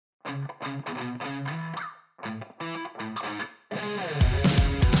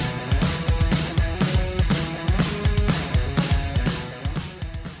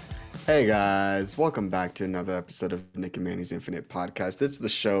Hey guys, welcome back to another episode of Nick and Manny's Infinite Podcast. It's the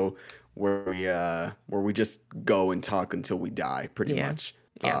show where we just go and talk until we die, pretty Yeah, much.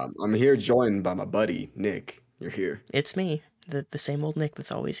 yeah, I'm here joined by my buddy Nick. You're here. it's me, the same old Nick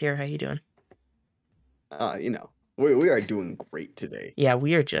that's always here. How you doing? We are doing great today. Yeah,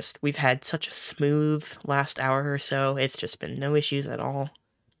 we've had such a smooth last hour or so. It's just been no issues at all.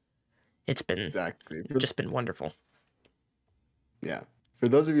 It's been Exactly. just been wonderful. Yeah. For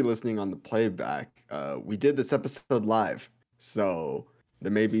those of you listening on the playback, we did this episode live, so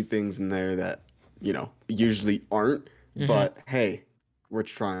there may be things in there that usually aren't. Hmm. But hey, we're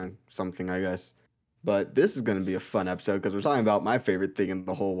trying something, I guess. But this is going to be a fun episode because we're talking about my favorite thing in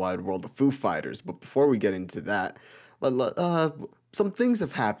the whole wide world, the Foo Fighters. But before we get into that, some things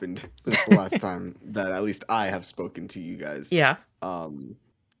have happened since the last time that at least I have spoken to you guys. Yeah. Um,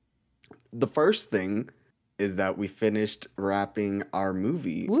 the first thing is that we finished wrapping our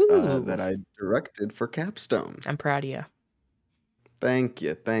movie Woo! that I directed for Capstone. I'm proud of you. Thank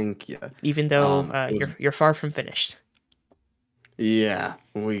you, thank you. Even though It was you're far from finished. Yeah,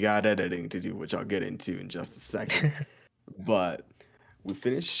 we got editing to do, which I'll get into in just a second. But we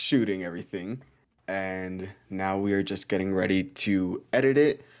finished shooting everything, and now we are just getting ready to edit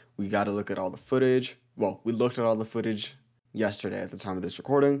it. We got to look at all the footage. Well, we looked at all the footage yesterday at the time of this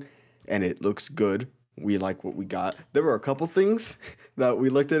recording, and it looks good. We like what we got. There were a couple things that we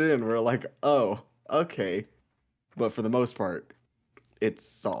looked at it and we're like, oh, okay. But for the most part, it's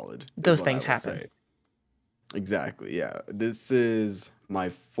solid, is Those what I things will happen. say. Exactly, yeah. This is my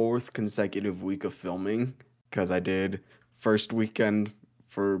fourth consecutive week of filming because I did first weekend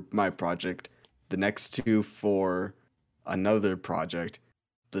for my project, the next two for another project.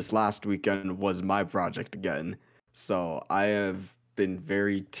 This last weekend was my project again. So I have been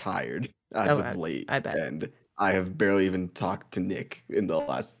very tired as Oh, of late, I bet. and I have barely even talked to Nick in the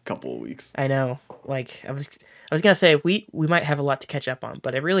last couple of weeks. I know. Like I was gonna say we might have a lot to catch up on,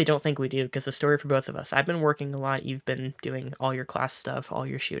 but I really don't think we do because the story for both of us. I've been working a lot. You've been doing all your class stuff, all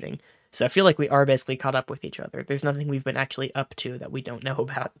your shooting. So I feel like we are basically caught up with each other. There's nothing we've been actually up to that we don't know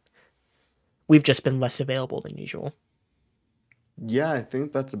about. We've just been less available than usual. Yeah, I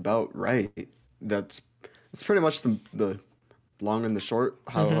think that's about right. That's it's pretty much the long and the short,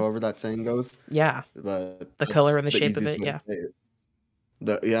 Hmm. however that saying goes. Yeah, But the color that's and the the shape of easiest it. way to Yeah, say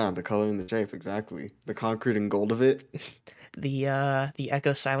it. The color and the shape, exactly. The concrete and gold of it. the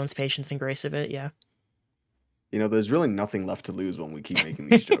echo, silence, patience, and grace of it. Yeah. There's really nothing left to lose when we keep making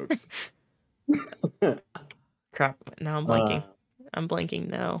these jokes. Crap. Now I'm Uh, blanking. I'm blanking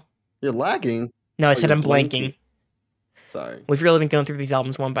now. you're lagging. No, I Oh, said you're I'm blanking. blanking. Sorry. We've really been going through these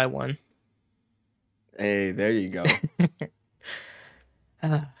albums one by one. Hey, there you go.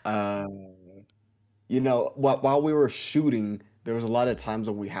 Uh, Uh, while we were shooting, there was a lot of times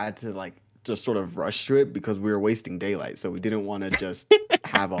when we had to like just sort of rush through it because we were wasting daylight, so we didn't want to just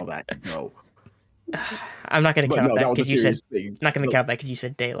have all that go. I'm not gonna But count no, that that was a because you said serious thing. not gonna But count that because you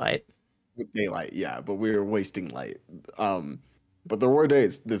said daylight. with daylight, yeah, but we were wasting light. Um, but there were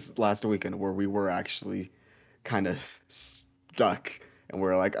days this last weekend where we were actually kind of stuck, and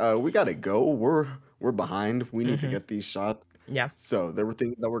we're like, we gotta go. We're behind. We need to Hmm. get these shots. Yeah. So there were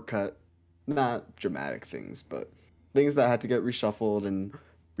things that were cut, not dramatic things, but things that had to get reshuffled and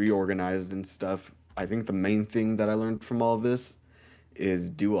reorganized and stuff. I think the main thing that I learned from all this is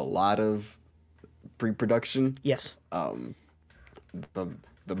do a lot of pre-production. Yes. Um, the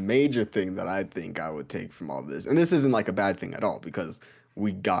the major thing that I think I would take from all this, and this isn't like a bad thing at all because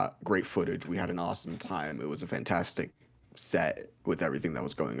we got great footage. We had an awesome time. It was a fantastic set with everything that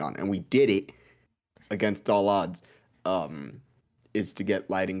was going on, and we did it against all odds. Um, is to get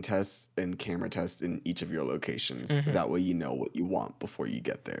lighting tests and camera tests in each of your locations. Hmm. That way you know what you want before you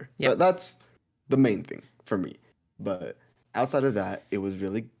get there. Yep. That's the main thing for me. But outside of that, it was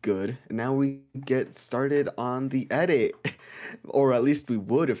really good. Now we get started on the edit. Or at least we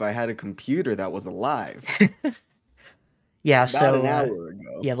would if I had a computer that was alive. Yeah. About an So hour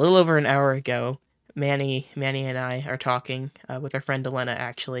ago. yeah, a little over an hour ago, Manny and I are talking with our friend Elena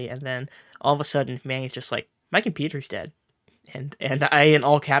actually, and then all of a sudden Manny's just like, "My computer's dead," and I in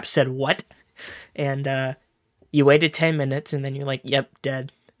all caps said, "What?" And you waited 10 minutes, and then you're like, "Yep,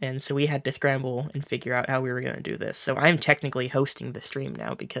 dead." And so we had to scramble and figure out how we were going to do this. So I'm technically hosting the stream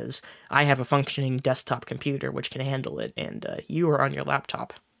now because I have a functioning desktop computer which can handle it, and you are on your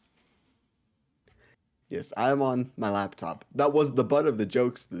laptop. Yes, I'm on my laptop. That was the butt of the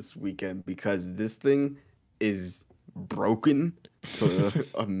jokes this weekend because this thing is broken to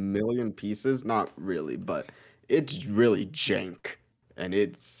a million pieces. Not really, but it's really jank and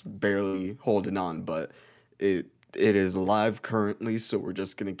it's barely holding on. But it is live currently, so we're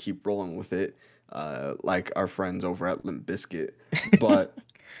just gonna keep rolling with it, like our friends over at Limp Bizkit. But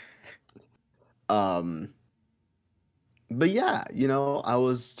um, but yeah, I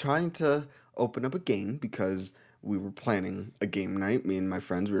was trying to open up a game because we were planning a game night. Me and my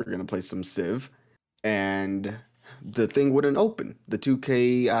friends, we were gonna play some Civ, and the thing wouldn't open. The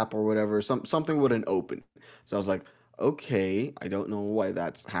 2K app or whatever, something wouldn't open. So I was like, okay, I don't know why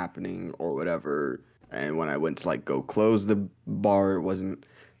that's happening or whatever. And when I went to like go close the bar, it wasn't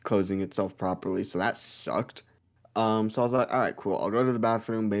closing itself properly, so that sucked. So I was like, all right, cool. I'll go to the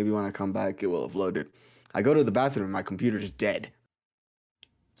bathroom. Maybe when I come back, it will have loaded. I go to the bathroom, my computer's dead.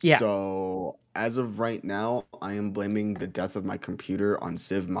 Yeah. So as of right now, I am blaming the death of my computer on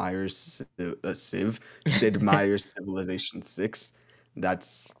Sid Meier's Civilization 6.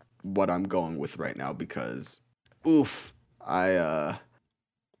 That's what I'm going with right now because, oof, I uh,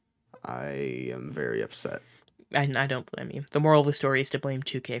 I am very upset. And I don't blame you. The moral of the story is to blame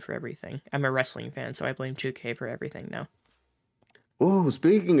 2K for everything. I'm a wrestling fan, so I blame 2K for everything now. Oh,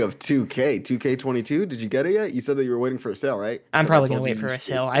 speaking of 2K, 2K22, did you get it yet? You said that you were waiting for a sale, right? I'm Because I probably gonna told you wait you for a should wait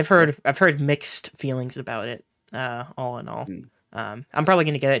sale. for a sale. I've heard mixed feelings about it. All in all, Mm. I'm probably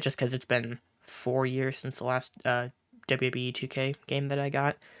gonna get it just because it's been 4 years since the last WWE 2K game that I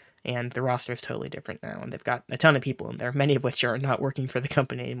got, and the roster is totally different now, and they've got a ton of people in there, many of which are not working for the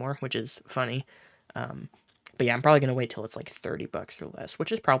company anymore, which is funny. Um, but yeah, I'm probably gonna wait till it's like $30 or less,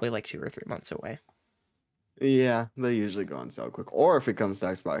 which is probably like 2 or 3 months away. Yeah, they usually go on sale quick. Or if it comes to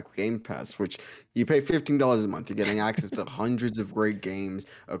Xbox Game Pass, which you pay $15 a month, you're getting access to hundreds of great games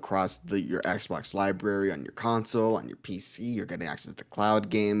across your Xbox library on your console, on your PC. You're getting access to cloud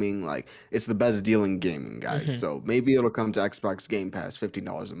gaming. Like it's the best deal in gaming, guys. Hmm. So maybe it'll come to Xbox Game Pass,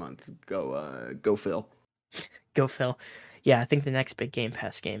 $15 a month. Go Phil. Go Phil. Yeah, I think the next big Game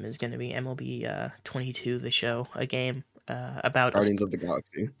Pass game is gonna be MLB 22, the show, a game about a Guardians of the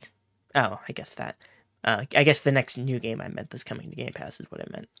Galaxy. Oh, I guess that. I guess the next new game I meant that's coming to Game Pass is what I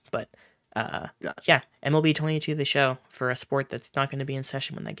meant. But Gotcha. yeah, MLB 22 the show for a sport that's not going to be in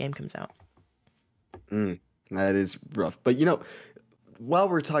session when that game comes out. Mm, that is rough. But while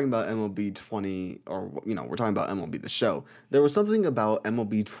we're talking about MLB 20, or we're talking about MLB the show, there was something about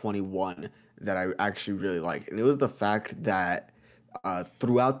MLB 21 that I actually really liked, and it was the fact that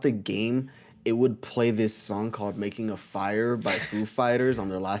throughout the game, it would play this song called "Making a Fire" by Foo Fighters on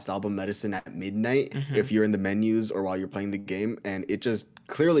their last album, Medicine at Midnight. Hmm. If you're in the menus or while you're playing the game, and it just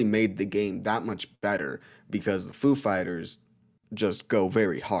clearly made the game that much better because the Foo Fighters just go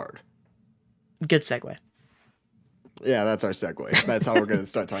very hard. Good segue. Yeah, that's our segue. That's how we're going to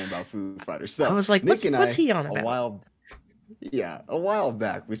start talking about Foo Fighters. I So, was like, Nick and what's I, he on a about? while, yeah, a while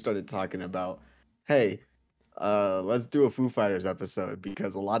back, we started talking about, hey, let's do a Foo Fighters episode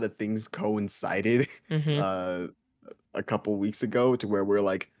because a lot of things coincided Hmm. uh, a couple weeks ago to where we're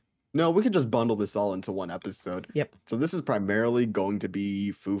like, no, we could just bundle this all into one episode. Yep. So this is primarily going to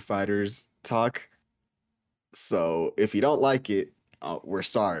be Foo Fighters talk. So if you don't like it, we're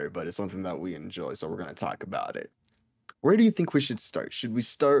sorry, but it's something that we enjoy, so we're going to talk about it. Where do you think we should start? Should we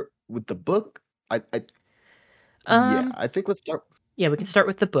start with the book? Yeah, Um. I think let's start. Yeah, we can start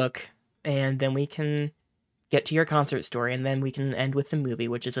with the book, and then we can get to your concert story, and then we can end with the movie,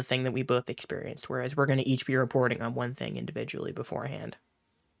 which is a thing that we both experienced. Whereas we're going to each be reporting on one thing individually beforehand.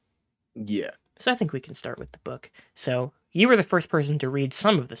 Yeah, So I think we can start with the book. So you were the first person to read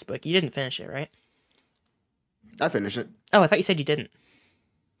some of this book. You didn't finish it, right? I finished it. Oh, I thought you said you didn't.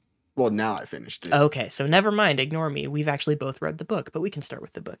 Well, now I finished it. Okay, so never mind. Ignore me. We've actually both read the book, but we can start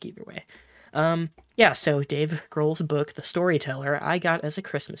with the book either way. Yeah. So Dave Grohl's book, The Storyteller, I got as a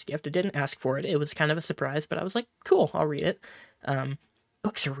Christmas gift. I didn't ask for it. It was kind of a surprise, but I was like, cool, I'll read it. Um,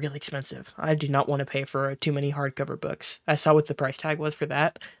 Books are really expensive. I do not want to pay for too many hardcover books. I saw what the price tag was for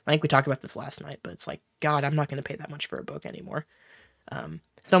that. I think we talked about this last night, but it's like, God, I'm not going to pay that much for a book anymore.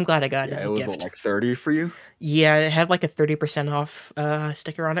 So I'm glad I got it Yeah, as it a was what, gift. like 30 for you? Yeah, it had like a 30% off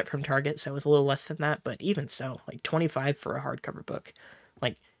sticker on it from Target, so it was a little less than that, but even so, like 25 for a hardcover book.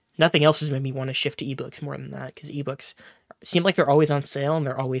 Like nothing else has made me want to shift to ebooks more than that, because ebooks seem like they're always on sale and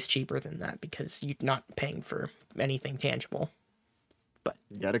they're always cheaper than that because you're not paying for anything tangible. But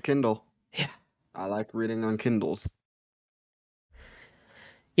You got a Kindle. yeah. I like reading on Kindles.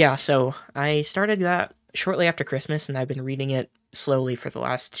 Yeah, so I started that shortly after Christmas, and I've been reading it slowly for the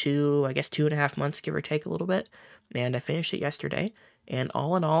last I guess 2.5 months, give or take a little bit. And I finished it yesterday, and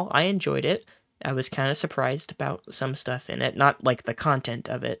all in all, I enjoyed it. I was kind of surprised about some stuff in it, not like the content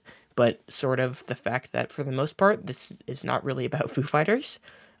of it, but sort of the fact that for the most part, this is not really about Foo Fighters.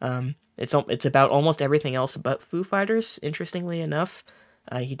 It's about almost everything else but Foo Fighters. Interestingly enough,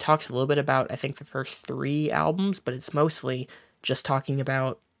 he talks a little bit about I think the first three albums, but it's mostly just talking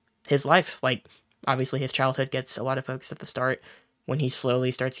about his life. Like obviously, his childhood gets a lot of focus at the start. When he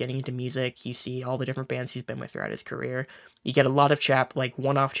slowly starts getting into music, you see all the different bands he's been with throughout his career. You get a lot of like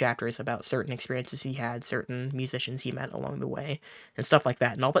one-off chapters about certain experiences he had, certain musicians he met along the way, and stuff like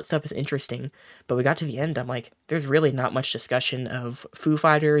that. And all that stuff is interesting. But we got to the end, I'm like, there's really not much discussion of Foo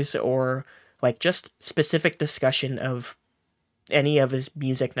Fighters or like just specific discussion of any of his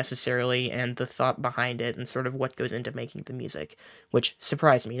music necessarily and the thought behind it and sort of what goes into making the music, which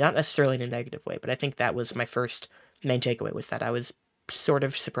surprised me, not necessarily in a negative way, but I think that was my first main takeaway with that. I was sort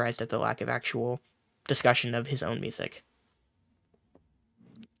of surprised at the lack of actual discussion of his own music.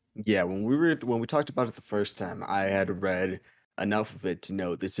 Yeah, when we talked about it the first time, I had read enough of it to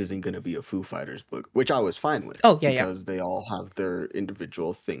know this isn't going to be a Foo Fighters book, which I was fine with Oh, yeah, yeah. because they all have their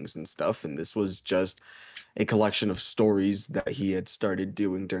individual things and stuff, and this was just a collection of stories that he had started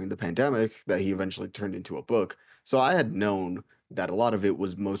doing during the pandemic that he eventually turned into a book. So I had known that a lot of it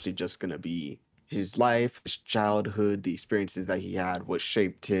was mostly just going to be his life, his childhood, the experiences that he had, what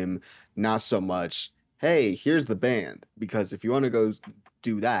shaped him, not so much, hey, here's the band. Because if you want to go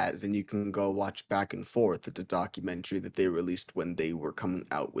do that, then you can go watch Back and Forth, the documentary that they released when they were coming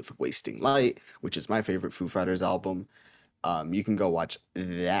out with Wasting Light, which is my favorite Foo Fighters album. You can go watch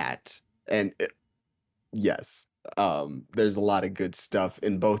that. And yes, there's a lot of good stuff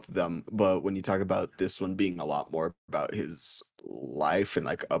in both of them. But when you talk about this one being a lot more about his life and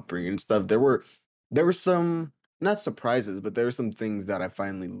like upbringing and stuff, there were some not surprises, but there were some things that I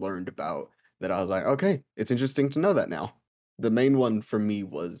finally learned about that I was like, okay, it's interesting to know that now. The main one for me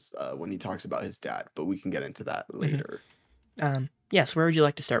was when he talks about his dad, but we can get into that Hmm. later. Yeah, so where would you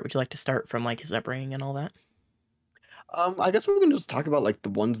like to start? Would you like to start from like his upbringing and all that? I guess we can just talk about like the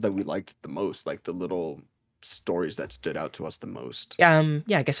ones that we liked the most, like the little stories that stood out to us the most. Yeah,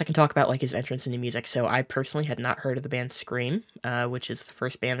 I guess I can talk about like his entrance into music. So I personally had not heard of the band Scream, which is the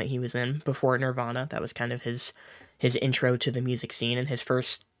first band that he was in before Nirvana. That was kind of his intro to the music scene and his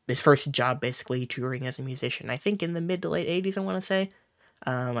first job basically touring as a musician. I think in the mid to late '80s, I want to say.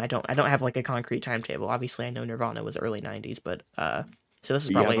 I don't have like a concrete timetable. Obviously, I know Nirvana was early '90s, but so this is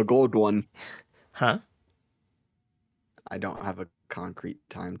You have a probably gold one. huh? I don't have a concrete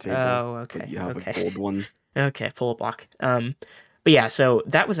timetable, Oh, but okay, you have a okay. gold one. Okay, pull a block. But yeah, so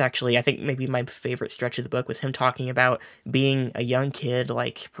that was actually I think maybe my favorite stretch of the book was him talking about being a young kid,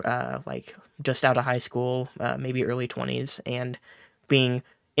 like just out of high school, maybe early 20s, and being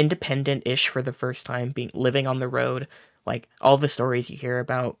independent-ish for the first time, being living on the road, like all the stories you hear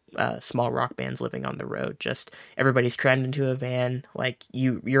about small rock bands living on the road. Just everybody's crammed into a van. Like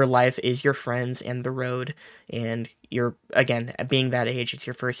your life is your friends and the road, and you're again being that age. It's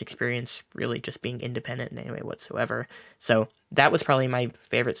your first experience, really, just being independent in any way whatsoever. So that was probably my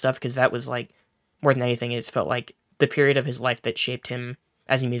favorite stuff because that was like more than anything, it felt like the period of his life that shaped him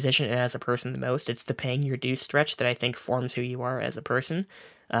as a musician and as a person the most. It's the paying your dues stretch that I think forms who you are as a person.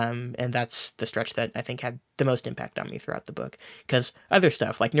 And that's the stretch that I think had the most impact on me throughout the book. Because other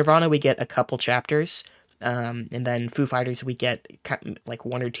stuff, like Nirvana, we get a couple chapters. And then Foo Fighters, we get like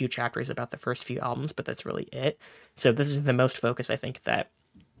one or two chapters about the first few albums, but that's really it. So this is the most focus I think that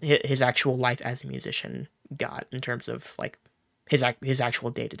his actual life as a musician got in terms of like his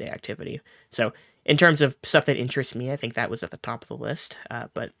actual day to day activity. So in terms of stuff that interests me, I think that was at the top of the list.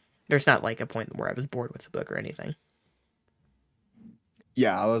 But there's not like a point where I was bored with the book or anything.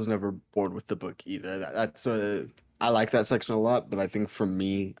 Yeah, I was never bored with the book either. That's a I like that section a lot, but I think for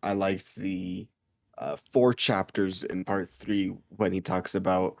me, I liked the four chapters in part three when he talks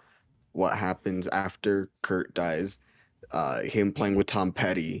about what happens after Kurt dies, him playing with Tom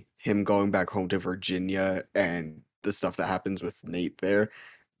Petty, him going back home to Virginia, and the stuff that happens with Nate there,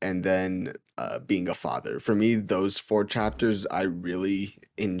 and then being a father. For me, those four chapters I really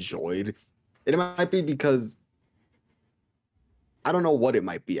enjoyed. It might be because I don't know what it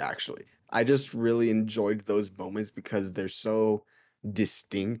might be actually. I just really enjoyed those moments because they're so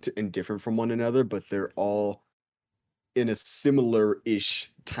distinct and different from one another, but they're all in a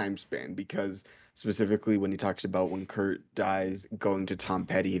similar-ish time span because specifically when he talks about when Kurt dies going to Tom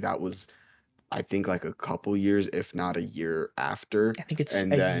Petty, that was I think like a couple years, if not a year after. I think it's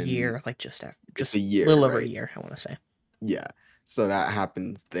And a then year, like just after, it's just a a year, little over a right? year, I want to say. Yeah. So that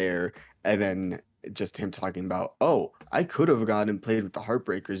happens there. And then just him talking about, oh, I could have gone and played with the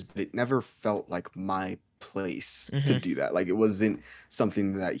Heartbreakers, but it never felt like my place to Hmm. do that. Like it wasn't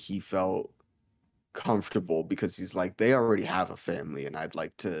something that he felt comfortable because he's like, they already have a family and I'd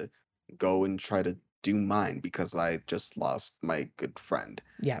like to go and try to do mine because I just lost my good friend.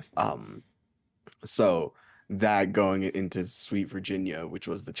 Yeah. Um, so that going into Sweet Virginia, which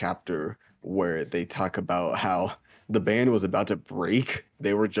was the chapter where they talk about how the band was about to break,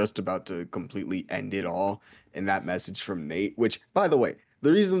 they were just about to completely end it all. And that message from Nate, which, by the way,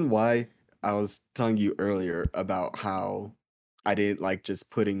 the reason why I was telling you earlier about how I didn't like just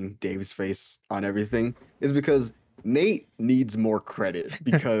putting Dave's face on everything is because Nate needs more credit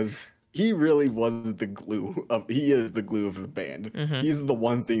because he really was the glue of he is the glue of the band. Mm-hmm. He's the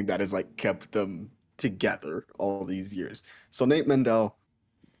one thing that has like kept them together all these years. So Nate Mendel,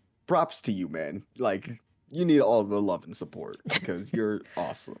 props to you, man. Like you need all the love and support because you're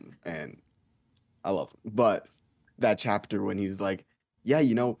awesome and I love him. But that chapter when he's like, yeah,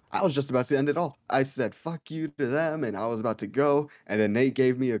 I was just about to end it all. I said fuck you to them and I was about to go. And then Nate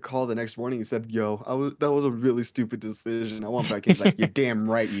gave me a call the next morning. He said, yo, that was a really stupid decision. I want back. He's like, you're damn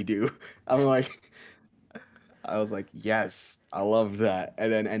right you do. I'm like, I was like, yes, I love that.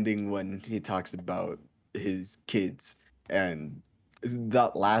 And then ending when he talks about his kids and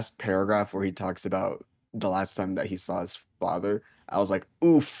that last paragraph where he talks about the last time that he saw his father, I was like,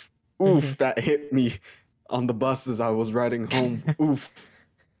 oof, Mm-hmm. oof, that hit me on the bus as I was riding home. Oof.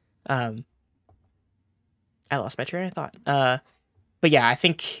 um, I lost my train of thought. But yeah, I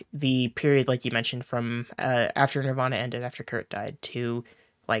think the period, like you mentioned, from after Nirvana ended, after Kurt died, to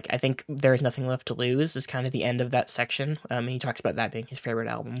like I think There's Nothing Left to Lose is kind of the end of that section. He talks about that being his favorite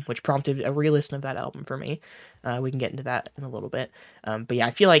album, which prompted a re-listen of that album for me. We can get into that in a little bit. But yeah,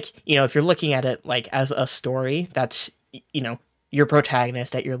 I feel like if you're looking at it like as a story, that's your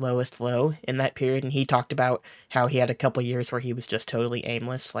protagonist at your lowest low in that period, and he talked about how he had a couple years where he was just totally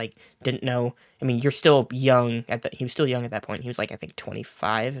aimless, like didn't know. I mean, you're still young at that. He was still young at that point. He was like I think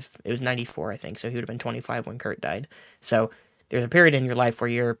 25. If it was 94, I think, so he would have been 25 when Kurt died. So there's a period in your life where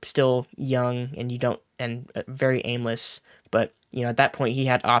you're still young and you don't and very aimless. But at that point, he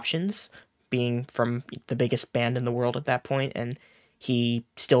had options, being from the biggest band in the world at that point, and he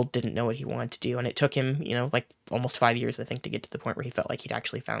still didn't know what he wanted to do. And it took him, like almost 5 years, I think, to get to the point where he felt like he'd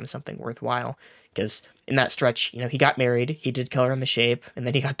actually found something worthwhile. Because in that stretch, he got married, he did Color and the Shape, and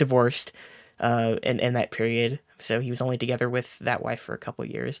then he got divorced in that period. So he was only together with that wife for a couple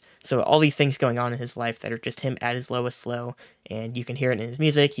years. So all these things going on in his life that are just him at his lowest low, and you can hear it in his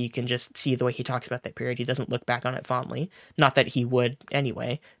music. You can just see the way he talks about that period. He doesn't look back on it fondly. Not that he would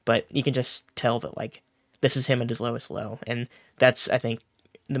anyway, but you can just tell that like this is him at his lowest low, and that's I think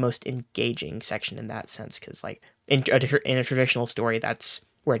the most engaging section in that sense because like in a traditional story, that's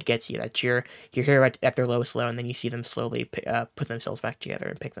where it gets you. That you're here at their lowest low, and then you see them slowly put themselves back together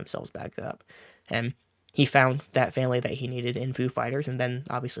and pick themselves back up. And he found that family that he needed in Foo Fighters, and then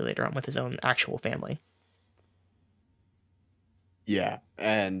obviously later on with his own actual family. Yeah,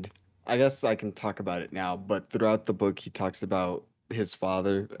 and I guess I can talk about it now, but throughout the book, he talks about his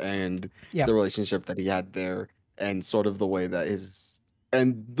father and Yeah. the relationship that he had there, and sort of the way that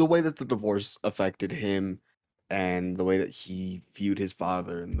the divorce affected him, and the way that he viewed his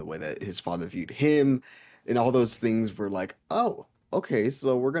father, and the way that his father viewed him, and all those things were like, oh, okay,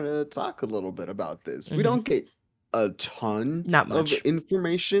 so we're gonna talk a little bit about this. We Mm-hmm. don't get a ton Not of much.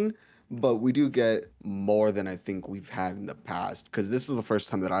 information, but we do get more than I think we've had in the past because this is the first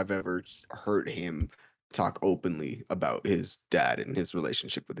time that I've ever heard him talk openly about his dad and his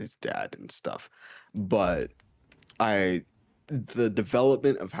relationship with his dad and stuff. But I, the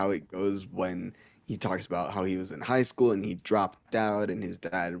development of how it goes when he talks about how he was in high school and he dropped out and his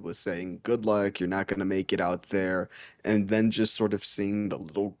dad was saying, good luck, you're not going to make it out there. And then just sort of seeing the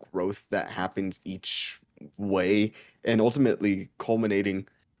little growth that happens each way and ultimately culminating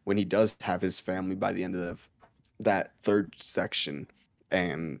when he does have his family by the end of that third section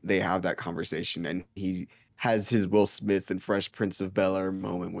and they have that conversation and he has his Will Smith and Fresh Prince of Bel-Air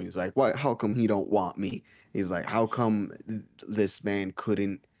moment when he's like, "What? How come he don't want me?" He's like, "How come this man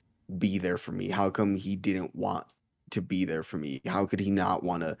couldn't be there for me? How come he didn't want to be there for me? How could he not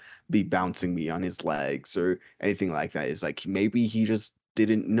want to be bouncing me on his legs or anything like that?" It's like maybe he just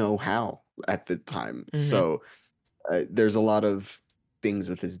didn't know how at the time. Mm-hmm. So there's a lot of things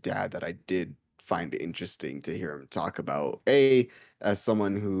with his dad that I did find interesting to hear him talk about. A, as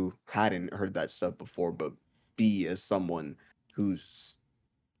someone who hadn't heard that stuff before, but B, as someone who's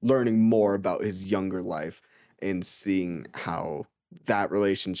learning more about his younger life and seeing how that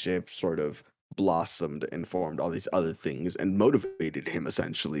relationship sort of blossomed and formed all these other things and motivated him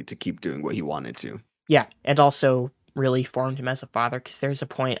essentially to keep doing what he wanted to. Yeah, and also really formed him as a father because there's a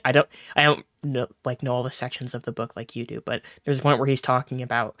point I don't know all the sections of the book like you do, but there's a point where he's talking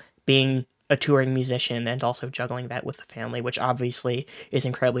about being a touring musician and also juggling that with the family, which obviously is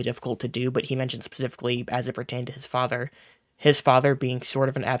incredibly difficult to do. But he mentioned specifically as it pertained to his father being sort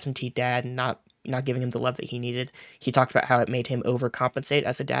of an absentee dad and not giving him the love that he needed. He talked about how it made him overcompensate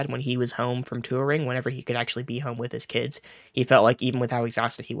as a dad when he was home from touring, whenever he could actually be home with his kids. He felt like even with how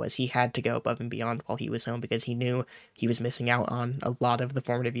exhausted he was, he had to go above and beyond while he was home because he knew he was missing out on a lot of the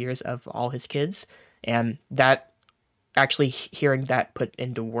formative years of all his kids. And that actually hearing that put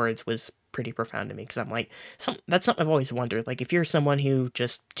into words was pretty profound to me because I'm like, that's something I've always wondered. Like, if you're someone who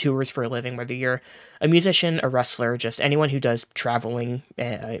just tours for a living, whether you're a musician, a wrestler, just anyone who does traveling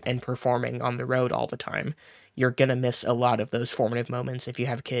and performing on the road all the time, you're gonna miss a lot of those formative moments. If you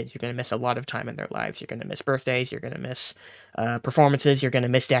have kids, you're gonna miss a lot of time in their lives. You're gonna miss birthdays. You're gonna miss performances. You're gonna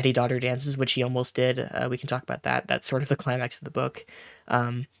miss daddy-daughter dances, which he almost did. We can talk about that. That's sort of the climax of the book.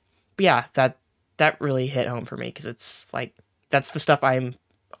 But yeah, that really hit home for me because it's like that's the stuff I'm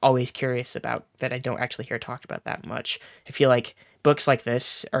always curious about that I don't actually hear talked about that much. I feel like books like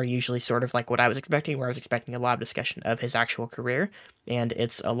this are usually sort of like what I was expecting, where I was expecting a lot of discussion of his actual career, and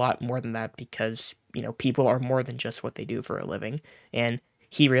it's a lot more than that because, people are more than just what they do for a living, and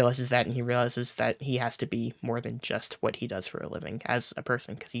he realizes that, and he realizes that he has to be more than just what he does for a living as a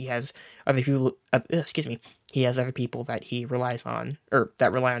person because he has other people, excuse me, he has other people that he relies on, or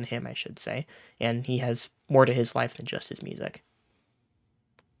that rely on him, I should say, and he has more to his life than just his music.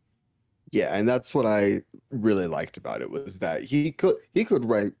 Yeah, and that's what I really liked about it was that he could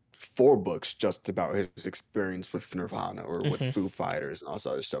write 4 books just about his experience with Nirvana or with Hmm. Foo Fighters and all this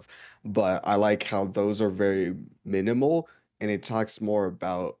other stuff. But I like how those are very minimal and it talks more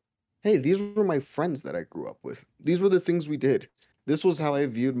about, hey, these were my friends that I grew up with. These were the things we did. This was how I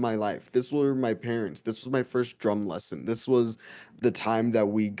viewed my life. This were my parents. This was my first drum lesson. This was the time that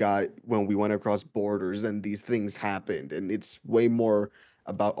we got when we went across borders and these things happened. And it's way more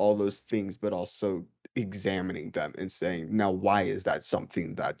about all those things, but also examining them and saying, now, why is that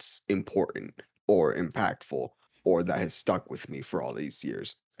something that's important or impactful or that has stuck with me for all these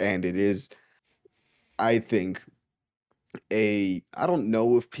years? And it is, I think, I don't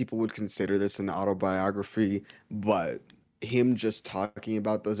know if people would consider this an autobiography, but him just talking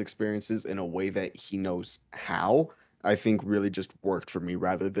about those experiences in a way that he knows how, I think really just worked for me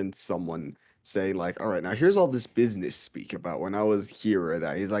rather than someone say like, all right, now here's all this business speak about when I was here or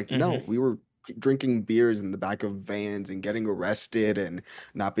that. He's like, no, Hmm. we were drinking beers in the back of vans and getting arrested and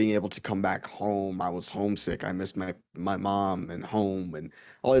not being able to come back home. I was homesick. I missed my mom and home and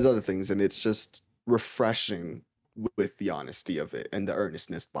all these other things. And it's just refreshing with the honesty of it and the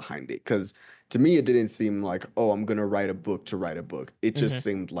earnestness behind it. Because to me, it didn't seem like, oh, I'm gonna write a book to write a book. It just Hmm.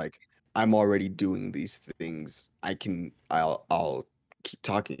 seemed like I'm already doing these things. I'll keep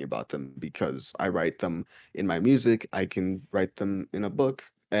talking about them because I write them in my music. I can write them in a book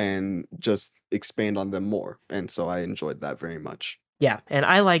and just expand on them more. And so I enjoyed that very much. Yeah, and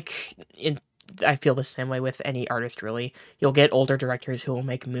I feel the same way with any artist really. You'll get older directors who will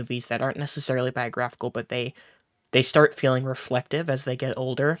make movies that aren't necessarily biographical, but they start feeling reflective as they get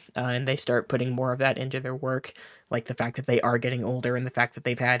older, and they start putting more of that into their work, like the fact that they are getting older and the fact that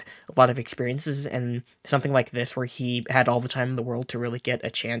they've had a lot of experiences, and something like this where he had all the time in the world to really get a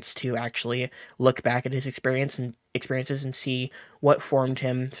chance to actually look back at his experiences and see what formed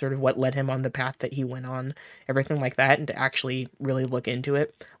him, sort of what led him on the path that he went on, everything like that, and to actually really look into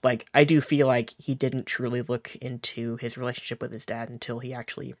it. Like, I do feel like he didn't truly look into his relationship with his dad until he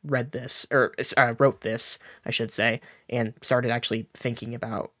actually read this, or wrote this, I should say, and started actually thinking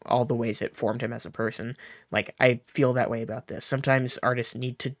about all the ways it formed him as a person. Like, I feel that way about this. Sometimes artists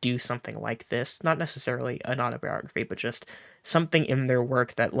need to do something like this, not necessarily an autobiography, but just something in their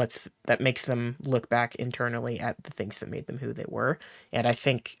work that makes them look back internally at the things that made them who they were. And I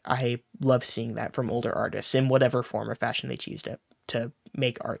think I love seeing that from older artists in whatever form or fashion they choose to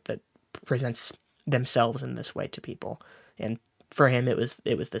make art that presents themselves in this way to people. And for him it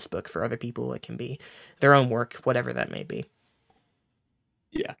was this book. For other people it can be their own work, whatever that may be.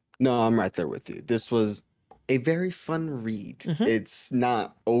 Yeah. No, I'm right there with you. This was a very fun read. Hmm. It's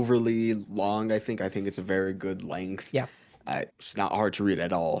not overly long, I think. I think it's a very good length. Yeah. It's not hard to read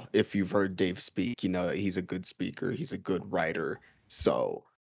at all. If you've heard Dave speak, you know that he's a good speaker, he's a good writer. So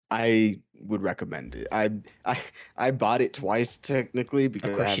I would recommend it. I I bought it twice technically Of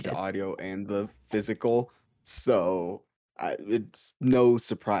because I course you have the did. audio and the physical. So it's no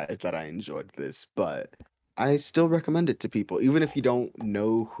surprise that I enjoyed this, but I still recommend it to people, even if you don't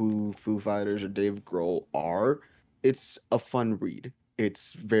know who Foo Fighters or Dave Grohl are. It's a fun read.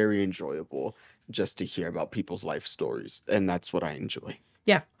 It's very enjoyable just to hear about people's life stories, and that's what I enjoy.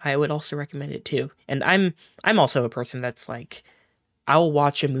 Yeah, I would also recommend it too. And I'm also a person that's like, I'll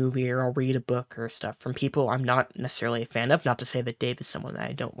watch a movie or I'll read a book or stuff from people I'm not necessarily a fan of. Not to say that Dave is someone that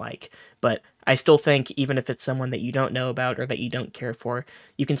I don't like, but I still think even if it's someone that you don't know about or that you don't care for,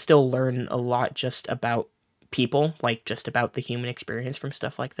 you can still learn a lot just about people, like just about the human experience from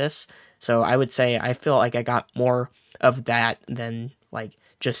stuff like this. So I would say I feel like I got more of that than like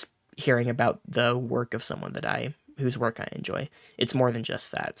just hearing about the work of someone that I whose work I enjoy. It's more than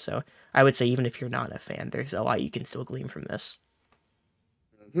just that. So I would say even if you're not a fan, there's a lot you can still glean from this.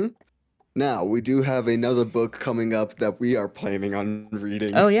 Hmm. Now, we do have another book coming up that we are planning on Oh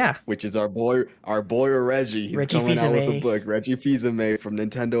reading, yeah, which is our boy Reggie. He's Reggie coming out with a Fils-Aimé. book, Reggie Fils-Aimé from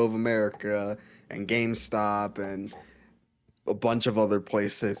Nintendo of America and GameStop and a bunch of other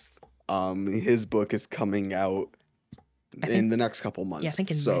places. His book is coming out I think in the next couple yeah, I months.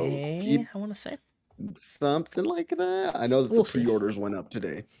 think in So May. keep I want to say something like that. I know that the we'll see. pre-orders went up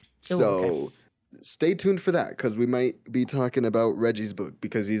today. Oh okay. So stay tuned for that because we might be talking about Reggie's book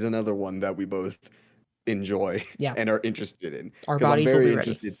because he's another one that we both enjoy Yeah, and are interested in. our Because I'm bodies will be very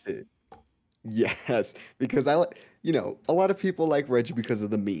ready. interested to, yes, because I like, a lot of people like Reggie because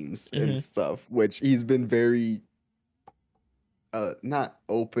of the memes and Hmm. stuff, which he's been very, not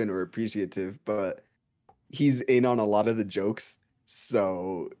open or appreciative, but he's in on a lot of the jokes.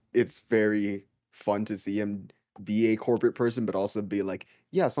 So it's very fun to see him be a corporate person, but also be like,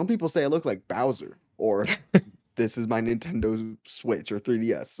 yeah, some people say I look like Bowser, or this is my Nintendo Switch or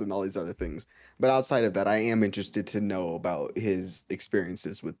 3DS and all these other things. But outside of that, I am interested to know about his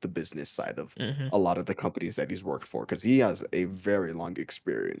experiences with the business side of Hmm. a lot of the companies that he's worked for because he has a very long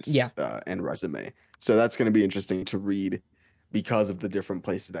experience Yeah. and resume. So that's going to be interesting to read because of the different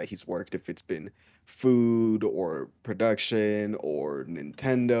places that he's worked. If it's been food or production or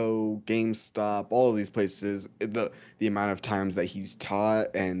Nintendo, GameStop, all of these places, the amount of times that he's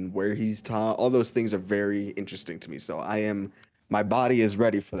taught and where he's taught, all those things are very interesting to me. So my body is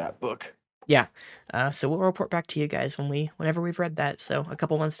ready for that book. Yeah. So we'll report back to you guys whenever we've read that. So a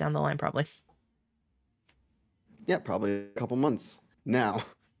couple months down the line, probably. Yeah, probably a couple months. Now,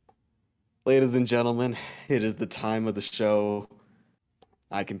 ladies and gentlemen, it is the time of the show.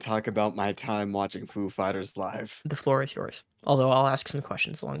 I can talk about my time watching Foo Fighters live. The floor is yours. Although I'll ask some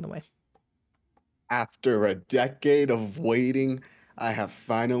questions along the way. After a decade of waiting, I have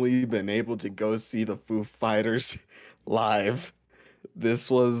finally been able to go see the Foo Fighters live. This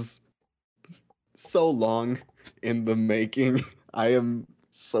was so long in the making. I am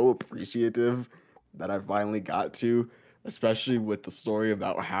so appreciative that I finally got to, especially with the story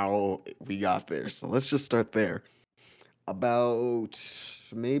about how we got there. So let's just start there. About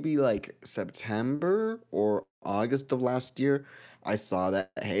maybe like September or August of last year, I saw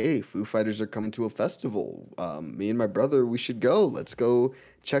that, hey, Foo Fighters are coming to a festival. Me and my brother, we should go. Let's go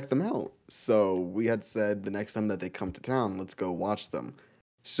check them out. So we had said the next time that they come to town, let's go watch them.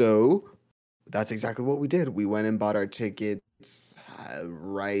 So that's exactly what we did. We went and bought our tickets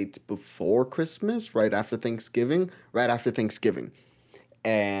right before Christmas, right after Thanksgiving.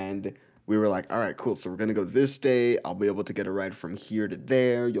 And we were like, all right, cool. So we're gonna go this day. I'll be able to get a ride from here to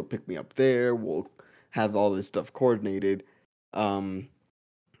there. You'll pick me up there. We'll have all this stuff coordinated. Um,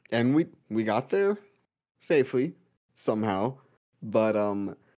 and we got there safely somehow. But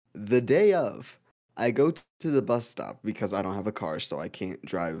the day of, I go to the bus stop because I don't have a car, so I can't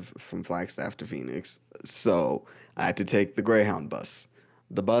drive from Flagstaff to Phoenix. So I had to take the Greyhound bus.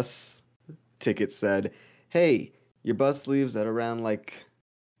 The bus ticket said, "Hey, your bus leaves at around like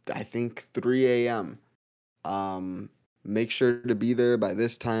I think 3 a.m. Um, make sure to be there by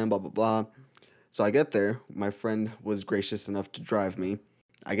this time, blah, blah, blah." So I get there. My friend was gracious enough to drive me.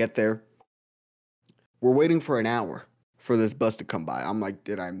 I get there. We're waiting for an hour for this bus to come by. I'm like,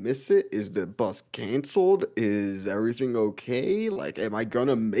 did I miss it? Is the bus canceled? Is everything okay? Like, am I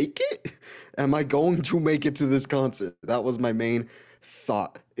gonna make it? Am I going to make it to this concert? That was my main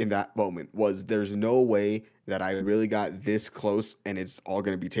thought in that moment was there's no way that I really got this close and it's all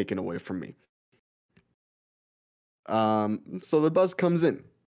gonna be taken away from me. So the bus comes in.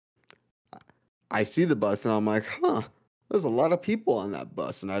 I see the bus and I'm like, huh, there's a lot of people on that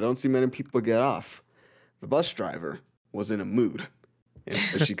bus and I don't see many people get off. The bus driver was in a mood. And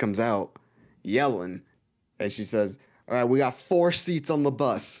so she comes out yelling and she says, "All right, we got 4 seats on the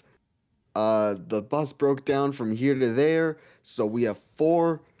bus. The bus broke down from here to there, so we have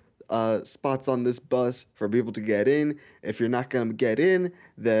 4 spots on this bus for people to get in. If you're not gonna get in,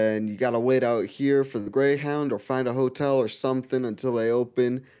 then you gotta wait out here for the Greyhound or find a hotel or something until they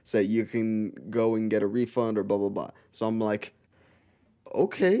open so that you can go and get a refund or blah blah blah." So I'm like,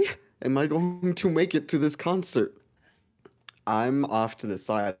 okay, am I going to make it to this concert? I'm off to the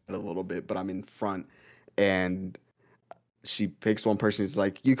side a little bit, but I'm in front, and She picks one person. She's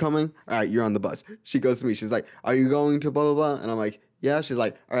like, "You coming? All right, you're on the bus." She goes to me. She's like, "Are you going to blah blah blah?" And I'm like, "Yeah." She's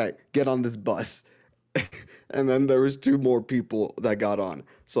like, "All right, get on this bus." And then there was two more people that got on.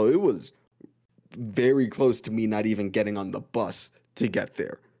 So it was very close to me not even getting on the bus to get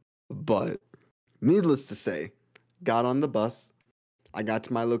there. But needless to say, got on the bus. I got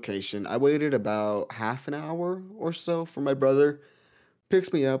to my location. I waited about half an hour or so for my brother.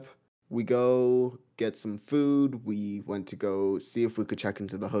 Picks me up. We go get some food. We went to go see if we could check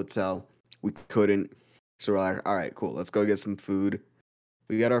into the hotel. We couldn't. So we're like, all right, cool. Let's go get some food.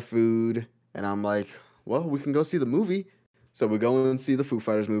 We got our food. And I'm like, well, we can go see the movie. So we go and see the Foo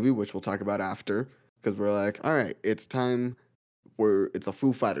Fighters movie, which we'll talk about after. Because we're like, all right, it's time. It's a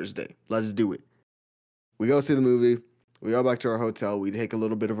Foo Fighters day. Let's do it. We go see the movie. We go back to our hotel. We take a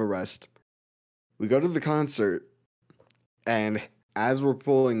little bit of a rest. We go to the concert. And as we're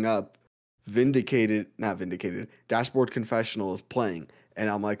pulling up, not Vindicated, Dashboard Confessional is playing. And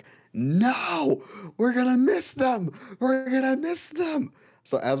I'm like, no, we're going to miss them. We're going to miss them.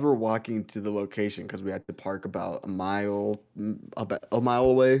 So as we're walking to the location, because we had to park about about a mile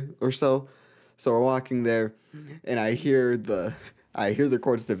away or so. So we're walking there, and I hear the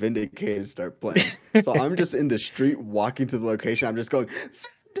chords to Vindicated start playing. So I'm just in the street walking to the location. I'm just going,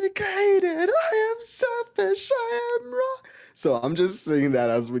 Vindicated, I am selfish, I am wrong. So I'm just singing that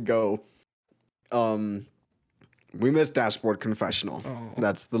as we go. We missed Dashboard Confessional. Oh.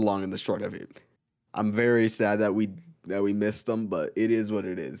 That's the long and the short of it. I'm very sad that we missed them, but it is what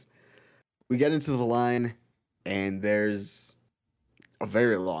it is. We get into the line, and there's a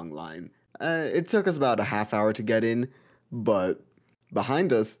very long line. It took us about a half hour to get in, but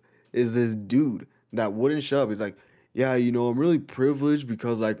behind us is this dude that wouldn't show up. He's like, yeah, I'm really privileged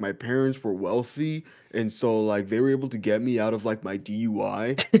because like my parents were wealthy, and so like they were able to get me out of like my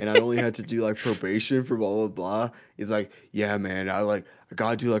DUI, and I only had to do like probation for blah blah blah. He's like, yeah, man, I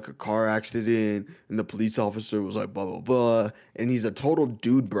got into like a car accident, and the police officer was like blah blah blah, and he's a total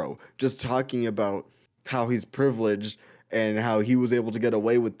dude, bro, just talking about how he's privileged and how he was able to get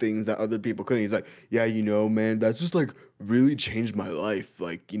away with things that other people couldn't. He's like, yeah, man, that's just like really changed my life.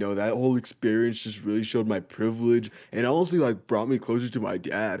 Like, that whole experience just really showed my privilege and honestly like brought me closer to my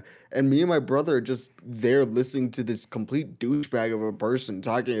dad. And me and my brother are just there listening to this complete douchebag of a person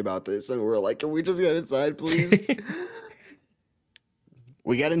talking about this. And we're like, can we just get inside, please?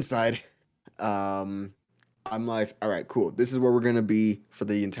 We get inside. I'm like, all right, cool. This is where we're going to be for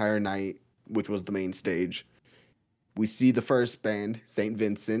the entire night, which was the main stage. We see the first band, St.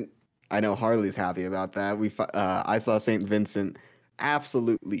 Vincent. I know Harley's happy about that. I saw St. Vincent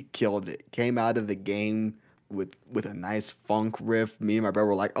absolutely killed it. Came out of the game with a nice funk riff. Me and my brother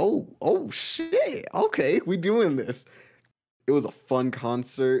were like, oh shit, okay, we doing this. It was a fun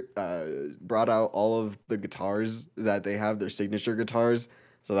concert. Brought out all of the guitars that they have, their signature guitars.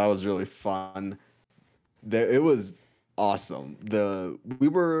 So that was really fun. It was awesome. We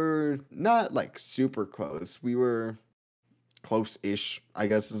were not like super close. We were close-ish, I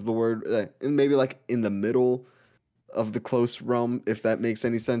guess is the word. And maybe like in the middle of the close realm, if that makes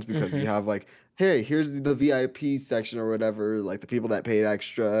any sense, because you have like, hey, here's the VIP section or whatever, like the people that paid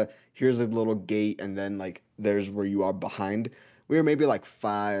extra. Here's a little gate, and then like there's where you are behind. We were maybe like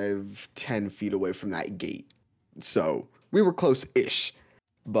 5-10 feet away from that gate. So we were close-ish.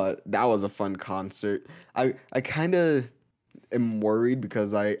 But that was a fun concert. I kind of am worried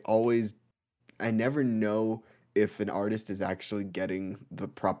because I never know if an artist is actually getting the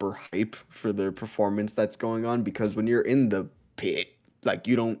proper hype for their performance that's going on, because when you're in the pit, like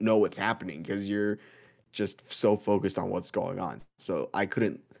you don't know what's happening because you're just so focused on what's going on. So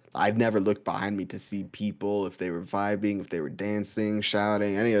I've never looked behind me to see people, if they were vibing, if they were dancing,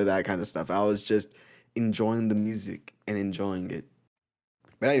 shouting, any of that kind of stuff. I was just enjoying the music and enjoying it.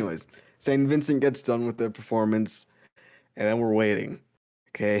 But anyways, St. Vincent gets done with their performance, and then we're waiting.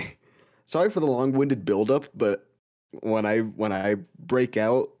 Okay. Sorry for the long-winded buildup, but when I break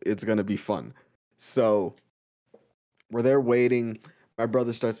out, it's gonna be fun. So we're there waiting. My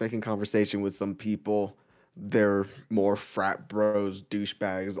brother starts making conversation with some people. They're more frat bros,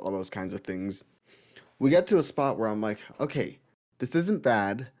 douchebags, all those kinds of things. We get to a spot where I'm like, okay, this isn't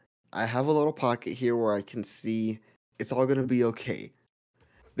bad. I have a little pocket here where I can see it's all gonna be okay.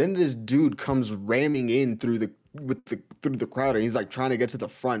 Then this dude comes ramming in through the crowd, and he's like trying to get to the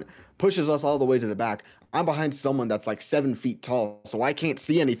front, pushes us all the way to the back. I'm behind someone that's like 7 feet tall, so I can't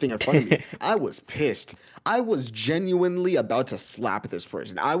see anything in front of me. I was pissed. I was genuinely about to slap this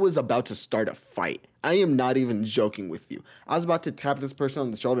person. I was about to start a fight. I am not even joking with you. I was about to tap this person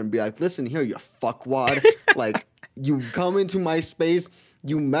on the shoulder and be like, listen here, you fuckwad. Like, you come into my space,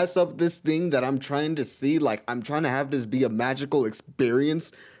 you mess up this thing that I'm trying to see. Like, I'm trying to have this be a magical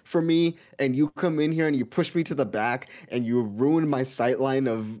experience for me, and you come in here and you push me to the back and you ruin my sightline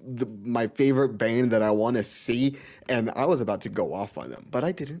of my favorite band that I want to see. And I was about to go off on them, but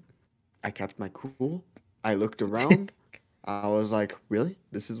I didn't. I kept my cool. I looked around. I was like, really?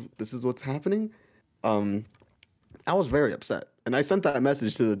 This is what's happening? Um, I was very upset. And I sent that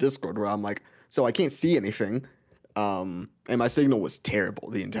message to the Discord where I'm like, so I can't see anything. And my signal was terrible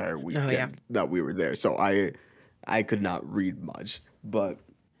the entire Oh yeah. weekend that we were there. So I could not read much. But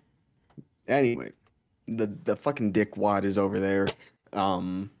anyway, the fucking dickwad is over there.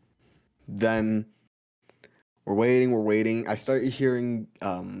 Then we're waiting. I started hearing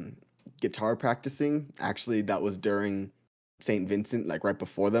guitar practicing. Actually, that was during St. Vincent, like right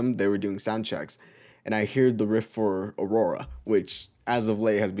before them. They were doing sound checks. And I heard the riff for Aurora, which as of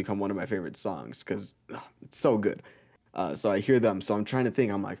late has become one of my favorite songs because it's so good. So I hear them. So I'm trying to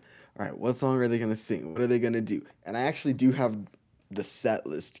think. I'm like, all right, what song are they gonna sing? What are they gonna do? And I actually do have the set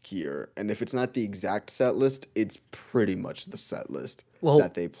list here. And if it's not the exact set list, it's pretty much the set list Well,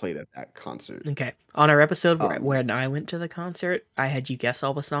 that they played at that concert. okay. On our episode Um, when I went to the concert, I had you guess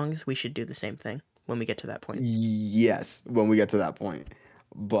all the songs. We should do the same thing when we get to that point. yes, when we get to that point.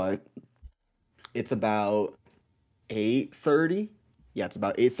 But it's about 8:30. Yeah, it's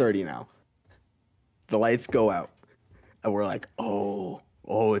about 8:30 now. The lights go out. And we're like, oh,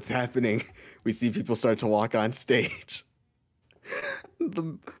 it's happening. We see people start to walk on stage.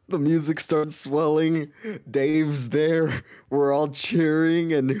 The music starts swelling. Dave's there. We're all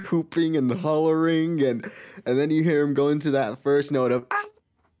cheering and hooping and hollering, and then you hear him go into that first note of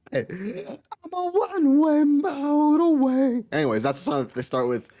I'm a one-way boat away. Anyways, that's the song that they start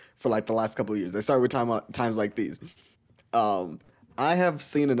with for like the last couple of years. They start with times like these. Um, I have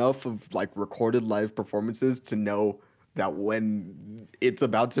seen enough of like recorded live performances to know that when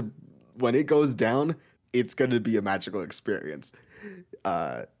it goes down, it's gonna be a magical experience.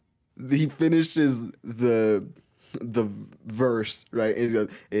 Uh, he finishes the verse right. He goes,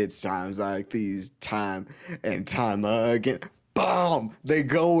 "It's times like these, time and time again." Boom! They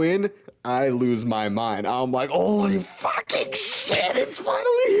go in. I lose my mind. I'm like, holy fucking shit! It's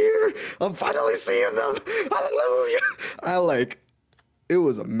finally here. I'm finally seeing them. Hallelujah! I like. It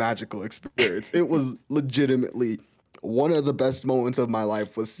was a magical experience. It was legitimately one of the best moments of my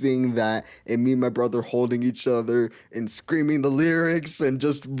life was seeing that and me and my brother holding each other and screaming the lyrics and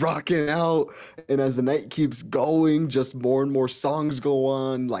just rocking out. And as the night keeps going, just more and more songs go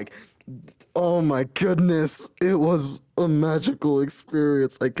on. Like, oh my goodness, it was a magical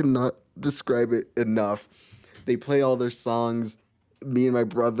experience. I cannot describe it enough. They play all their songs. Me and my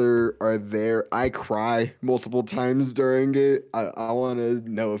brother are there. I cry multiple times during it. I want to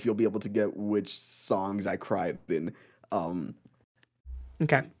know if you'll be able to get which songs I cried in. Um,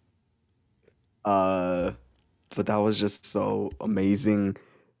 Okay. uh, but that was just so amazing.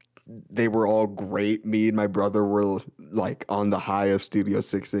 They were all great. Me and my brother were like on the high of Studio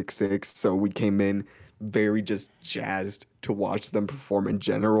 666, so we came in very just jazzed to watch them perform in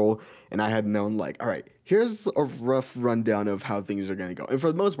general. And I had known like, all right, here's a rough rundown of how things are gonna go. And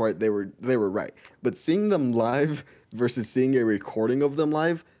for the most part, they were right. But seeing them live versus seeing a recording of them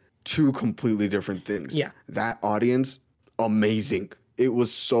live, two completely different things. Yeah. That audience, amazing. It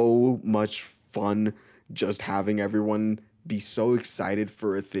was so much fun just having everyone be so excited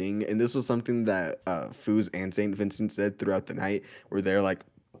for a thing. And this was something that Foos and St. Vincent said throughout the night, where they're like,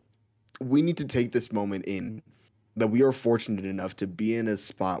 we need to take this moment in that we are fortunate enough to be in a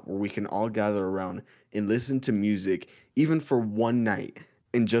spot where we can all gather around and listen to music, even for one night,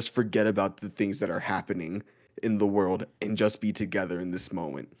 and just forget about the things that are happening in the world and just be together in this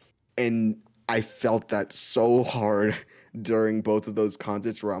moment. And I felt that so hard during both of those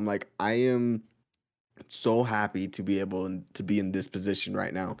concerts where I'm like, I am so happy to be able to be in this position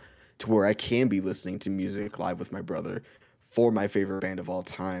right now to where I can be listening to music live with my brother for my favorite band of all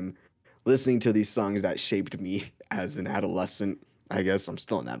time, listening to these songs that shaped me as an adolescent. I guess I'm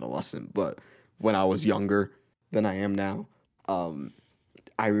still an adolescent, but when I was younger than I am now, um,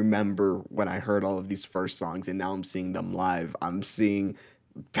 I remember when I heard all of these first songs and now I'm seeing them live. I'm seeing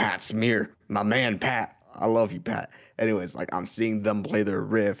Pat Smear, my man Pat. I love you, Pat. Anyways, like I'm seeing them play their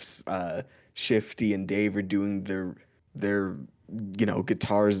riffs. Shifty and Dave are doing their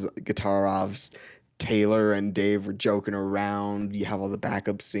guitar offs. Taylor and Dave were joking around. You have all the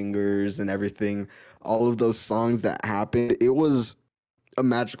backup singers and everything. All of those songs that happened. It was a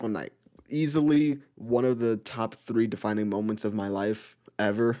magical night. Easily one of the top three defining moments of my life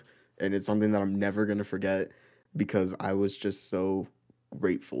ever. And it's something that I'm never gonna forget because I was just so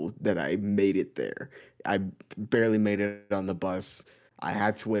grateful that I made it there. I barely made it on the bus. I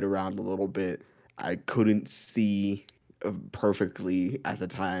had to wait around a little bit. I couldn't see perfectly at the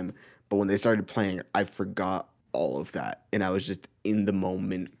time, but when they started playing, I forgot all of that. And I was just in the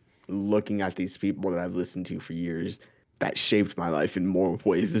moment looking at these people that I've listened to for years that shaped my life in more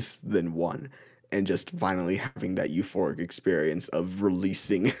ways than one. And just finally having that euphoric experience of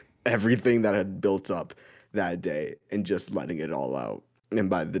releasing everything that had built up that day and just letting it all out. And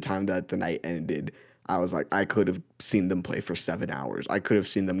by the time that the night ended, I was like, I could have seen them play for 7 hours. I could have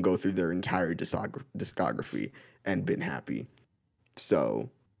seen them go through their entire discography and been happy. So,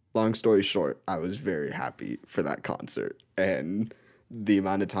 long story short, I was very happy for that concert. And the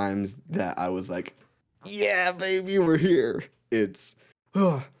amount of times that I was like, yeah, baby, we're here. It's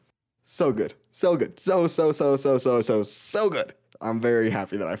oh, so good. So good. So good. I'm very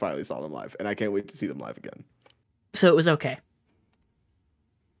happy that I finally saw them live, and I can't wait to see them live again. So it was okay.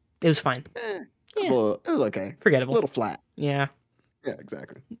 It was fine. It was okay. Forgettable. A little flat. Yeah. Yeah,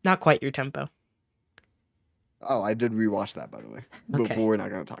 exactly. Not quite your tempo. Oh, I did rewatch that, by the way. Okay. But we're not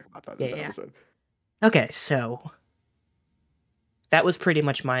going to talk about that this Yeah. episode. Okay, so that was pretty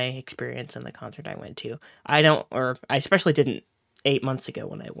much my experience in the concert I went to. I especially didn't 8 months ago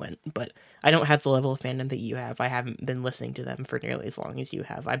when I went, but I don't have the level of fandom that you have. I haven't been listening to them for nearly as long as you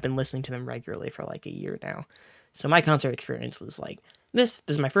have. I've been listening to them regularly for like a year now. So my concert experience was like, this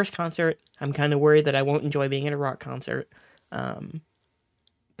is my first concert. I'm kind of worried that I won't enjoy being at a rock concert.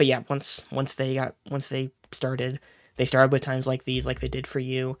 But yeah, once they started with times like these, like they did for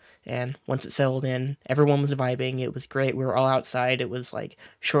you, and once it settled in, everyone was vibing. It was great. We were all outside. It was like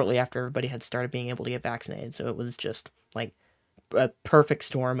shortly after everybody had started being able to get vaccinated, so it was just like a perfect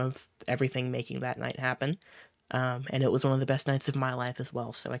storm of everything making that night happen. And it was one of the best nights of my life as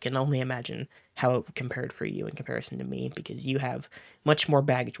well, so I can only imagine how it compared for you in comparison to me, because you have much more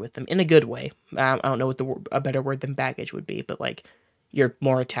baggage with them, in a good way. I don't know what a better word than baggage would be, but like, you're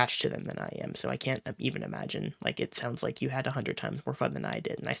more attached to them than I am, so I can't even imagine. Like, it sounds like you had 100 times more fun than I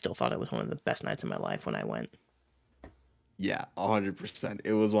did, and I still thought it was one of the best nights of my life when I went. Yeah, 100%.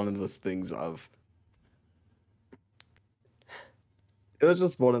 It was one of those things of... It was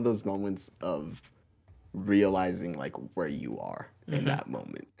just one of those moments of realizing, like, where you are in that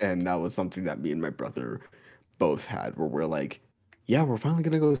moment. And that was something that me and my brother both had, where we're like, yeah, we're finally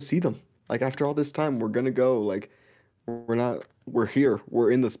going to go see them. Like, after all this time, we're going to go, like... we're here, we're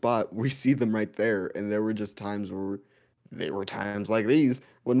in the spot, we see them right there. And there were just times like these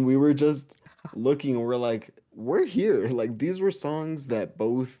when we were just looking and we're like, we're here. Like, these were songs that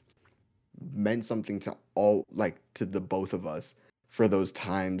both meant something to the both of us for those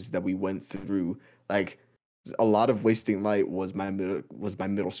times that we went through. Like, a lot of Wasting Light was my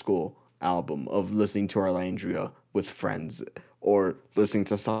middle school album of listening to Arlandria with friends, or listening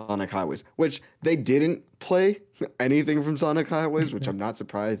to Sonic Highways, which they didn't play anything from Sonic Highways, which I'm not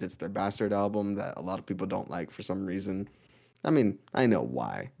surprised. It's their Bastard album that a lot of people don't like for some reason. I mean, I know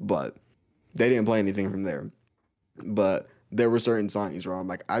why, but they didn't play anything from there. But there were certain songs where I'm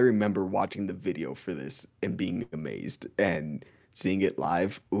like, I remember watching the video for this and being amazed, and seeing it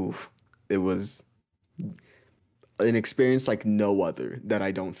live. Ooh, it was an experience like no other that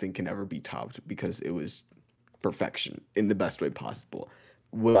I don't think can ever be topped, because it was perfection in the best way possible.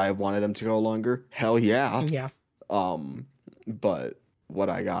 Would I have wanted them to go longer? Hell yeah. Yeah. But what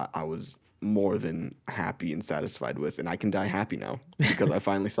I got, I was more than happy and satisfied with, and I can die happy now because I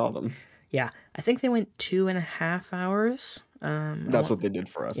finally saw them. Yeah, I think they went 2.5 hours. That's what they did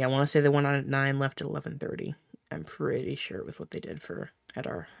for us. Yeah, I want to say they went on at 9, left at 11:30. I'm pretty sure it was what they did at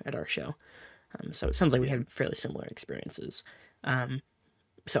our show. So it sounds like we had fairly similar experiences.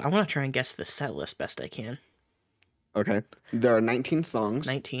 So I want to try and guess the set list best I can. Okay. There are 19 songs.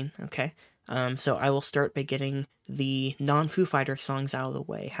 19, okay. So I will start by getting the non-Foo Fighters songs out of the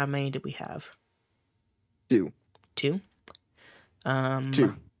way. How many did we have? 2. 2?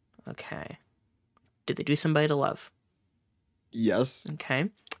 2. Okay. Did they do Somebody to Love? Yes. Okay.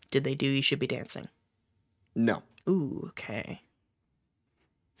 Did they do You Should Be Dancing? No. Ooh, okay.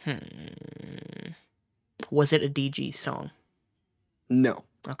 Was it a DG song? No.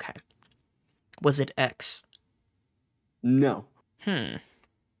 Okay. Was it X? No.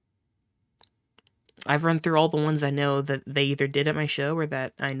 I've run through all the ones I know that they either did at my show or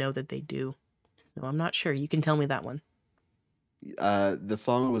that I know that they do. No, I'm not sure. You can tell me that one. The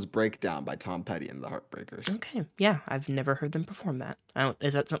song was Breakdown by Tom Petty and the Heartbreakers. Okay. Yeah, I've never heard them perform that.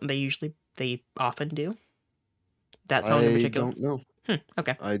 Is that something they often do? That song in particular? I don't know.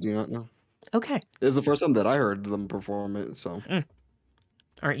 Okay. I do not know. Okay. It was the first time that I heard them perform it, so.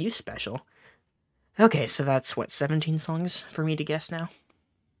 Aren't you special? Okay, so that's, 17 songs for me to guess now?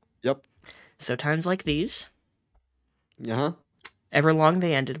 Yep. So Times Like These. Uh-huh. Everlong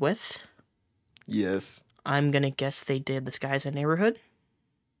they ended with. Yes. I'm gonna guess they did The Sky's a Neighborhood.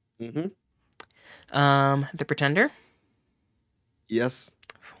 Mm-hmm. The Pretender. Yes.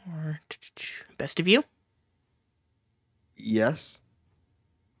 For Best of You. Yes.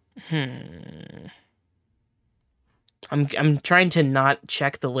 I'm trying to not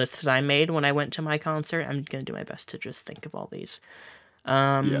check the list that I made when I went to my concert. I'm gonna do my best to just think of all these.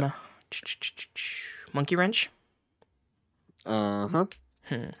 Yeah. Monkey Wrench. Uh-huh.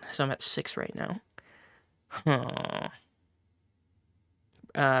 So I'm at 6 right now.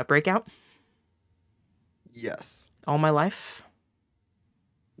 Breakout. Yes. All My Life.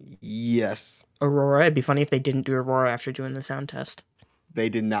 Yes. Aurora. It'd be funny if they didn't do Aurora after doing the sound test. They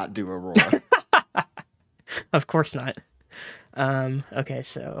did not do Aurora. Of course not. Okay,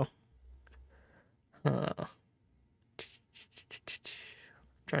 so trying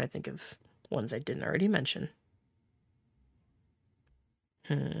to think of ones I didn't already mention.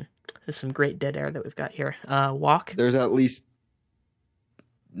 There's some great dead air that we've got here. Walk. There's at least...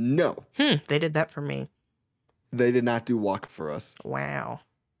 No. They did that for me. They did not do Walk for us. Wow.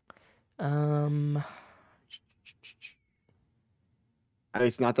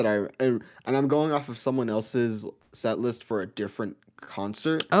 It's not that and I'm going off of someone else's set list for a different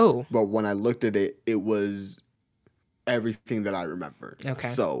concert. Oh. But when I looked at it, it was everything that I remember. Okay.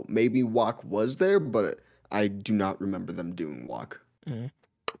 So maybe Walk was there, but I do not remember them doing Walk.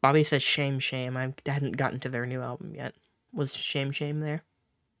 Bobby says Shame Shame. I hadn't gotten to their new album yet. Was Shame Shame there?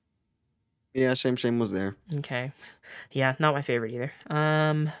 Yeah, Shame Shame was there. Okay. Yeah, not my favorite either.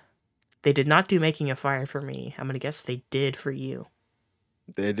 They did not do Making a Fire for me. I'm gonna guess they did for you.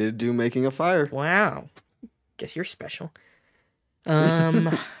 They did do Making a Fire. Wow. Guess you're special.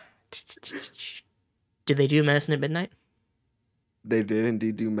 Did they do Medicine at Midnight? They did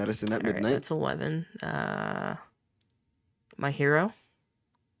indeed do Medicine at Midnight. Right, that's 11. My Hero?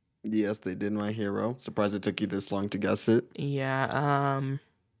 Yes, they did My Hero. Surprised it took you this long to guess it. Yeah,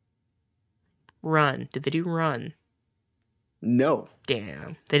 Run. Did they do Run? No.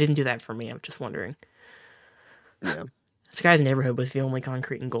 Damn. They didn't do that for me. I'm just wondering. Yeah. Sky's Neighborhood was the only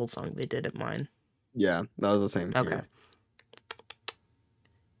Concrete and Gold song they did at mine. Yeah, that was the same Okay.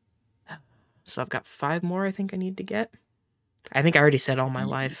 here. So I've got 5 more I think I need to get. I think I already said All My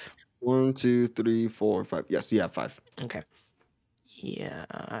Life. 1, 2, 3, 4, 5. Yes, you have 5. Okay. Yeah.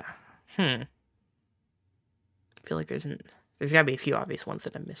 I feel like there's gotta be a few obvious ones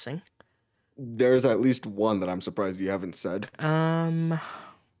that I'm missing. There's at least one that I'm surprised you haven't said. Wow.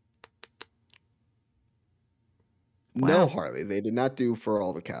 No, Harley. They did not do For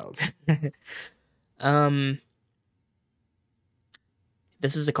All the Cows.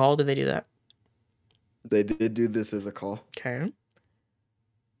 This Is a Call. Did they do that? They did do This Is a Call. Okay.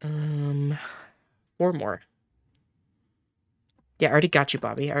 4 more. Yeah, I already got you,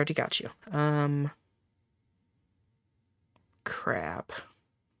 Bobby. I already got you. Crap.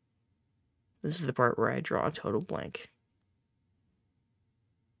 This is the part where I draw a total blank.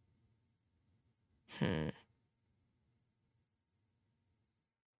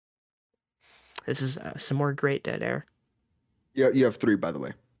 This is some more great dead air. Yeah, you have 3, by the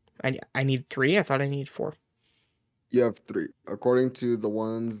way. I need 3? I thought I need 4. You have 3. According to the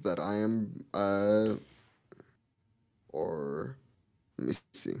ones that I am, or let me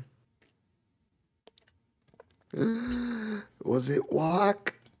see. Was it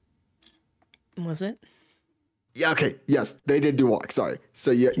Walk? Was it? Yeah, okay. Yes, they did do Walk. Sorry.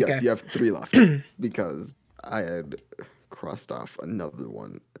 So yes, Okay. you have 3 left because I had crossed off another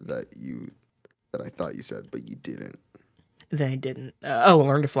one that I thought you said, but you didn't. They didn't.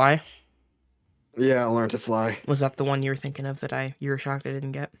 Learn to Fly. Yeah, Learn to Fly. Was that the one you were thinking of that you were shocked I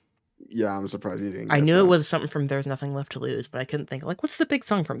didn't get? Yeah, I'm surprised you didn't. I get knew that. it was something from There's Nothing Left to Lose, but I couldn't think what's the big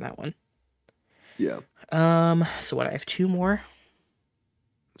song from that one? Yeah. So what? I have 2 more.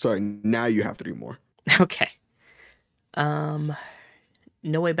 Sorry. Now you have 3 more. Okay. No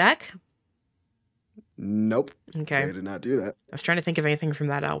Way Back. Nope. Okay. They did not do that. I was trying to think of anything from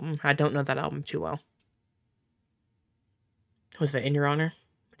that album. I don't know that album too well. Was that In Your Honor?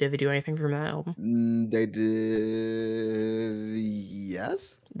 Did they do anything from that album? They did.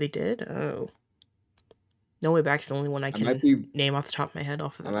 Yes. They did? Oh. No Way Back's the only one I can name off the top of my head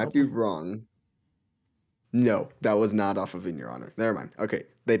off of that I might be wrong. No, that was not off of In Your Honor. Never mind. Okay.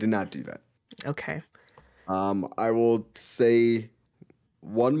 They did not do that. Okay. I will say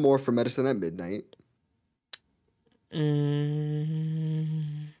one more for Medicine at Midnight. I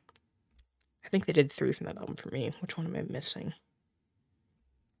think they did 3 from that album for me. Which one am I missing?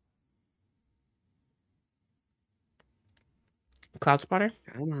 Cloud Spotter?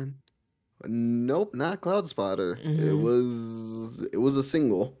 Come on. Nope, not Cloud Spotter. It Mm, was it was a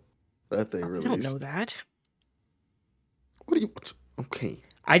single that they I don't know released. that. What do you? Okay.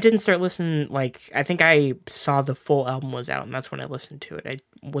 I didn't start listening. Like, I think I saw the full album was out, and that's when I listened to it.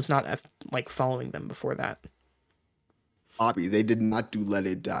 I was not like following them before that. Bobby, they did not do Let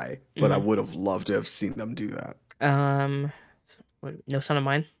It Die, but I Mm. would have loved to have seen them do that. Um, No Son of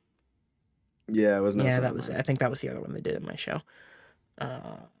Mine. Yeah, it was No Yeah, Son that of was. I Mine. think that was the other one they did in my show.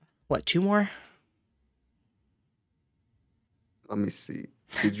 Uh, what? Two more? Let me see.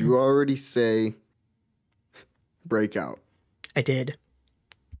 Did you already say Breakout? I did.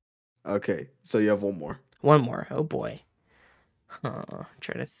 Okay, so you have one more. One more. Oh boy. Huh. I'm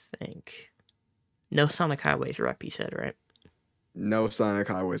trying to think. No Sonic Highways rep. You said right. No Sonic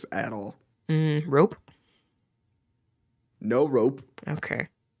Highways at all. Rope. No Rope. Okay.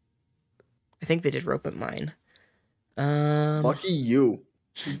 I think they did rope at mine. Um, Lucky you.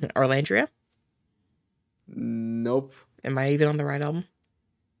 Arlandria. Nope. Am I even on the right album?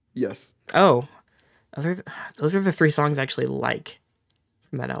 Yes. Oh, other. Those are the three songs I actually like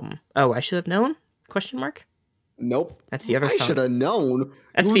from that album. Oh, I should have known? Question mark. Nope. That's the other I should song. have known.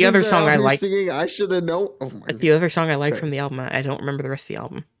 That's Who's the in other there song out I here like. singing? I should have known. Oh my That's god. the other song I like Okay. from the album. I don't remember the rest of the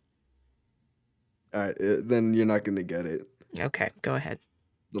album. All right. Then you're not gonna get it. Okay, go ahead.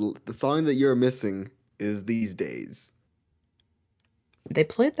 The song that you're missing is These Days. They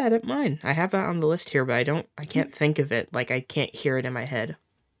played that at mine. I have that on the list here, but I can't think of it. Like, I can't hear it in my head.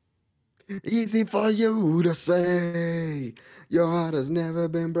 Easy for you to say. Your heart has never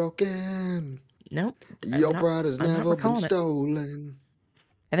been broken. Nope. Your pride has I'm not never been recalling it. stolen.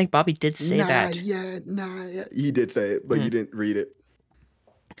 I think Bobby did say Not that. yet, not yet. He did say it, but Hmm. you didn't read it.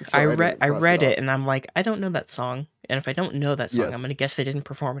 So I didn't I cross it read off. it and I'm like, I don't know that song. And if I don't know that song, I'm Yes. gonna guess they didn't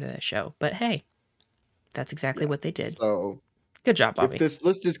perform it at that show. But hey, that's exactly Yeah. what they did. So Good job, if Bobby. this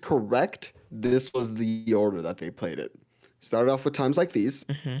list is correct, this was the order that they played it. Started off with Times Like These,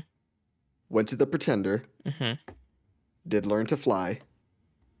 Mm-hmm. went to The Pretender, Mm-hmm. did Learn to Fly,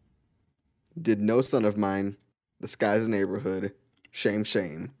 did No Son of Mine, The Sky's a Neighborhood, Shame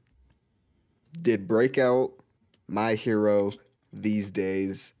Shame, did Breakout, My Hero, These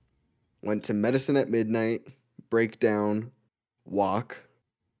Days, went to Medicine at Midnight, Breakdown, Walk,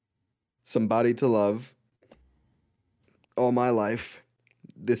 Somebody to Love, All My Life,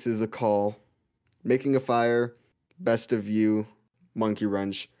 This Is a Call, Making a Fire, Best of You, Monkey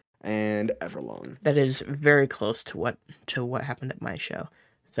Wrench, and Everlong. That is very close to what happened at my show.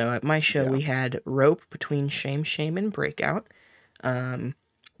 So at my show, Yeah. we had Rope between Shame, Shame, and Breakout.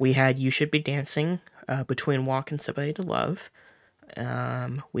 We had You Should Be Dancing between Walk and Somebody to Love.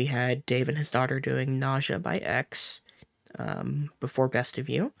 We had Dave and his daughter doing Nausea by X before Best of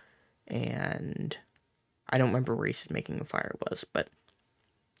You. And I don't remember where he said Making a Fire was, but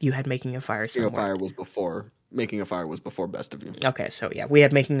you had Making a Fire Making a somewhere. Fire was before. Making a Fire was before Best of You. Okay, so yeah, we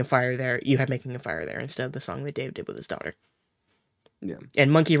had Making a Fire there. You had Making a Fire there instead of the song that Dave did with his daughter. Yeah. And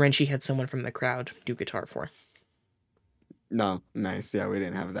Monkey Wrench, he had someone from the crowd do guitar for. No, nice. Yeah, we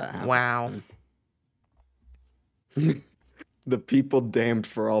didn't have that happen. Wow. The people damned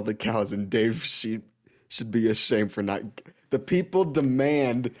for all the cows, and Dave Sheep should be ashamed for not. The people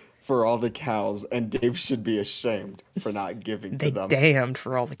demand for all the cows, and Dave should be ashamed for not giving They to them. damned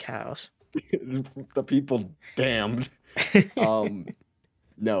for all the cows. The people damned.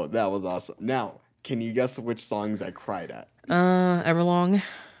 No, that was awesome. Now, can you guess which songs I cried at? Everlong.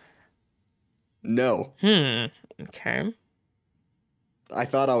 No, Okay. I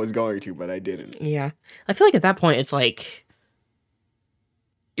thought I was going to, but I didn't. Yeah. I feel like at that point, it's like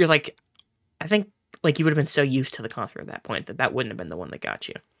you're like, I think like you would have been so used to the concert at that point that wouldn't have been the one that got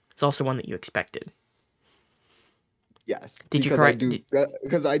you. It's also one that you expected. Yes. Did you because cry- I do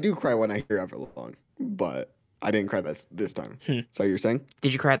because I do cry when I hear Everlong, but I didn't cry this time. So you're saying?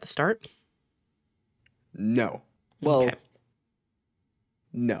 Did you cry at the start? No. Well, Okay.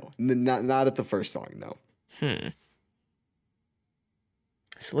 no, not at the first song. No.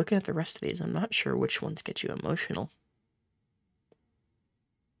 So looking at the rest of these, I'm not sure which ones get you emotional.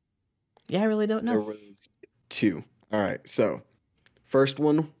 Yeah, I really don't There know. was two. All right. So, first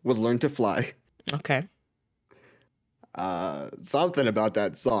one was "Learn to Fly." Okay. Something about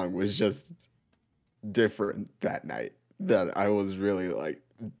that song was just different that night. That I was really like,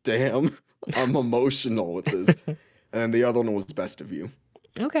 damn, I'm emotional with this. And the other one was "Best of You."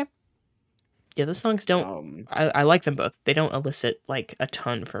 Okay. Yeah, those songs don't. I like them both. They don't elicit like a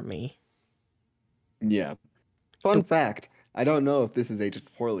ton from me. Yeah. Fun fact, I don't know if this is aged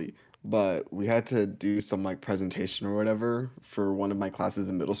poorly, but we had to do some like presentation or whatever for one of my classes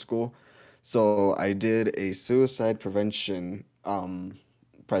in middle school. So I did a suicide prevention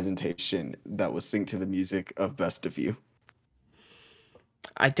presentation that was synced to the music of Best of You.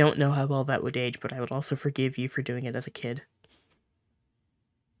 I don't know how well that would age, but I would also forgive you for doing it as a kid.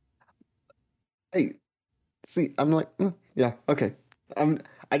 Hey, see, I'm like, yeah, okay.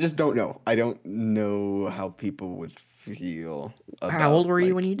 I just don't know. I don't know how people would feel How old about were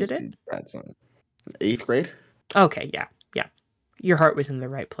you when like you did it? listening to that song. Eighth grade? Okay, yeah, yeah. Your heart was in the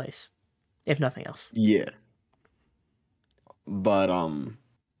right place, if nothing else. Yeah. But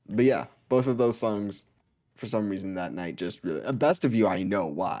but yeah, both of those songs for some reason that night just really Best of You, I know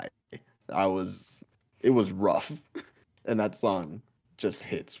why. I was it was rough. And that song just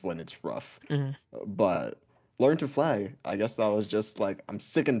hits when it's rough. Mhm. But Learn to Fly, I guess I was just like I'm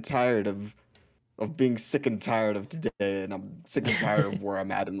sick and tired of being sick and tired of today, and I'm sick and tired of where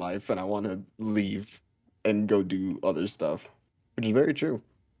I'm at in life, and I want to leave and go do other stuff, which is very true.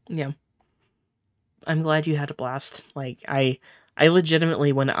 Yeah. I'm glad you had a blast. Like I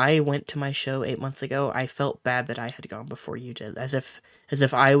legitimately, when I went to my show 8 months ago, I felt bad that I had gone before you did, as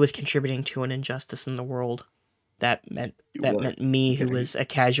if I was contributing to an injustice in the world. That meant You that weren't. meant me, who Yeah, was a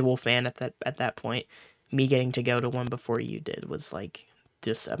casual fan at that point, me getting to go to one before you did was like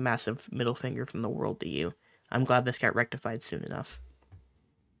just a massive middle finger from the world to you. I'm glad this got rectified soon enough.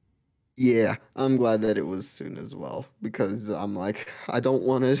 yeah, I'm glad that it was soon as well because I'm like, I don't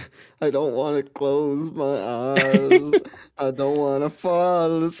want to close my eyes. I don't want to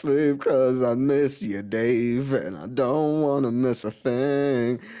fall asleep because I miss you, Dave, and I don't want to miss a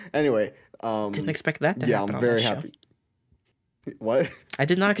thing. Anyway, Didn't expect that to yeah, happen I'm on this very show. happy. What? I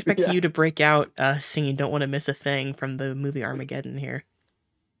did not expect Yeah. you to break out singing "Don't Want to Miss a Thing" from the movie Armageddon here.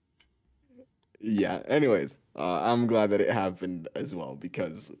 Yeah. Anyways, I'm glad that it happened as well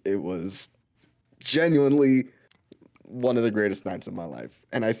because it was genuinely one of the greatest nights of my life.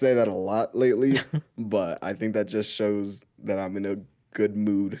 And I say that a lot lately, but I think that just shows that I'm in a good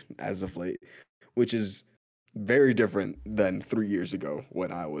mood as of late, which is very different than 3 years ago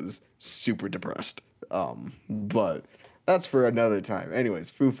when I was super depressed. But that's for another time.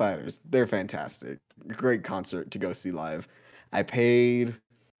 Anyways, Foo Fighters, they're fantastic. Great concert to go see live. I paid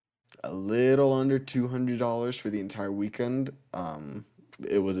a little under $200 for the entire weekend.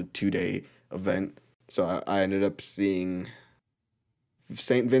 It was a 2 day event. So I ended up seeing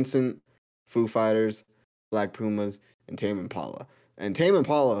St. Vincent, Foo Fighters, Black Pumas, and Tame Impala. And Tame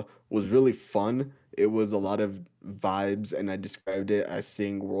Impala was really fun. It was a lot of vibes, and I described it as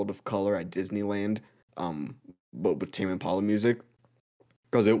seeing World of Color at Disneyland, um, but with Tame Impala music,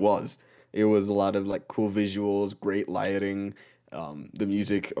 because it was. It was a lot of like cool visuals, great lighting. The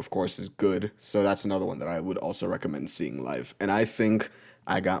music, of course, is good. So that's another one that I would also recommend seeing live. And I think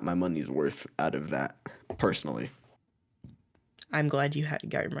I got my money's worth out of that personally. I'm glad you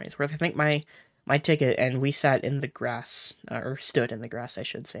got your money's worth. I think my ticket, and we sat in the grass, or stood in the grass, I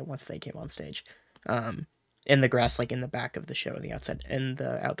should say, once they came on stage, um, in the grass, like in the back of the show, in the outside, in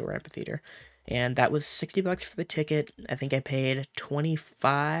the outdoor amphitheater, and that was $60 for the ticket. I think I paid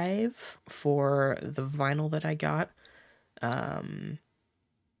 25 for the vinyl that I got. Um,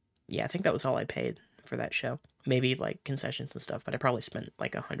 yeah, I think that was all I paid for that show. Maybe like concessions and stuff, but I probably spent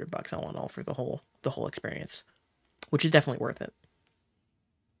like $100 all in all for the whole experience, which is definitely worth it.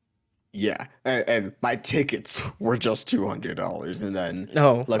 Yeah, and my tickets were just $200, and then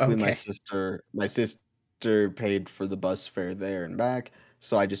Oh, luckily okay. my sister paid for the bus fare there and back,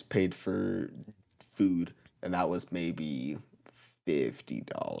 so I just paid for food, and that was maybe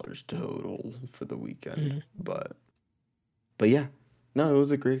 $50 total for the weekend. Mhm. But yeah, no, it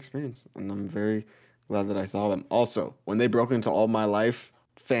was a great experience, and I'm very glad that I saw them. Also, when they broke into All My Life,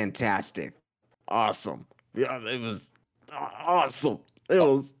 fantastic, awesome. Yeah, it was awesome. It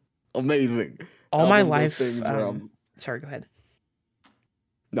was amazing. All That was my one of those life, things where sorry, go ahead.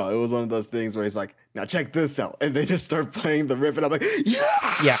 no, it was one of those things where he's like, now check this out, and they just start playing the riff, and I'm like,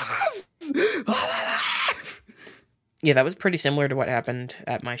 Yeah. yes, All My Life! Yeah, that was pretty similar to what happened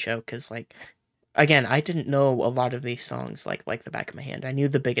at my show, because, like, again, I didn't know a lot of these songs like the back of my hand. I knew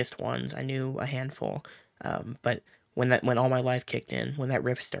the biggest ones. I knew a handful. But when All My Life kicked in, when that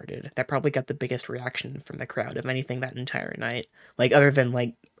riff started, that probably got the biggest reaction from the crowd of anything that entire night. Like, other than,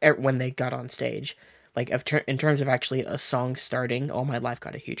 like, when they got on stage. Like, in terms of actually a song starting, All My Life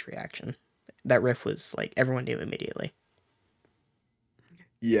got a huge reaction. That riff was, like, everyone knew immediately.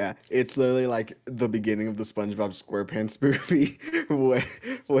 Yeah, it's literally like the beginning of the SpongeBob SquarePants movie where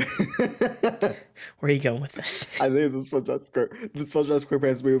Where are you going with this? I think it's the SpongeBob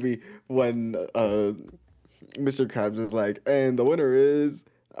SquarePants movie when Mr. Krabs is like, and the winner is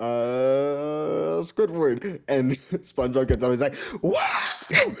Squidward, and SpongeBob gets up, he's like, wow,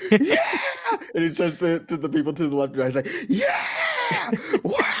 yeah, and he starts to the people to the left and right, he's like, yeah,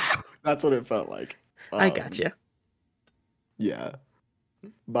 wow. That's what it felt like. I Um, gotcha. yeah.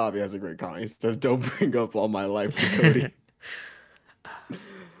 Bobby has a great comment. He says, "Don't bring up all my life to Cody."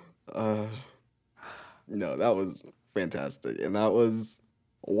 Uh, no, that was fantastic, and that was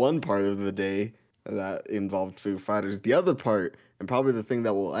one part of the day that involved Foo Fighters. The other part, and probably the thing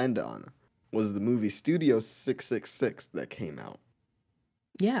that we'll end on, was the movie Studio 666 that came out.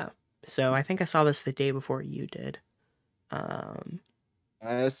 Yeah. So I think I saw this the day before you did. Um,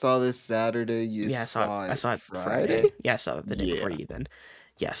 I saw this Saturday. You yeah, saw I it saw it Friday. Friday? Yeah, I saw it the day before Yeah. you then.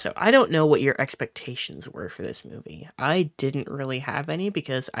 Yeah, so I don't know what your expectations were for this movie. I didn't really have any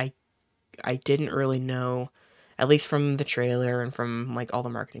because I didn't really know, at least from the trailer and from like all the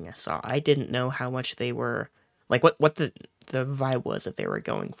marketing I saw, I didn't know how much they were like what the vibe was that they were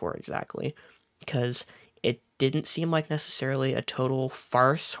going for exactly. Because it didn't seem like necessarily a total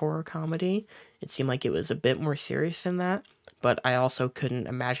farce horror comedy. It seemed like it was a bit more serious than that, but I also couldn't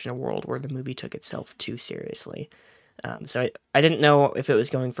imagine a world where the movie took itself too seriously. So I didn't know if it was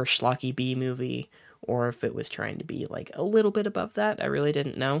going for schlocky B movie or if it was trying to be like a little bit above that. I really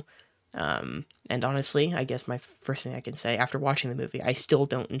didn't know. And honestly, I guess my first thing I can say after watching the movie, I still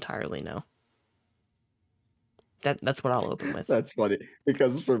don't entirely know. That's what I'll open with. That's funny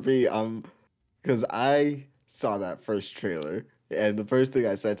because for me, because I saw that first trailer, and the first thing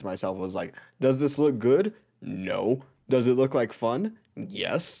I said to myself was like, "Does this look good? No. Does it look like fun?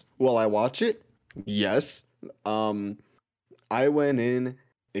 Yes. Will I watch it? Yes." Um, I went in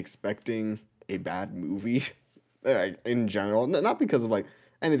expecting a bad movie, like in general, not because of like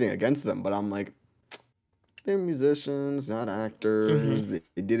anything against them, but I'm like, they're musicians, not Hmm. actors. They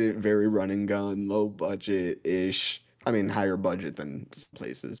did it very run and gun, low budget ish. I mean, higher budget than some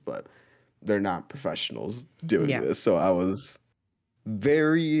places, but they're not professionals doing Yeah. this. So I was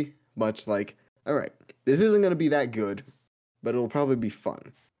very much like, all right, this isn't going to be that good, but it'll probably be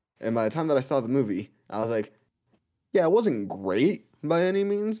fun. And by the time that I saw the movie, I was like, yeah, it wasn't great by any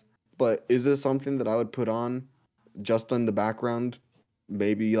means, but is this something that I would put on just in the background?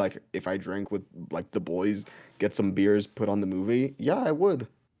 Maybe like if I drank with like the boys, get some beers, put on the movie. Yeah, I would,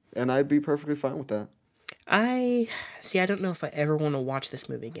 and I'd be perfectly fine with that. I see. I don't know if I ever want to watch this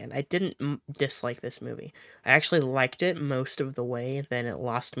movie again. I didn't dislike this movie. I actually liked it most of the way. Then it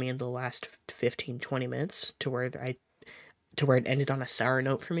lost me in the last 15, 20 minutes to where it ended on a sour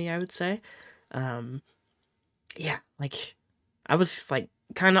note for me. I would say. Um, yeah, like I was like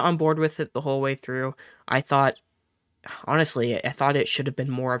kind of on board with it the whole way through. I thought honestly, I thought it should have been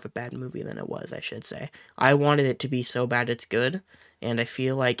more of a bad movie than it was, I should say. I wanted it to be so bad it's good, and I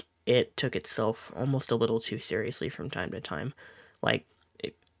feel like it took itself almost a little too seriously from time to time. Like,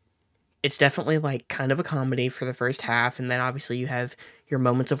 it, it's definitely like kind of a comedy for the first half, and then obviously you have your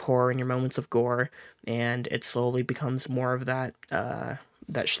moments of horror and your moments of gore, and it slowly becomes more of that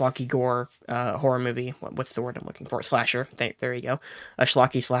schlocky gore horror movie. What's the word I'm looking for? Slasher. There you go. A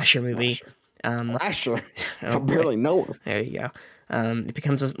schlocky slasher movie. Slasher, Um, slasher. oh I boy. barely know her. There you go. It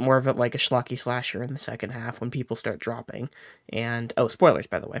becomes more of a, like a schlocky slasher in the second half when people start dropping. And oh, spoilers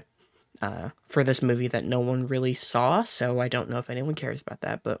by the way, for this movie that no one really saw, so I don't know if anyone cares about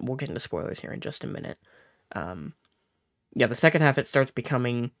that. But we'll get into spoilers here in just a minute. Um, yeah, the second half it starts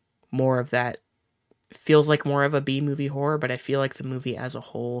becoming more of that. Feels like more of a B movie horror, but I feel like the movie as a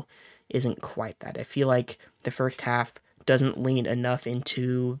whole isn't quite that. I feel like the first half doesn't lean enough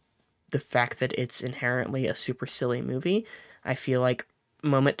into the fact that it's inherently a super silly movie. I feel like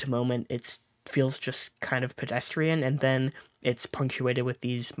moment to moment it feels just kind of pedestrian, and then it's punctuated with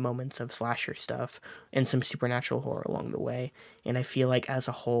these moments of slasher stuff and some supernatural horror along the way. And I feel like as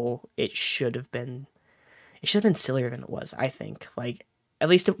a whole it should have been sillier than it was, I think. Like at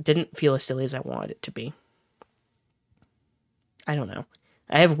least it didn't feel as silly as I wanted it to be. I don't know.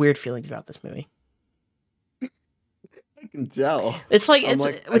 I have weird feelings about this movie. I can tell. It's like I'm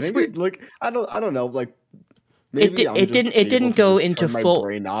like, I it's think weird. it like I don't know, like maybe I'm just It able didn't to go just into turn my full.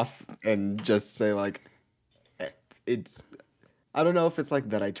 brain off and just say like eh, it's I don't know if it's like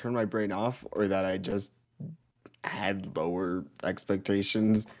that I turn my brain off or that I just had lower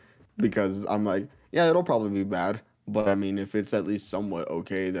expectations because I'm like, yeah, it'll probably be bad, but I mean, if it's at least somewhat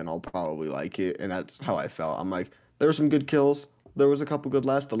okay, then I'll probably like it, and that's how I felt. I'm like, there were some good kills, there was a couple good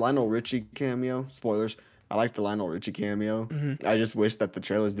laughs. The Lionel Richie cameo, spoilers. I like the Lionel Richie cameo. Mhm. I just wish that the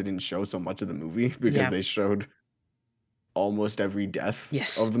trailers didn't show so much of the movie because Yeah. they showed almost every death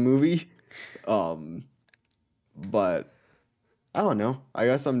Yes. of the movie. Um, but I don't know. I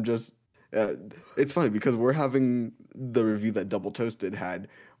guess I'm just. Uh, it's funny because we're having the review that Double Toasted had,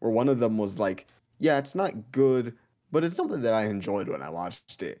 where one of them was like, "Yeah, it's not good, but it's something that I enjoyed when I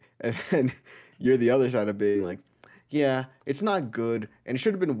watched it," and then you're the other side of being like, Yeah, it's not good, and it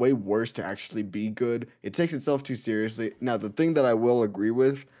should have been way worse to actually be good. It takes itself too seriously. Now, the thing that I will agree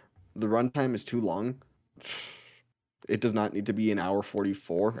with, the runtime is too long. It does not need to be an hour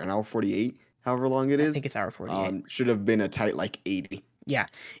 44, an hour 48, however long it I is. think it's hour 48. Should have been a tight like 80. Yeah.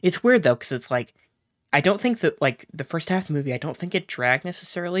 It's weird though, because it's like, I don't think that, like, the first half of the movie, I don't think it dragged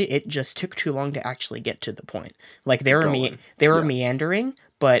necessarily. It just took too long to actually get to the point. Like, Going. they were Yeah. meandering,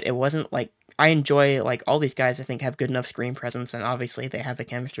 but it wasn't like, I enjoy, like, all these guys, I think, have good enough screen presence, and obviously they have the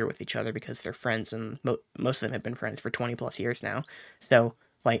chemistry with each other because they're friends, and most of them have been friends for 20 plus years now. So,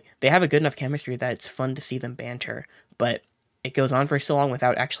 like, they have a good enough chemistry that it's fun to see them banter, but it goes on for so long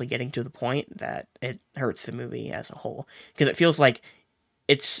without actually getting to the point that it hurts the movie as a whole. Because it feels like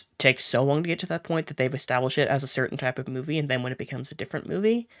it takes so long to get to that point that they've established it as a certain type of movie, and then when it becomes a different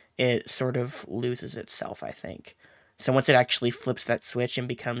movie, it sort of loses itself, I think. So once it actually flips that switch and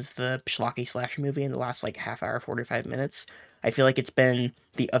becomes the schlocky slasher movie in the last like half hour, 45 minutes, I feel like it's been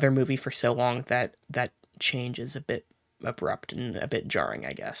the other movie for so long that that change is a bit abrupt and a bit jarring,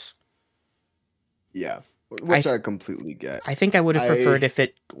 I guess. Yeah. I Which I completely get. I think I would have preferred I if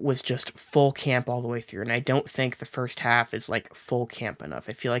it was just full camp all the way through, and I don't think the first half is like full camp enough.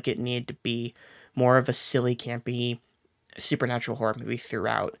 I feel like it needed to be more of a silly, campy supernatural horror movie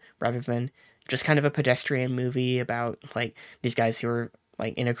throughout, rather than just kind of a pedestrian movie about like these guys who are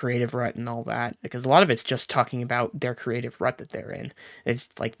like in a creative rut and all that. Because a lot of it's just talking about their creative rut that they're in. It's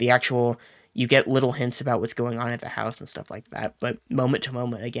like the actual you get little hints about what's going on at the house and stuff like that, but moment to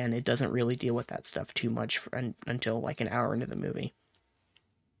moment, again, it doesn't really deal with that stuff too much until like an hour into the movie.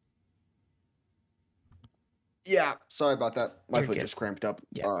 Yeah, sorry about that. My You're foot good. just cramped up,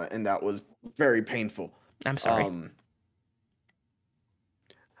 Yeah, and that was very painful. I'm sorry. Um,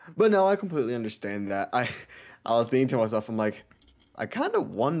 but no, I completely understand that. I was thinking to myself, I'm like, I kind of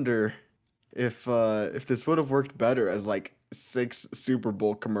wonder if this would have worked better as like 6 Super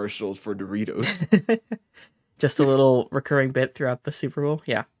Bowl commercials for Doritos. Just a little recurring bit throughout the Super Bowl.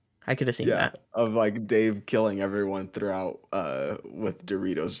 Yeah, I could have seen Yeah, that. of like Dave killing everyone throughout with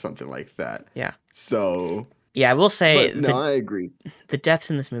Doritos or something like that. Yeah. So, Yeah, I will say but no, I agree. the deaths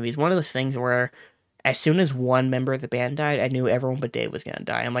in this movie is one of those things where as soon as one member of the band died, I knew everyone but Dave was gonna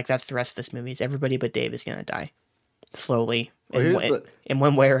die. I'm like, that's the rest of this movie. Is everybody but Dave is gonna die slowly Well, in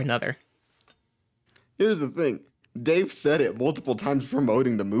one way or another. here's the thing. Dave said it multiple times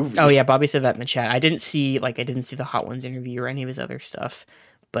promoting the Oh movie. yeah, Bobby said that in the chat. I didn't see the Hot Ones interview or any of his other stuff,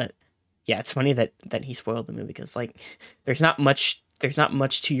 but yeah, it's funny that he spoiled the movie because like there's not much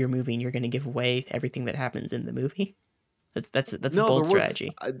to your movie, and you're gonna give away everything that happens in the movie. That's a No, bold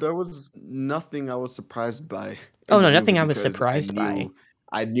strategy. there was nothing I was surprised by Oh in the no, movie nothing I was because surprised by.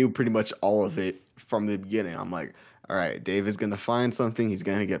 I knew pretty much all of it from the beginning. I'm like, all right, Dave is gonna find something. He's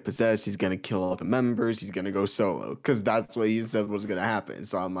gonna get possessed. He's gonna kill all the members. He's gonna go solo because that's what he said was gonna happen.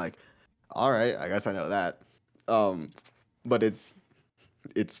 So I'm like, all right, I guess I know that. Um, but it's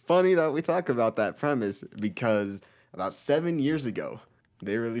funny that we talk about that premise because about 7 years ago,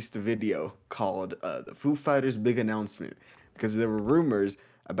 they released a video called "The Foo Fighters' Big Announcement" because there were rumors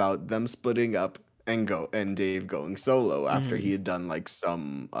about them splitting up and Dave going solo after he Mm, had done like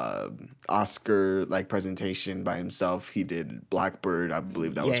some Oscar like presentation by himself. He did Blackbird, I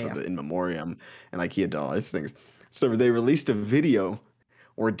believe that was yeah, for yeah. the In Memoriam, and like he had done all these things. So they released a video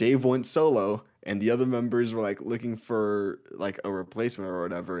where Dave went solo and the other members were like looking for like a replacement or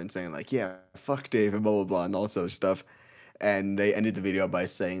whatever and saying like, yeah, fuck Dave and blah blah blah and all this other stuff. And they ended the video by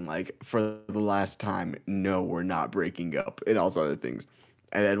saying like, for the last time, no, we're not breaking up and all those other things.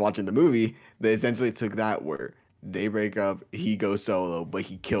 And then watching the movie, they essentially took that where they break up, he goes solo, but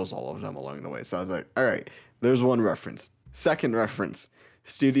he kills all of them along the way. So I was like, all right, there's one reference. Second reference,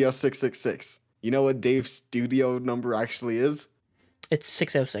 Studio 666. You know what Dave's studio number actually is? It's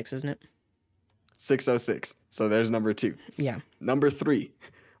 606, isn't it? 606. So there's number 2. Yeah. Number 3,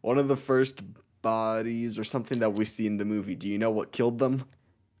 one of the first bodies or something that we see in the movie. Do you know what killed them?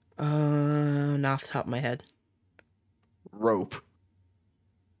 Not off the top of my head. Rope.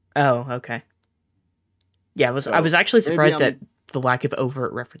 Oh, okay. Yeah, I was So actually maybe surprised at the lack of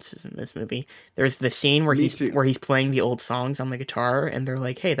overt references in this movie. There's the scene me too. where he's playing the old songs on the guitar, and they're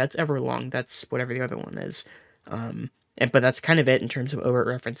like, "Hey, that's Everlong. That's whatever the other one is." But that's kind of it in terms of overt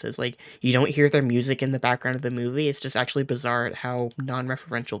references. Like you don't hear their music in the background of the movie. It's just actually bizarre at how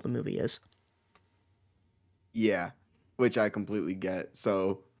non-referential the movie is. Yeah, which I completely get.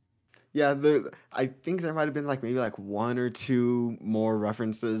 So yeah, I think there might have been like maybe like 1 or 2 more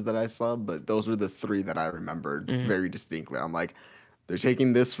references that I saw, but those were the 3 that I remembered Mm. very distinctly. I'm like, they're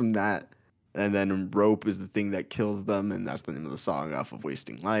taking this from that. And then Rope is the thing that kills them, and that's the name of the song off of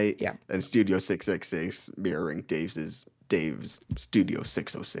Wasting Light. Yeah. And Studio 666 mirroring Dave's Studio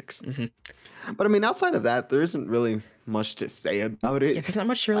 606. Hmm. But I mean, outside of that, there isn't really much to say about Yeah, it. there's not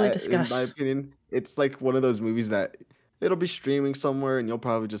much to really In my discuss. opinion, it's like one of those movies that it'll be streaming somewhere, and you'll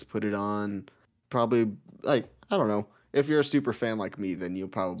probably just put it on. Probably like I don't know. If you're a super fan like me, then you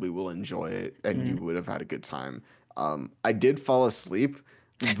probably will enjoy it, and you Mm. would have had a good time. I did fall asleep,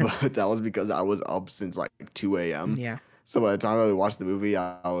 but that was because I was up since like 2 a.m. Yeah. So by the time I watched the movie,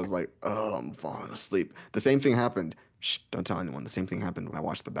 I was like, "Oh, I'm falling asleep." The same thing happened. Shh, don't tell anyone. The same thing happened when I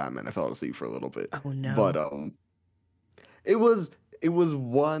watched the Batman. I fell asleep for a little bit, Oh but no. it was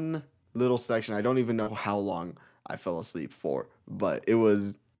one little section. I don't even know how long I fell asleep for, but it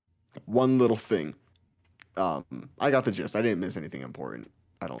was one little thing. I got the gist. I didn't miss anything important,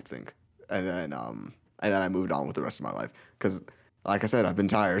 I don't think. And then I moved on with the rest of my life because, like I said, I've been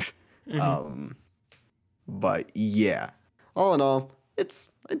tired. Hmm. Um, but yeah, all in all, it's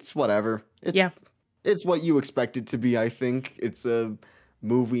whatever. Yeah. It's what you expect it to be. I think it's a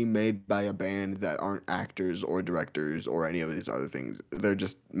movie made by a band that aren't actors or directors or any of these other things. They're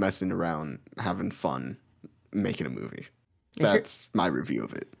just messing around, having fun, making a movie. That's my review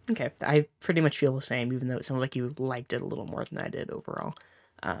of it. Okay, I pretty much feel the same, even though it sounds like you liked it a little more than I did overall.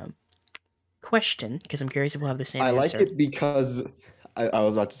 Um, Question, because I'm curious if we'll have the same I like answer. it because I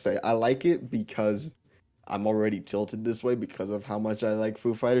was about to say I like it because I'm already tilted this way because of how much I like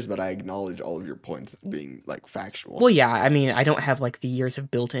Foo Fighters, but I acknowledge all of your points as being like factual. Well, yeah, I mean, I don't have like the years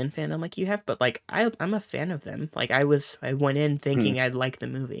of built-in fandom like you have, but like I'm a fan of them. Like I went in Hmm. thinking I'd like the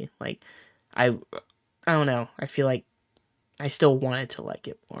movie. Like I I don't know. I feel like I still wanted to like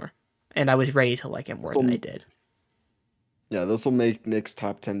it more, and I was ready to like it more than I So did. yeah, this will make Nick's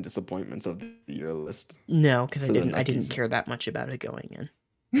top 10 disappointments of the year list No, because for the I didn't Nuckies. care that much about it going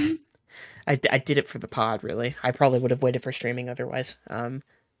in. I did it for the pod, really. I probably would have waited for streaming otherwise.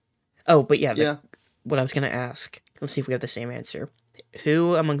 Oh, but yeah, Yeah, what I was gonna ask. Let's see if we have the same answer.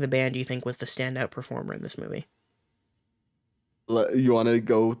 Who among the band do you think was the standout performer in this movie? you want to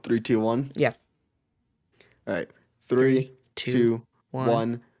go 3, 2, 1? Yeah, All right, three, three, two, two, one.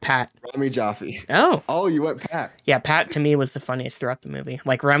 one. Pat. Rami Jaffe. Oh, Oh, you went Pat. yeah. Pat to me was the funniest throughout the movie.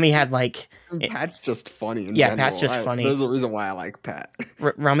 Like Rami had like, And Pat's just funny in yeah, Pat's general. just funny. There's a reason why I like Pat.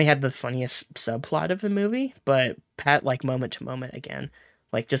 Rami had the funniest subplot of the movie, but Pat like moment to moment again,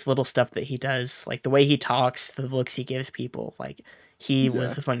 like just little stuff that he does, like the way he talks, the looks he gives people, like. He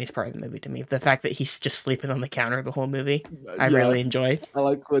was Yeah, the funniest part of the movie to me. The fact that he's just sleeping on the counter the whole movie, I yeah. really enjoy. I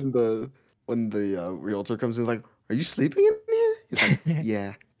like when the realtor comes in, like, "Are you sleeping in here?" He's like,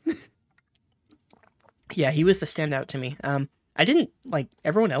 "Yeah." Yeah, he was the standout to me. I didn't like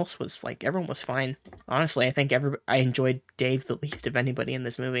everyone else was like everyone was fine. Honestly, I think I enjoyed Dave the least of anybody in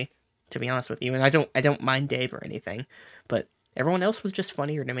this movie. To be honest with you, and I don't mind Dave or anything, but everyone else was just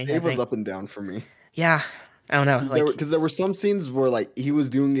funnier to me. I Dave was think. up and down for me. Yeah, I don't know. It's like Because there were some scenes where like he was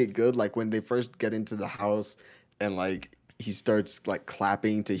doing it good, like when they first get into the house and like he starts like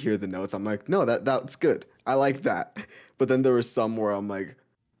clapping to hear the notes. I'm like, no, that's good. I like that. But then there was some where I'm like,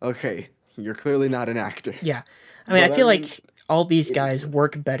 okay, you're clearly not an actor. yeah, I mean I But I feel mean, like all these it is guys what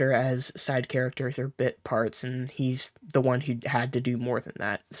work better as side characters or bit parts, and he's the one who had to do more than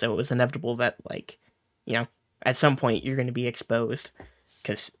that. So it was inevitable that like, you know, at some point you're going to be exposed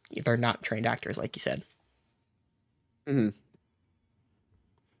because they're not trained actors, like you said. mhm.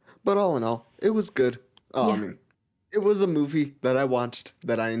 But all in all, it was good. Oh, I Yeah. mean, it was a movie that I watched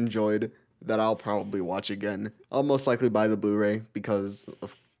that I enjoyed that I'll probably watch again. I'll most likely buy the Blu-ray because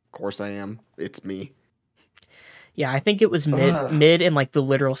of course I am. It's me. Yeah, I think it was Ugh. mid in like the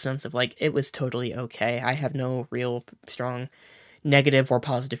literal sense of like it was totally okay. I have no real strong negative or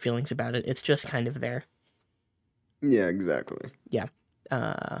positive feelings about it. It's just kind of there. Yeah, exactly. Yeah.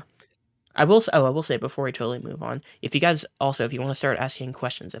 Uh I will say before we totally move on, if you guys also if you want to start asking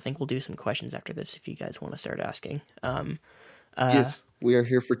questions, I think we'll do some questions after this if you guys want to start asking. Uh Yes, we are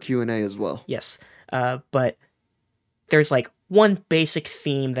here for Q&A as well. yes. But there's like one basic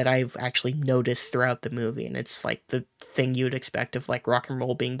theme that I've actually noticed throughout the movie, and it's like the thing you'd expect of like rock and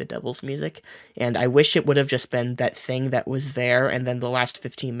roll being the devil's music. And I wish it would have just been that thing that was there, and then the last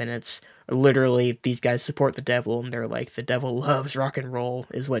 15 minutes are literally these guys support the devil, and they're like, the devil loves rock and roll,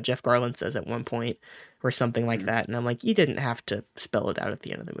 is what Jeff Garland says at one point, or something like Mm. that. And I'm like, you didn't have to spell it out at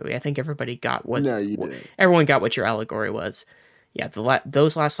the end of the movie. I think everybody got No, you what didn't. everyone got what your allegory was. Yeah,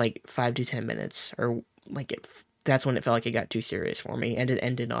 those last like 5 to 10 minutes are like that's when it felt like it got too serious for me, and it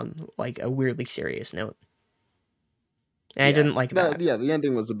ended on like a weirdly serious note, and I Yeah. didn't like that. The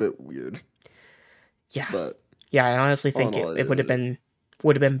ending was a bit weird, Yeah, but yeah, I honestly all think in all, it it is would what have it is. been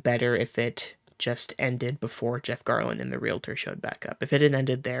would have been better if it just ended before Jeff Garlin and the Realtor showed back up. If it had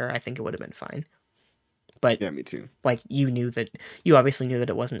ended there, I think it would have been fine. But Yeah, me too. like you obviously knew that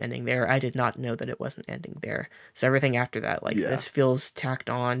it wasn't ending there. I did not know that it wasn't ending there. So everything after that, like Yeah. this feels tacked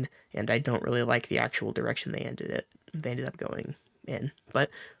on, and I don't really like the actual direction they ended up going in.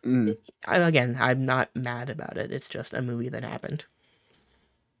 But Mm, I'm not mad about it. It's just a movie that happened.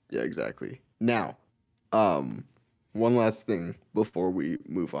 yeah, exactly. Now, um, one last thing before we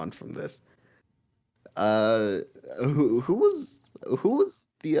move on from this. Uh, who was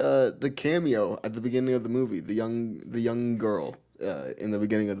the cameo at the beginning of the movie? The young girl in the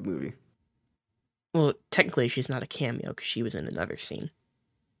beginning of the movie. Well, technically, she's not a cameo because she was in another scene.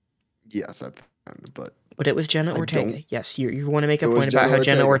 Yes, at the end, but But it was Jenna I don't. Ortega. Yes, you want to make It a was point about Jenna how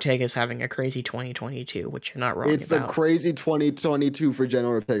Jenna Ortega. Ortega is having a crazy 2022, which you're not wrong It's a about. crazy 2022 for Jenna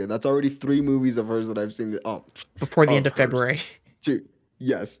Ortega. That's already 3 movies of hers that I've seen. Before the end Of of hers. February. Two.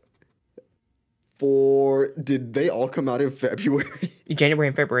 Yes. Did they all come out in February? January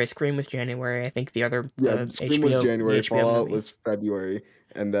and February. Scream was January. I think the other Yeah, Scream was HBO the January, HBO Fallout movie. was February,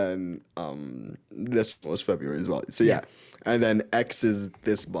 and then this was February as well. So Yeah. yeah, and then X is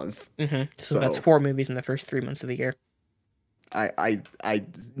this month. So that's 4 movies in the first 3 months of the year.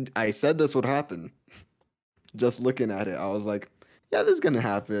 I said this would happen. Just looking at it, I was like, yeah, this is gonna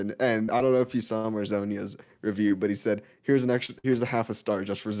happen. And I don't know if you saw Marzonia's review, but he said, here's a half a star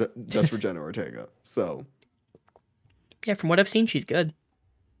just for Jenna Ortega. So Yeah, from what I've seen, she's good.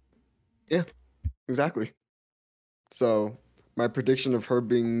 yeah, exactly. So my prediction of her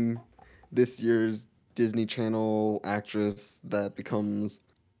being this year's Disney Channel actress that becomes,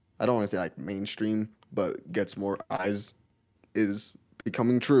 I don't want to say like mainstream, but gets more eyes is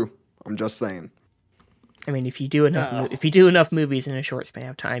becoming true. I'm just saying. I mean, if you do enough movies in a short span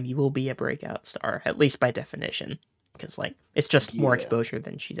of time, you will be a breakout star, at least by definition, because like it's just more Yeah. exposure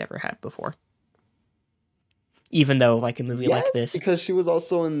than she's ever had before. Even though like a movie like this, because she was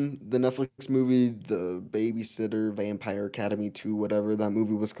also in the Netflix movie The Babysitter Vampire Academy 2, whatever that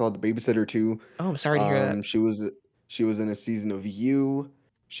movie was called, The Babysitter 2. oh, I'm sorry to hear that. She was in a season of You.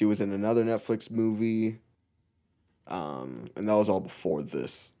 She was in another Netflix movie. And that was all before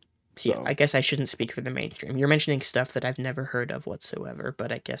this. Yeah, So I guess I shouldn't speak for the mainstream. You're mentioning stuff that I've never heard of whatsoever,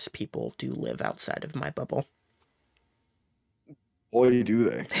 but I guess people do live outside of my bubble. boy, do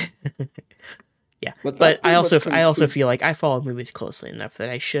they. Yeah, But but that I also pretty much concludes- feel like I follow movies closely enough that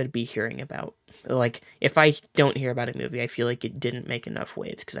I should be hearing about. Like, if I don't hear about a movie, I feel like it didn't make enough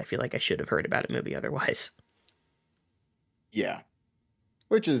waves because I feel like I should have heard about a movie otherwise. Yeah.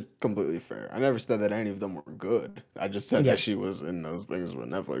 Which is completely fair. I never said that any of them were good. I just said Yeah. that she was in those things with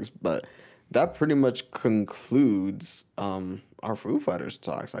Netflix. But that pretty much concludes our Foo Fighters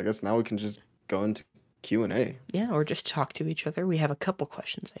talks. I guess now we can just go into Q&A. Yeah, or just talk to each other. We have a couple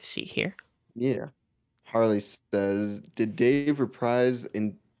questions I see here. Yeah. Harley says, Did Dave reprise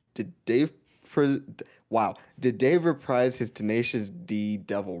his Tenacious D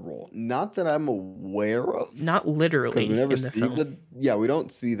devil role? Not that I'm aware of. Not literally Because we never in the see film. we don't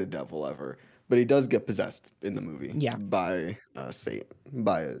see the devil ever, but he does get possessed in the movie. Yeah. By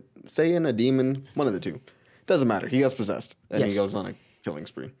Satan, a demon, one of the two. Doesn't matter. He gets possessed, and he Yes. goes on a killing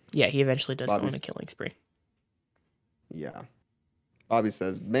spree. Yeah, he eventually does go on a Bobby's- killing spree. Yeah. Bobby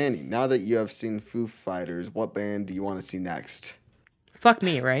says, Manny, now that you have seen Foo Fighters, what band do you want to see next? Fuck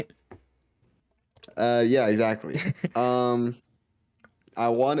me, right? Yeah, exactly. I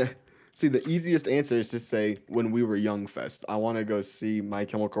want to see, the easiest answer is to say When We Were Young Fest. I want to go see My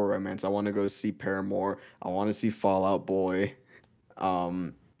Chemical Romance. I want to go see Paramore. I want to see Fall Out Boy.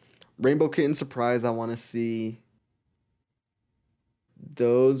 Rainbow Kitten Surprise. I want to see.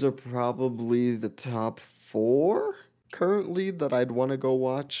 Those are probably the top 4 currently that I'd want to go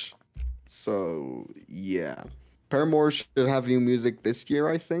watch. So yeah, Paramore should have new music this year,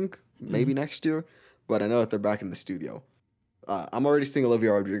 I think, maybe next year. But I know that they're back in the studio. I'm already seeing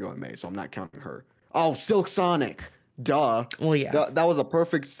Olivia Rodrigo in May, so I'm not counting her. Oh, Silk Sonic. Duh. Well, yeah. That was a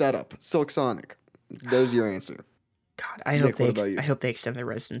perfect setup. Silk Sonic. There's your answer. God, I Nick, hope what about you? I hope they extend their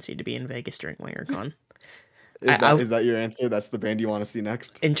residency to be in Vegas during WinterCon. Is that your answer? That's the band you want to see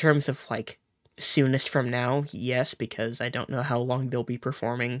next? In terms of like soonest from now, yes, because I don't know how long they'll be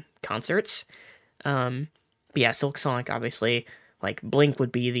performing concerts. But yeah, Silk Sonic, obviously. Like, Blink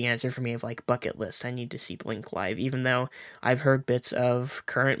would be the answer for me of, like, bucket list. I need to see Blink live, even though I've heard bits of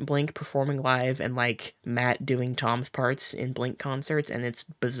current Blink performing live and, like, Matt doing Tom's parts in Blink concerts, and it's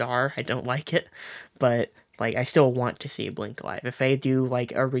bizarre. I don't like it. But, like, I still want to see Blink live. If they do,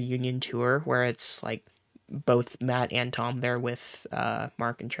 like, a reunion tour where it's, like, both Matt and Tom there with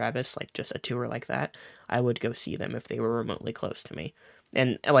Mark and Travis, like, just a tour like that, I would go see them if they were remotely close to me.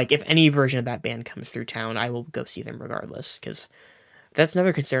 And like, if any version of that band comes through town, I will go see them regardless. Because that's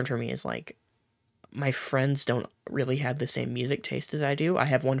another concern for me is like my friends don't really have the same music taste as I do. I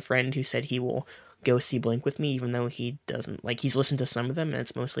have one friend who said he will go see Blink with me, even though he doesn't like. He's listened to some of them, and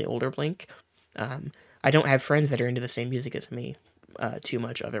it's mostly older Blink. Um, I don't have friends that are into the same music as me too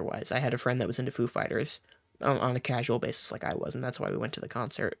much. Otherwise, I had a friend that was into Foo Fighters on a casual basis, like I was, and that's why we went to the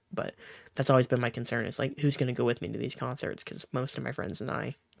concert. But that's always been my concern: is like who's going to go with me to these concerts? Because most of my friends and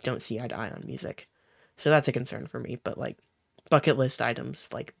I don't see eye to eye on music, so that's a concern for me. But like bucket list items,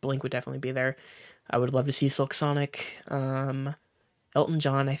 like Blink would definitely be there. I would love to see Silk Sonic. Elton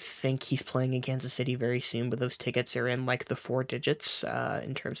John, I think he's playing in Kansas City very soon, but those tickets are in like the four digits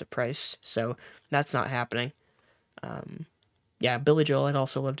in terms of price, so that's not happening. Um, yeah, Billy Joel, I'd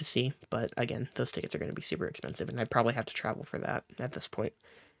also love to see, but again, those tickets are going to be super expensive, and I'd probably have to travel for that at this point.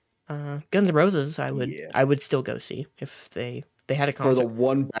 Guns N' Roses, Yeah. I would still go see if they had a For the concert.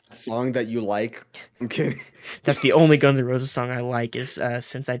 one bad song that you like. I'm kidding. That's the only Guns N' Roses song I like is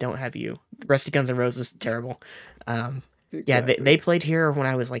 "Since I Don't Have You." The rest of Guns N' Roses terrible. Um, yeah, they Exactly. played here when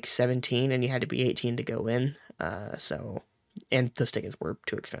I was like 17, and you had to be 18 to go in. And those tickets were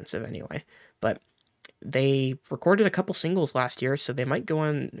too expensive anyway. But they recorded a couple singles last year, so they might go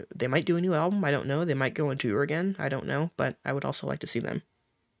on. They might do a new album. I don't know. They might go on tour again. I don't know. But I would also like to see them.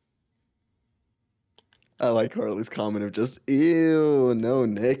 I like Harley's comment of just, ew, no,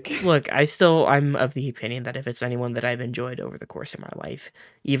 Nick. Look, I'm of the opinion that if it's anyone that I've enjoyed over the course of my life,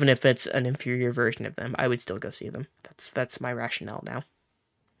 even if it's an inferior version of them, I would still go see them. That's my rationale now.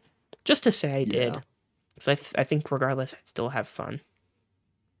 Just to say I Yeah. did, because I think regardless, I'd still have fun.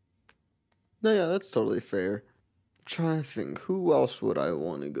 No, yeah, that's totally fair. I'm trying to think, who else would I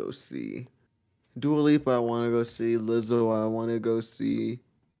want to go see? Dua Lipa, I want to go see. Lizzo, I want to go see.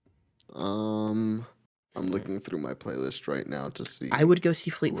 Um, I'm Mm. looking through my playlist right now to I see would go see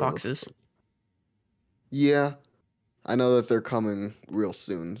Fleet who are the. Foxes. Yeah, I know that they're coming real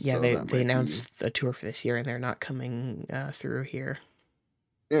soon, Yeah, so that they might be. announced a tour for this year, and they're not coming through here.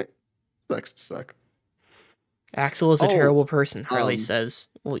 Eh, sucks to suck. Axel is a Oh, terrible person. Harley um, says.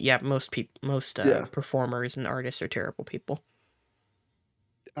 Well, yeah, most yeah, performers and artists are terrible people.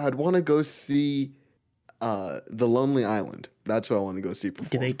 I'd want to go see The Lonely Island. That's what I want to go see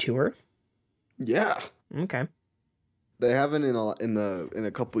Do they perform. tour? Yeah, Okay, they haven't in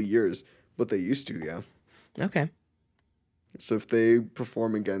a couple years, but they used to. Yeah. okay. So if they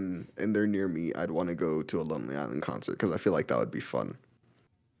perform again and they're near me, I'd want to go to a Lonely Island concert because I feel like that would be fun.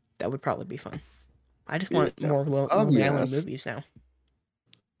 That would probably be fun. I just want Yeah. more Lonely Island Yes. movies now.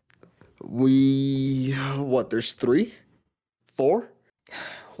 We what? There's three, four,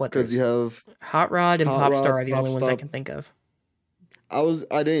 What because you there's have Hot Rod and Hot Popstar Rod, are the Pop only ones I Stop. can think of.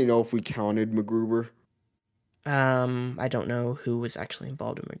 I didn't know if we counted MacGruber. I don't know who was actually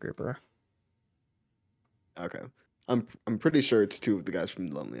involved in MacGruber. Okay. I'm pretty sure it's two of the guys from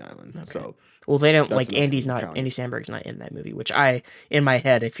Lonely Island. Okay. So Well, they don't that's like enough for me to count Andy it. Samberg's not in that movie, which in my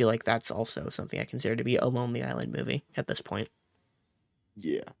head, I feel like that's also something I consider to be a Lonely Island movie at this point.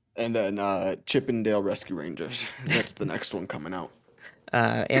 Yeah. And then Chippendale Rescue Rangers. That's the next one coming out.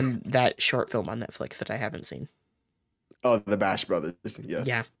 And that short film on Netflix that I haven't seen. Oh, the Bash Brothers. Yes.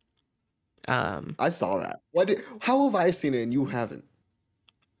 Yeah. Um, I saw that. How have I seen it and you haven't?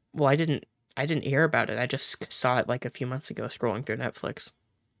 well, I didn't hear about it. I just saw it like a few months ago scrolling through Netflix.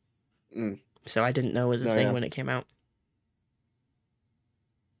 Mm, So I didn't know it was a no, thing yeah. when it came out.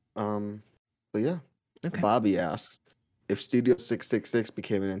 Um, but yeah. Okay. Bobby asks if Studio 666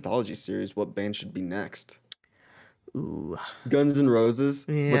 became an anthology series, what band should be next? Ooh. Guns N' Roses,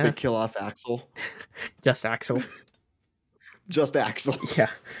 but they Yeah. kill off Axel. Just Axel. Just Axel. Yeah.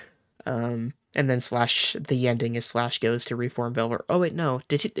 And then Slash, the ending is Slash goes to reform Velvet. Oh wait, no.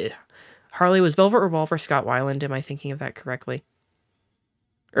 Harley was Velvet Revolver Scott Weiland? Am I thinking of that correctly?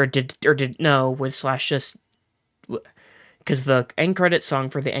 No, was Slash just because the end credit song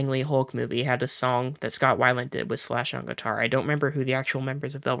for the Ang Lee Hulk movie had a song that Scott Weiland did with Slash on guitar. I don't remember who the actual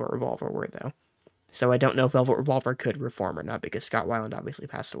members of Velvet Revolver were though. So I don't know if Velvet Revolver could reform or not because Scott Weiland obviously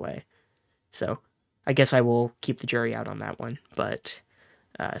passed away. So I guess I will keep the jury out on that one. But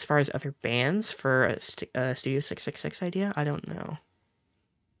as far as other bands for a Studio 666 idea, I don't know.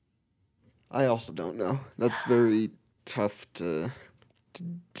 I also don't know. That's very tough to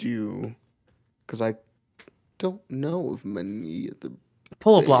do because I don't know of many of the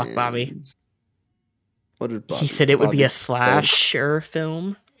Pull a block, Bobby. bands. What did He Bobby? said it would be Bobby a said, slasher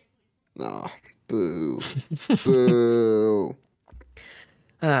film. "Ah, boo, boo."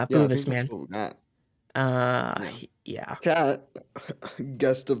 Yeah, Boo I think this that's man. what we got. Yeah. Yeah. Cat,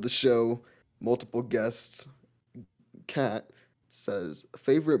 guest of the show, multiple guests. Cat, says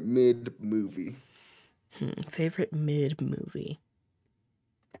favorite mid movie. Favorite mid movie.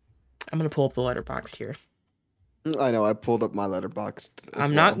 I'm gonna pull up the letterboxd here. I know. I pulled up my letterbox.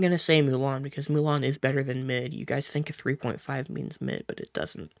 I'm not gonna say Mulan because Mulan is better than mid. You guys think a 3.5 means mid, but it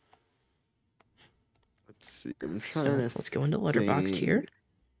doesn't. Let's see. I'm trying to. Let's go into letterboxd here.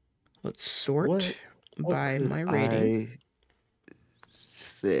 Let's sort by my rating.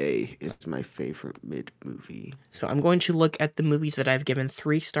 Say it's my favorite mid movie. So I'm going to look at the movies that I've given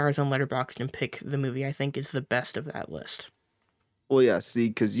 3 stars on Letterboxd and pick the movie I think is the best of that list. Well, yeah. See,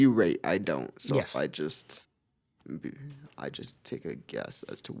 because you rate, I don't. So Yes. if I just take a guess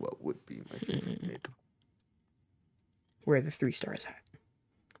as to what would be my favorite mid. Where are the 3 stars at?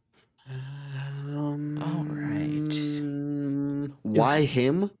 All right. Why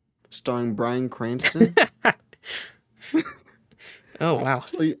Him? Starring Bryan Cranston. Oh, wow.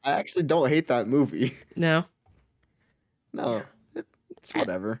 I actually don't hate that movie. No. No, it's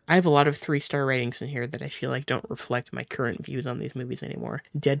whatever. I have a lot of 3-star ratings in here that I feel like don't reflect my current views on these movies anymore.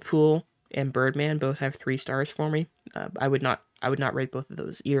 Deadpool and Birdman both have 3 stars for me. I would not rate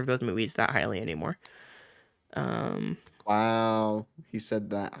either of those movies that highly anymore. Wow, he said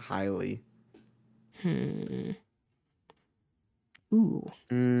that highly. Ooh.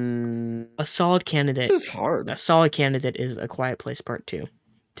 A solid candidate. This is hard. A solid candidate is A Quiet Place Part 2,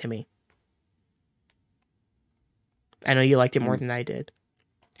 to me. I know you liked it more than I did.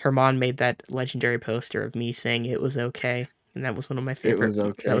 Herman made that legendary poster of me saying it was okay, and that was one of my favorite. It was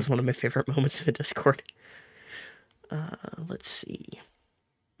okay. That was one of my favorite moments of the Discord. Let's see.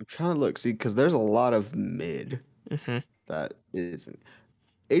 I'm trying to look, because there's a lot of mid that isn't.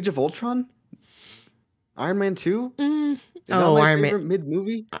 Age of Ultron? Iron Man 2? Is that my favorite mid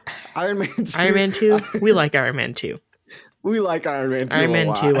movie? Iron Man 2. Iron Man 2? We like Iron Man 2. We like Iron Man 2 Iron Man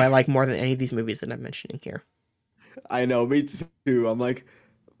a lot. 2 I like more than any of these movies that I'm mentioning here. I know, me too. I'm like,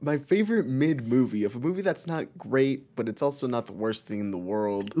 my favorite mid movie, of a movie that's not great, but it's also not the worst thing in the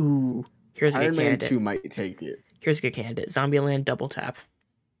world. Ooh, here's a good candidate. Iron Man 2 might take it. Here's a good candidate. Zombieland Double Tap.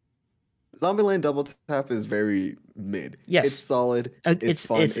 Zombieland Double Tap is very mid. Yes. It's solid. It's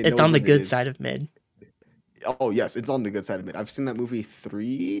fun. It's on the good side of mid. Oh, yes, it's on the good side of mid. I've seen that movie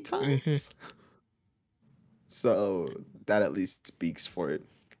 3 times. So that at least speaks for it.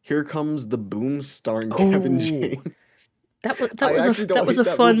 Here Comes the Boom starring Kevin James. That was a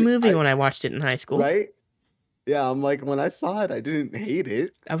fun movie when I watched it in high school. Right? Yeah, I'm like, when I saw it, I didn't hate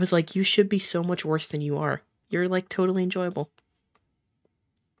it. I was like, you should be so much worse than you are. You're like totally enjoyable.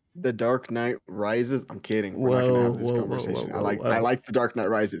 The Dark Knight Rises. I'm kidding. We're not gonna have this conversation. I like The Dark Knight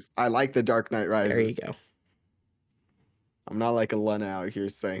Rises. I like The Dark Knight Rises. There you go. I'm not like Elena out here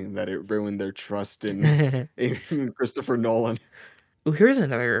saying that it ruined their trust in Christopher Nolan. Oh, here's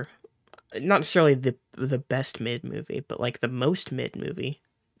another, not necessarily the best mid movie, but like the most mid movie,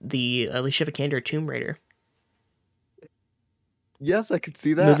 the Alicia Vikander Tomb Raider. Yes, I could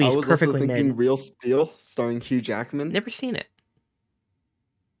see that. Movie is I was perfectly also thinking mid. Real Steel, starring Hugh Jackman. Never seen it.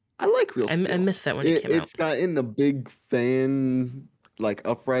 I like Real Steel. I missed that when it came out. It's gotten a big fan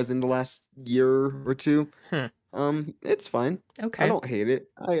uprising the last year or two. It's fine. Okay. I don't hate it.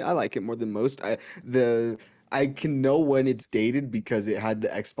 I like it more than most. I can know when it's dated because it had the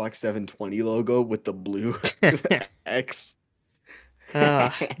Xbox 720 logo with the blue X.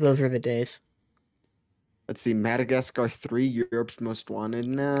 Those were the days. Let's see, Madagascar 3, Europe's Most Wanted.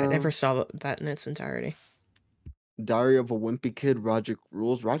 No. I never saw that in its entirety. Diary of a Wimpy Kid, Roderick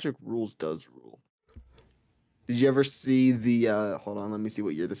Rules. Roderick Rules does rule. Did you ever see the, hold on, let me see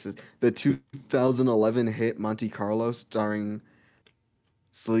what year this is. The 2011 hit Monte Carlo starring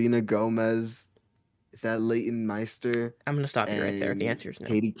Selena Gomez. Is that Leighton Meister? I'm going to stop you right there. The answer is no.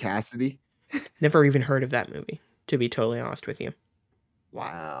 Katie Cassidy? Never even heard of that movie, to be totally honest with you.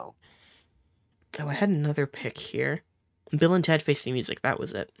 Wow. Oh, I had another pick here. Bill and Ted Face the Music, that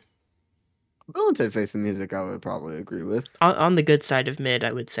was it. Bill and Ted Face the Music, I would probably agree with. On the good side of mid,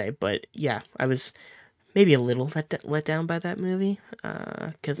 I would say. But yeah, I was maybe a little let down by that movie.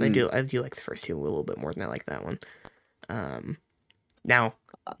 Because I do like the first two a little bit more than I like that one. Now,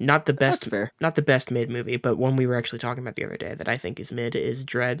 not the best, not the best mid movie, but one we were actually talking about the other day that I think is mid is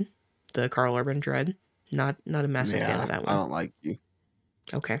Dredd, the Carl Urban Dredd. Not a massive fan of that one. I don't like you.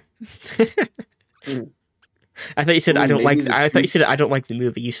 Okay. I thought you said I don't like. I thought you said I don't like the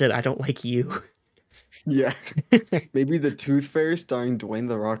movie. You said I don't like you. Yeah. Maybe The Tooth Fairy starring Dwayne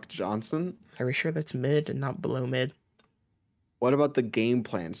The Rock Johnson. Are we sure that's mid and not below mid? What about The Game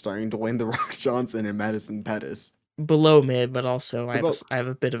Plan starring Dwayne The Rock Johnson and Madison Pettis? Below mid, but also I have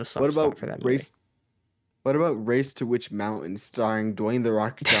a bit of a soft spot for that movie. What about Race to Witch Mountain starring Dwayne The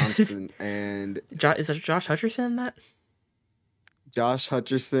Rock Johnson and... Is that Josh Hutcherson in that? Josh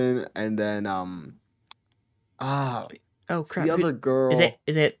Hutcherson, and then ah, Oh it's the crap! Who other is it? girl, Is it?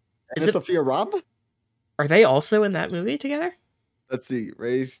 Is Anna it? Sophia Robb. Are they also in that movie together? Let's see,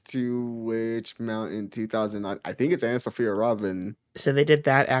 Race to Witch Mountain 2009. I think it's Anna Sophia Robb, and So they did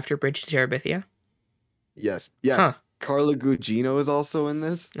that after Bridge to Terabithia. yes, Huh. yes, Carla Gugino is also in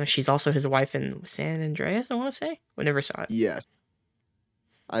this. No, she's also his wife in San Andreas. I want to say. We never saw it. Yes,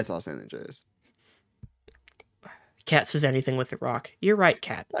 I saw San Andreas. Kat says anything with The Rock. You're right,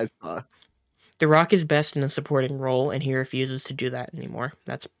 Kat. I saw. The Rock is best in a supporting role, and he refuses to do that anymore.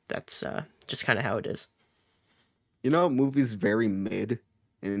 That's just kind of how it is. You know, movie's very mid,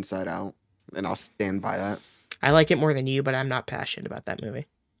 Inside Out, and I'll stand by that. I like it more than you, but I'm not passionate about that movie.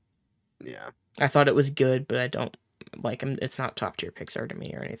 Yeah. I thought it was good, but I don't like him. It's not top tier Pixar to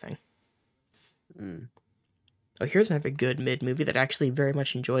me or anything. Mm. Oh, here's another good mid movie that I actually very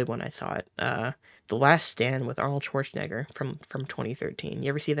much enjoyed when I saw it. The Last Stand with Arnold Schwarzenegger from 2013. You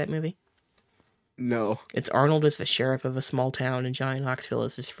ever see that movie? No. It's Arnold as the sheriff of a small town, and Johnny Knoxville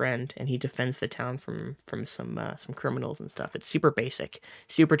is his friend, and he defends the town from some criminals and stuff. It's super basic,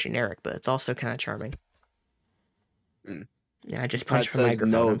 super generic, but it's also kind of charming. Mm. Yeah, I just Kat punched my says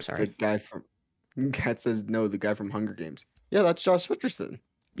microphone. no. I'm sorry. Kat says no. The guy from Hunger Games. Yeah, that's Josh Hutcherson.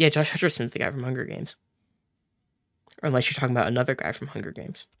 Yeah, Josh Hutcherson's the guy from Hunger Games. Or unless you're talking about another guy from Hunger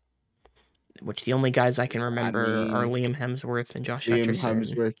Games. Which the only guys I can remember are Liam Hemsworth and Josh Hutcherson.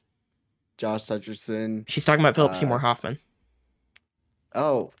 Hemsworth, Josh Hutcherson. She's talking about Philip Seymour Hoffman.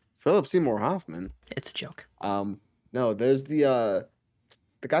 Oh, Philip Seymour Hoffman. It's a joke. No, there's the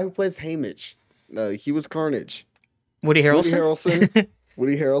guy who plays Haymitch. He was Carnage. Woody Harrelson.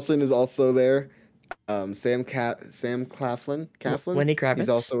 Woody Harrelson is also there. Sam Claflin. Lenny Kravitz. He's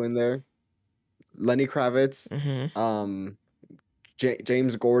also in there. Lenny Kravitz. Mm-hmm.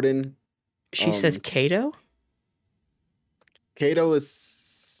 James Gordon. She says Kato? Kato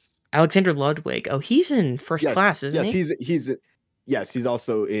is Alexander Ludwig. Oh, he's in First Class, isn't he? Yes, he's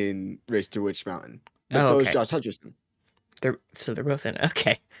also in Race to Witch Mountain. But so is Josh Hutcherson. They're both in it.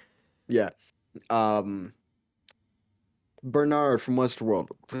 Okay. Yeah. Bernard from Westworld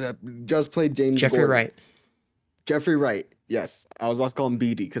just played James Jeffrey Gordon. Wright. Jeffrey Wright. Yes, I was about to call him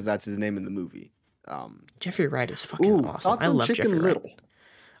Beatty because that's his name in the movie. Jeffrey Wright is fucking awesome. I love Chicken Jeffrey Little. Wright.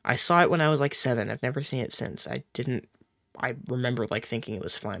 I saw it when I was like 7. I've never seen it since. I remember like thinking it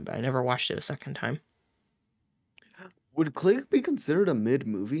was fine, but I never watched it a second time. Would Click be considered a mid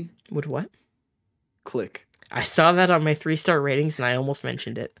movie? Would what? Click. I saw that on my 3-star ratings and I almost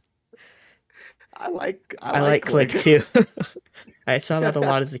mentioned it. I like Click too. I saw that a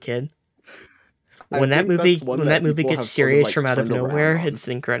lot as a kid. When that movie gets serious from out of nowhere, it's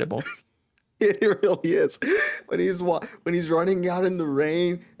incredible. It really is. When he's running out in the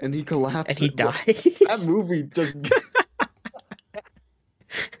rain and he collapses and he dies. That movie just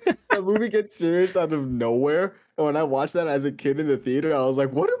that movie gets serious out of nowhere. And when I watched that as a kid in the theater, I was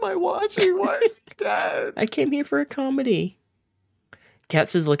like, "What am I watching? Why is he dead?" I came here for a comedy. Kat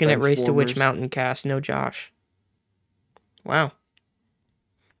says looking at Race to Witch Mountain cast, no Josh. Wow.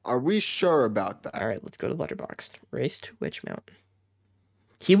 Are we sure about that? All right, let's go to Letterboxd. Race to Witch Mountain.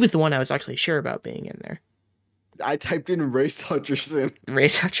 He was the one I was actually sure about being in there. I typed in Race Hutcherson.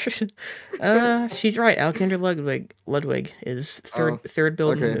 Race Hutcherson. She's right. Alexander Ludwig is third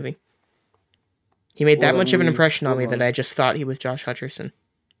build in the movie. He made that much of an impression on me that I just thought he was Josh Hutcherson.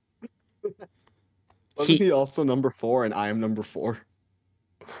 Wasn't he also number 4 and I am number 4?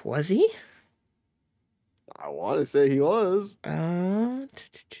 Was he? I want to say he was.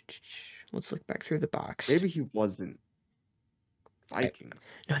 Let's look back through the box. Maybe he wasn't. Vikings.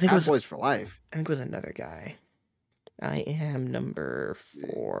 No, I think it was Boys for Life. I think it was another guy. I am number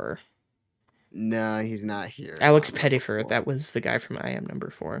 4. No, he's not here. Alex Pettyfer. That was the guy from I Am Number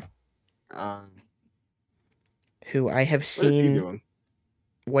 4. Who I have seen. What is he doing?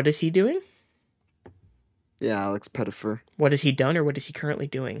 What is he doing? Yeah, Alex Pettyfer. What has he done, or what is he currently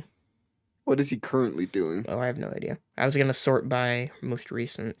doing? What is he currently doing? Oh, I have no idea. I was gonna sort by most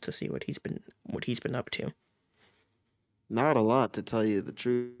recent to see what he's been up to. Not a lot, to tell you the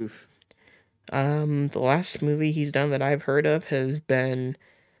truth. The last movie he's done that I've heard of has been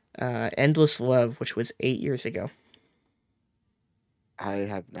Endless Love, which was 8 years ago. I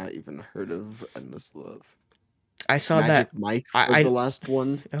have not even heard of Endless Love. I saw Magic that. Mike was the last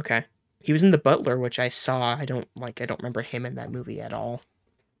one. Okay. He was in The Butler, which I saw. I don't remember him in that movie at all.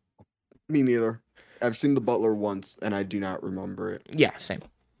 Me neither. I've seen The Butler once, and I do not remember it. Yeah, same.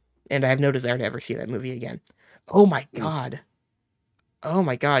 And I have no desire to ever see that movie again. Oh my god. Oh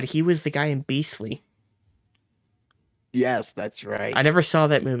my god, he was the guy in Beastly. Yes, that's I right. never saw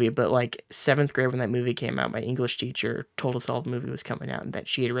that movie, but like seventh grade when that movie came out, my English teacher told us all the movie was coming out and that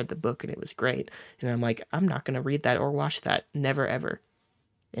she had read the book and it was great. And I'm like, I'm not gonna read that or watch that, never ever,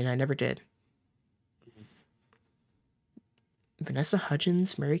 and I never did. Vanessa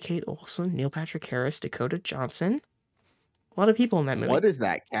Hudgens, Mary Kate Olsen, Neil Patrick Harris, Dakota Johnson. A lot of people in that movie. What is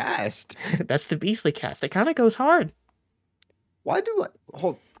that cast? That's the Beastly cast. It kind of goes hard. Why do I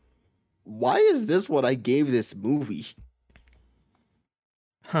hold? Why is this what I gave this movie?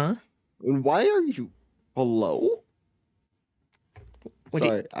 Huh? And why are you hello? What do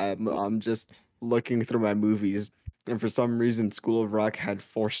you, Sorry, I'm just looking through my movies, and for some reason, School of Rock had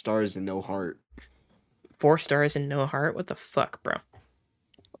 4 stars and no heart. 4 stars and no heart? What the fuck, bro?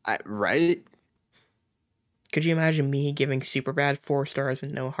 Right? Could you imagine me giving Superbad 4 stars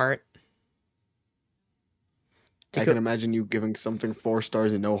and no heart? I can Daco- imagine you giving something 4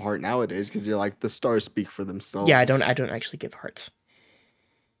 stars and no heart nowadays because you're like the stars speak for yeah, I themselves. don't. I don't actually give hearts.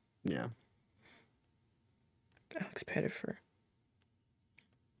 Yeah. Alex Pettifer.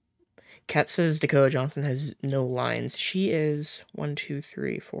 Kat says Dakota Johnson has no lines. She is 1, 2,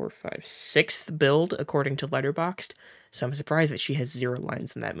 3, 4, 5, sixth build according to Letterboxd. So I'm surprised that she has 0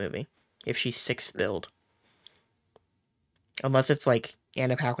 lines in that movie. If she's sixth build, unless it's like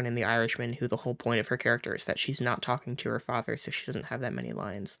Anna Paquin in The Irishman, who the whole point of her character is that she's not talking to her father, so she doesn't have that many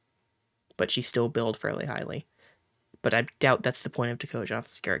lines, but she's still billed fairly highly. But I doubt that's the point of Dakota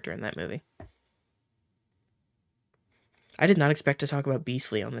Johnson's character in that movie. I did not expect to talk about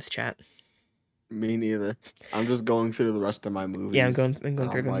Beastly on this chat. Me neither. I'm just going through the rest of my movies. Yeah, I'm going and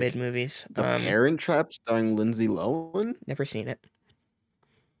through I'm the like, mid movies. The Parent Trap starring Lindsay Lohan. Never seen it.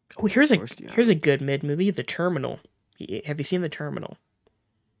 Oh, here's a good mid movie, The Terminal. Have you seen The Terminal?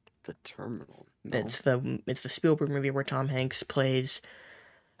 The Terminal. No. It's the Spielberg movie where Tom Hanks plays.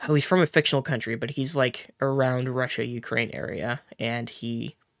 Oh, he's from a fictional country, but he's like around Russia, Ukraine area, and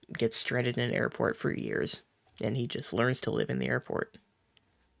he gets stranded in an airport for years, and he just learns to live in the airport.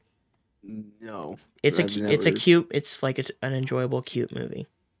 No. It's an enjoyable, cute movie.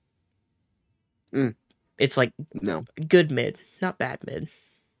 It's like no good mid, not bad mid.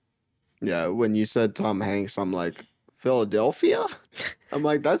 Yeah, when you said Tom Hanks, I'm like, Philadelphia? I'm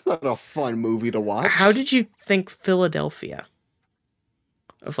like, that's not a fun movie to watch. How did you think Philadelphia?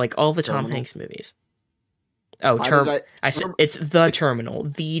 Of like all the Terminal? Tom Hanks movies. Oh, I said it's The Terminal.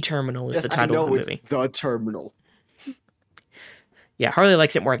 The Terminal is yes, the title of the movie. The Terminal. Yeah, Harley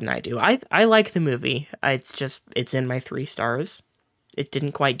likes it more than I do. I like the movie. It's in my 3 stars. It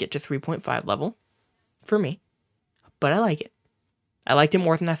didn't quite get to 3.5 level for me, but I like it. I liked it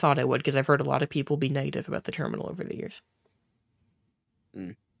more than I thought I would because I've heard a lot of people be negative about The Terminal over the years.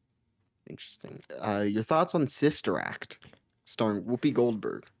 Interesting. Your thoughts on Sister Act, starring Whoopi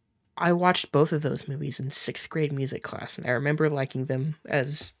Goldberg? I watched both of those movies in 6th grade music class, and I remember liking them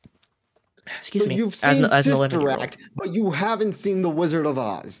as... Excuse me. You've seen Sister Act, but you haven't seen The Wizard of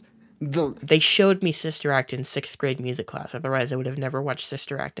Oz. They showed me Sister Act in 6th grade music class. Otherwise, I would have never watched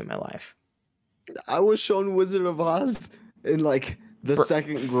Sister Act in my life. I was shown Wizard of Oz in like the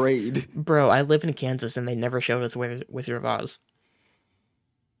 2nd grade. Bro, I live in Kansas, and they never showed us Wizard of Oz.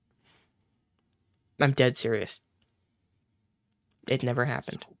 I'm dead serious. It never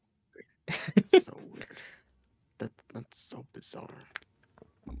happened. It's so weird. That's so bizarre.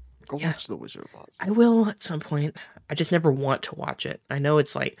 Go watch The Wizard of Oz. I will at some point. I just never want to watch it. I know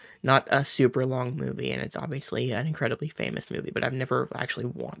it's like not a super long movie, and it's obviously an incredibly famous movie, but I've never actually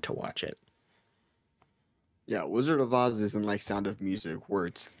want to watch it. Yeah, Wizard of Oz isn't like Sound of Music where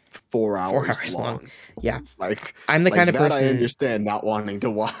it's 4 hours long. Yeah, like I'm the kind of person I understand not wanting to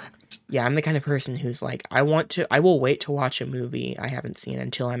watch. Yeah, I'm the kind of person who's like, I will wait to watch a movie I haven't seen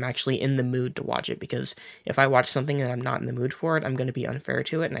until I'm actually in the mood to watch it, because if I watch something and I'm not in the mood for it, I'm going to be unfair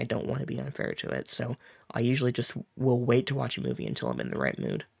to it, and I don't want to be unfair to it. So I usually just will wait to watch a movie until I'm in the right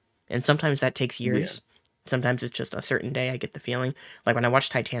mood. And sometimes that takes years. Yeah. Sometimes it's just a certain day I get the feeling. Like when I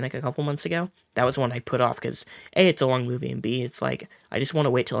watched Titanic a couple months ago, that was one I put off because A, it's a long movie, and B, it's like, I just want to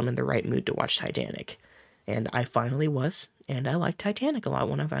wait till I'm in the right mood to watch Titanic. And I finally was, and I liked Titanic a lot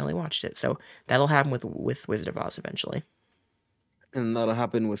when I finally watched it. So that'll happen with Wizard of Oz eventually. And that'll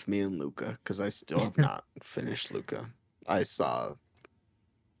happen with me and Luca, because I still have not finished Luca. I saw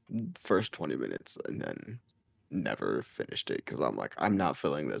first 20 minutes and then never finished it because I'm like, I'm not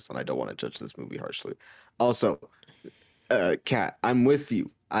feeling this and I don't want to judge this movie harshly. Also, Kat, I'm with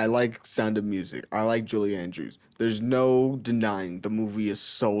you. I like Sound of Music. I like Julie Andrews. There's no denying the movie is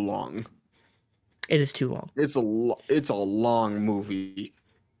so long. It is too long. It's a long movie.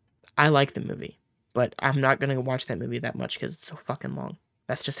 I like the movie, but I'm not going to watch that movie that much because it's so fucking long.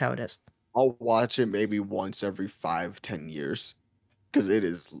 That's just how it is. I'll watch it maybe once every 5, 10 years because it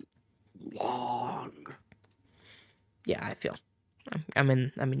is long. Yeah, I feel I'm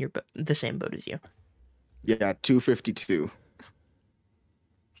in the same boat as you. Yeah, 252.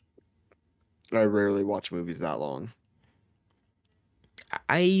 I rarely watch movies that long.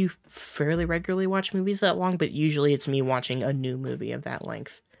 I fairly regularly watch movies that long, but usually it's me watching a new movie of that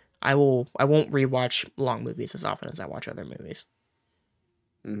length. I won't rewatch long movies as often as I watch other movies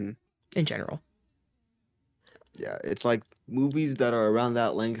Hmm. in general. Yeah, it's like movies that are around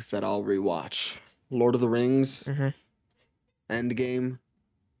that length that I'll rewatch. Lord of the Rings, Hmm. Endgame.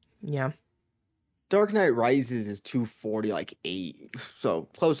 Yeah, Dark Knight Rises is 240, like 8. So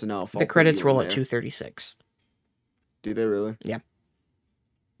close enough. the I'll put credits you in roll at there. 2:36. Do they really? Yeah.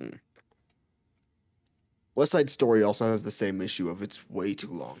 Hmm. West Side Story also has the same issue of it's way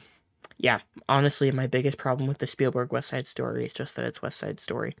too long. Yeah, honestly, my biggest problem with the Spielberg West Side Story is just that it's West Side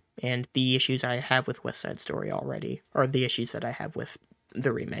Story, and the issues I have with West Side Story already are the issues that I have with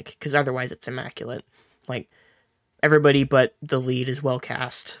the remake, because otherwise it's immaculate. Like, everybody but the lead is well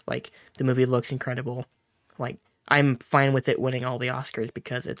cast. Like, the movie looks incredible. Like, I'm fine with it winning all the Oscars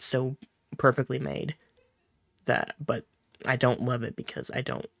because it's so perfectly made. But I don't love it because I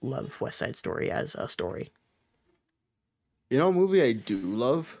don't love West Side Story as a story. You know, a movie I do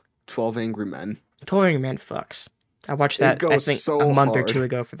love, 12 Angry Men. 12 Angry Men fucks. I watched It that, I goes think, a so month or hard. two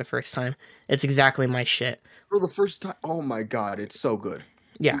ago for the first time. It's exactly my shit. For the first time. Oh my god, it's so good.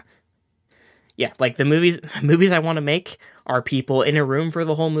 Yeah. Yeah, like the movies I want to make are people in a room for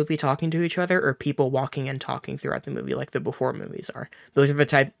the whole movie talking to each other, or people walking and talking throughout the movie, like the before movies are. Those are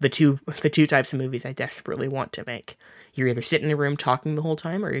the two types of movies I desperately want to make. You're either sitting in a room talking the whole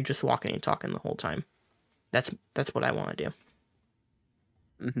time, or you're just walking and talking the whole time. That's what I want to do.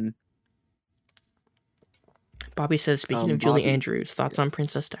 Mm-hmm. Bobby says, speaking of Julie Bobby, Andrews, thoughts on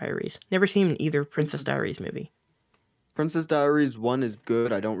Princess Diaries? Never seen either Princess Diaries movie. Princess Diaries 1 is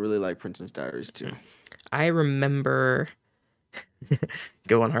good. I don't really like Princess Diaries 2. I remember.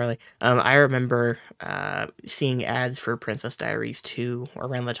 Go on, Harley. I remember seeing ads for Princess Diaries 2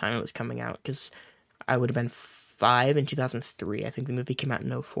 around the time it was coming out, because I would have been 5 in 2003. I think the movie came out in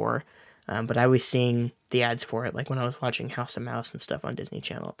 2004. But I was seeing the ads for it, like when I was watching House of Mouse and stuff on Disney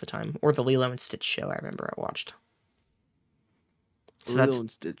Channel at the time, or the Lilo and Stitch show. I remember I watched. So Lilo and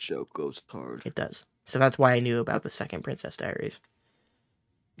Stitch show goes hard. It does. So that's why I knew about the second Princess Diaries.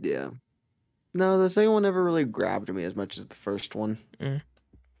 Yeah. No, the second one never really grabbed me as much as the first one.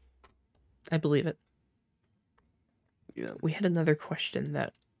 I believe it. Yeah. We had another question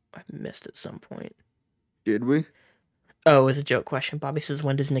that I missed at some point. Did we? Oh, it was a joke question. Bobby says,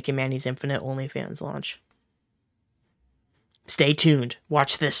 when does Nick and Manny's Infinite OnlyFans launch? Stay tuned.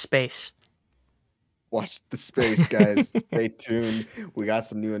 Watch this space. Watch the space, guys. Stay tuned. We got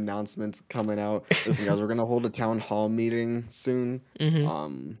some new announcements coming out. Listen, guys, we're gonna hold a town hall meeting soon.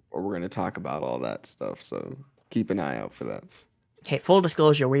 Where we're gonna talk about all that stuff. So keep an eye out for that. Hey, full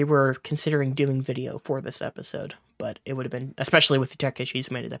disclosure, we were considering doing video for this episode, but it would have been, especially with the tech issues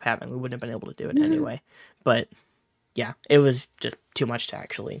we ended up having, we wouldn't have been able to do it anyway. But yeah, it was just too much to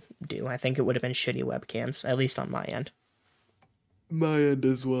actually do. I think it would have been shitty webcams, at least on my end. My end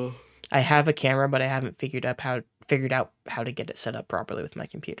as well. I have a camera, but I haven't figured out how to get it set up properly with my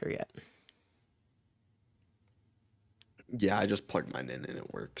computer yet. Yeah, I just plugged mine in and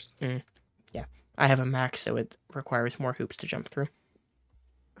it works. Yeah, I have a Mac, so it requires more hoops to jump through.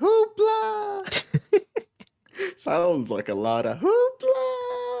 Hoopla! Sounds like a lot of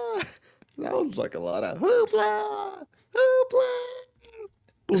hoopla. Sounds like a lot of hoopla.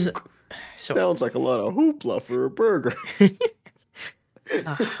 Hoopla. Sounds like a lot of hoopla for a burger.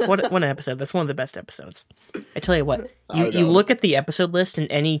 What an episode. That's one of the best episodes. I tell you what, you look at the episode list in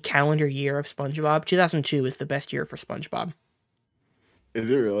any calendar year of SpongeBob, 2002 is the best year for SpongeBob. Is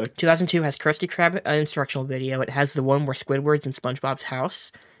it really? 2002 has Krusty Krab instructional video. It has the one where Squidward's in SpongeBob's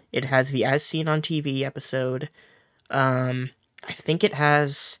house. It has the As Seen on TV episode. I think it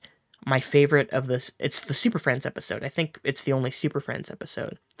has my favorite of this. It's the Super Friends episode. I think it's the only Super Friends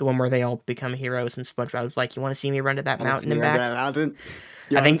episode. The one where they all become heroes and SpongeBob's like, you want to see me run to that mountain and back? I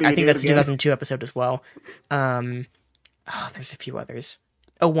think that's a 2002 episode as well. There's a few others.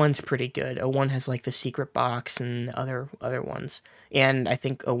 01's pretty good. 01 has like the secret box and other ones. And I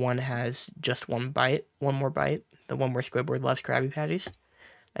think 01 has just one more bite. The one where Squidward loves Krabby Patties.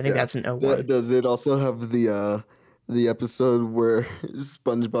 I think that's an 01. Does it also have the episode where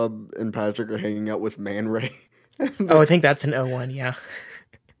SpongeBob and Patrick are hanging out with Man Ray? I think that's an 01, yeah.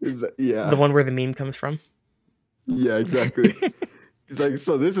 Yeah. The one where the meme comes from? Yeah, exactly. He's like,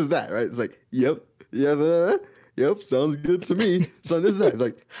 so this is that, right? It's like, yep. Yeah, Yep, sounds good to me. Son, this is that. It's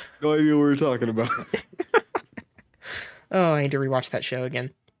like, no idea what we're talking about. Oh, I need to rewatch that show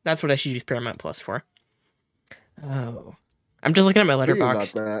again. That's what I should use Paramount Plus for. Oh, I'm just looking at my Speaking about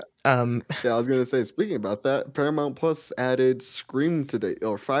letterboxd. that, Um, yeah, I was gonna say, speaking about that, Paramount Plus added Scream today,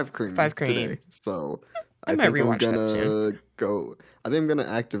 or Five Cream Five Cream. today. So I I might think I'm rewatch that soon. gonna go. I think I'm gonna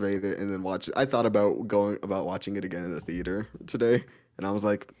activate it and then watch it. I thought about watching it again in the theater today, and I was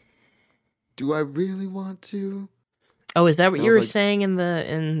like, do I really want to? Oh, is that what And I you was were like, saying in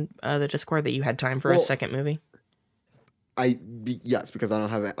the Discord that you had time for a well, second movie? yes, because I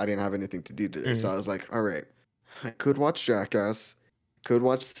didn't have anything to do today, so Mm. I was like, all right, I could watch Jackass, could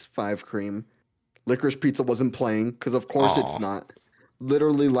watch Five Cream. Licorice Pizza wasn't playing because of course it's Aw, not.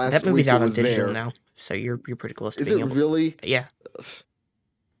 Literally that last movie's week it out on was digital there. now, so you're pretty close to Is it being able. really? Yeah,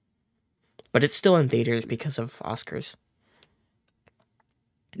 but it's still in theaters because of Oscars.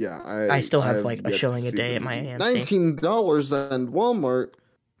 Yeah, I still I have have like a yet to showing a see day the at my movie. AMC. $19 at Walmart.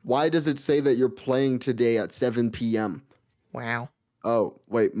 Why does it say that you're playing today at 7 p.m.? Wow, Oh,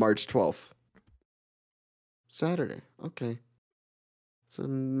 wait, March 12th. Saturday. Okay. So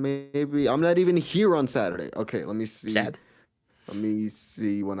maybe I'm not even here on Saturday. Okay, let me see. sad. Let me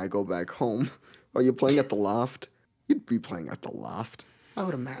see when I go back home. Are you playing at the Loft? You'd be playing at the Loft. I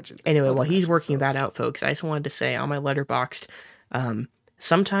would imagine. Anyway, I would while he's imagine working so. that out, folks, I just wanted to say on my letterboxd,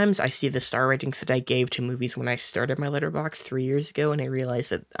 sometimes I see the star ratings that I gave to movies when I started my letterbox 3 years ago, and I realize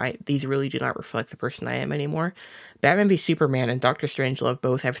that these really do not reflect the person I am anymore. Batman v Superman and Doctor Strangelove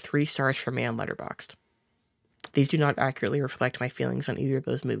both have 3 stars from me on letterboxd. These do not accurately reflect my feelings on either of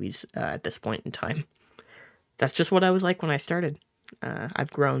those movies at this point in time. That's just what I was like when I started.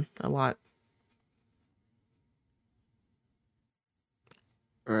 I've grown a lot.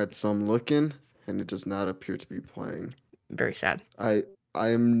 All right, so I'm looking, and it does not appear to be playing. Very sad. I I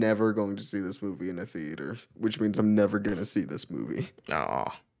am never going to see this movie in a theater, which means I'm never gonna see this movie. Oh,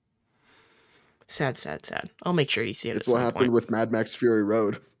 sad, sad, sad. I'll make sure you see it at It's what some happened point. with Mad Max Fury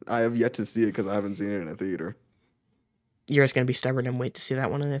Road. I have yet to see it because I haven't seen it in a theater. You're just gonna be stubborn and wait to see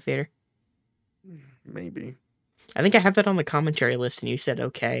that one in the theater. Maybe. I think I have that on the commentary list, and you said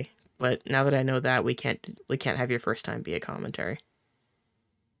okay. But now that I know that, we can't have your first time be a commentary.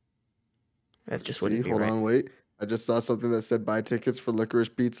 That just See, wouldn't be hold right. on, wait. I just saw something that said buy tickets for Licorice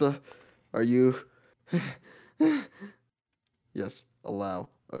Pizza. Are you? Yes, allow.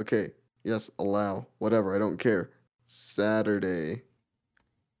 Okay. Yes, allow. Whatever, I don't care. Saturday.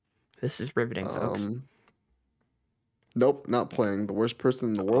 This is riveting, folks. Nope, not playing. The worst person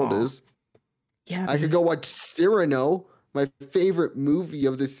in the world Aw. is. Yeah, I could go watch Cyrano, my favorite movie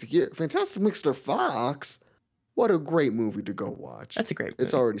of this year. Fantastic Mr. Fox. What a great movie to go watch. that's a great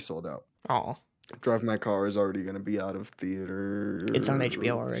It's movie. already sold out. Aw, Drive My Car is already going to be out of theater. it's on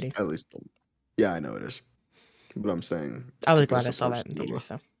HBO already. At least, yeah, I know it is. But I'm saying I was to go glad I saw support that in cinema.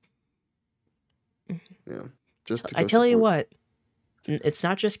 theaters, though. Yeah, just to I go tell you support. what, it's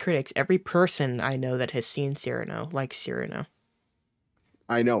not just critics. Every person I know that has seen Cyrano likes Cyrano.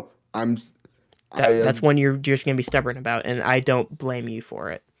 I know. I That's one you're just gonna be stubborn about, and I don't blame you for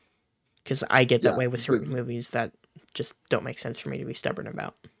it, because I get that yeah, way with certain because movies that just don't make sense for me to be stubborn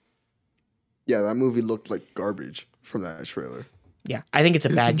about. yeah, that movie looked like garbage from that trailer. Yeah, I think it's a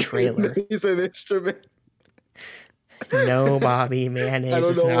bad trailer. He's an instrument. No, Bobby, I mayonnaise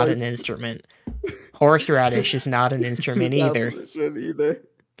don't is know not why. an instrument. Horseradish is not an instrument either. That's what it should either.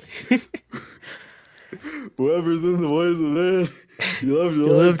 Whoever's in the voice of that, you loved your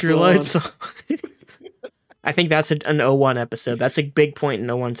You lights lived your lights on. on. I think that's an 01 episode. That's a big point in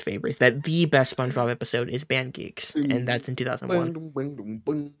 01's favorites. That the best SpongeBob episode is Band Geeks, and that's in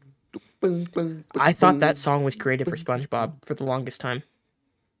 2001. I thought that song was created for SpongeBob for the longest time.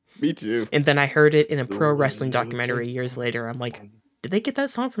 Me too. And then I heard it in a pro wrestling documentary years later. I'm like, did they get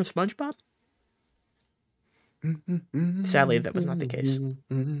that song from SpongeBob? Sadly, that was not the case.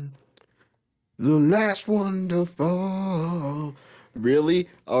 The last one to fall. Really?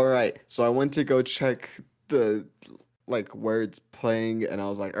 All right. So I went to go check the where it's playing, and I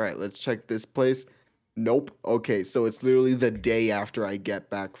was like, all right, let's check this place. Nope. Okay, so it's literally the day after I get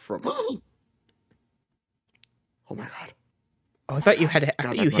back from. Oh my god. Oh, I thought you had. I Now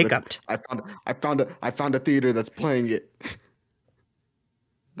thought that you I found it, hiccuped. I found a theater that's playing it.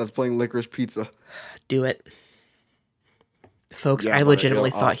 That's playing Licorice Pizza. Do it, folks. Yeah, I but legitimately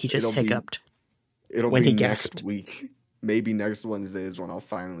thought he just hiccuped. It'll when be he next gasped. week. Maybe next Wednesday is when I'll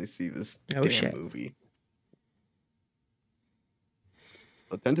finally see this Oh, damn shit. movie.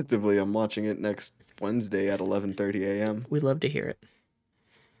 So tentatively, I'm watching it next Wednesday at 11:30 a.m. We love to hear it.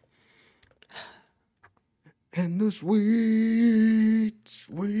 And the sweet,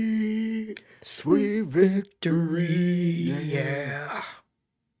 sweet Sweet victory. Yeah. Yeah.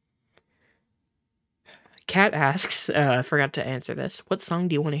 Kat asks, I forgot to answer this. What song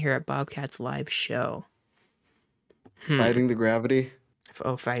do you want to hear at Bobcat's live show? Fighting the gravity.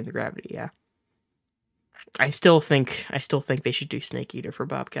 Oh, Fighting the Gravity, yeah. I still think they should do Snake Eater for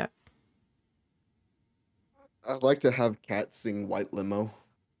Bobcat. I'd like to have Cat sing White Limo.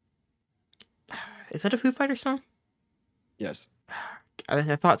 Is that a Foo Fighters song? Yes. I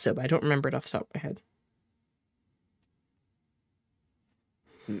thought so, but I don't remember it off the top of my head.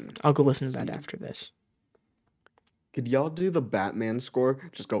 I'll go listen to that after this. Could y'all do the Batman score?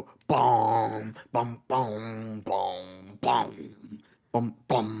 Just go boom, boom, boom, boom, boom, boom,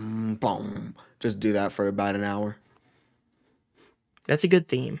 boom, boom. Just do that for about an hour. That's a good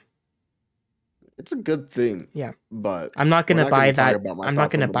theme. It's a good thing. Yeah. But I'm not gonna buy that. I'm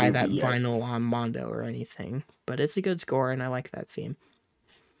not gonna gonna buy that vinyl on Mondo or anything. But it's a good score, and I like that theme.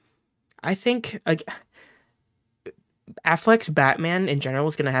 I think Affleck's Batman in general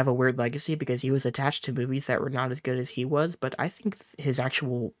is gonna have a weird legacy because he was attached to movies that were not as good as he was. But I think his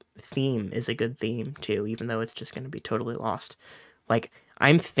actual theme is a good theme too, even though it's just gonna be totally lost. Like,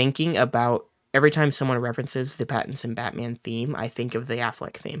 I'm thinking about every time someone references the Pattinson Batman theme, I think of the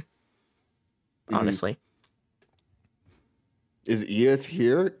Affleck theme. Honestly. Is Edith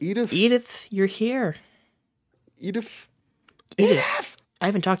here? Edith, you're here. Edith. I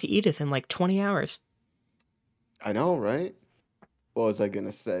haven't talked to Edith in like 20 hours. I know, right? What was I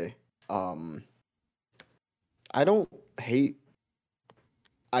gonna say? I don't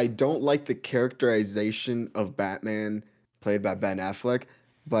like the characterization of Batman played by Ben Affleck,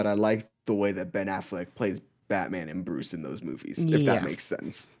 but I like the way that Ben Affleck plays Batman and Bruce in those movies, if that makes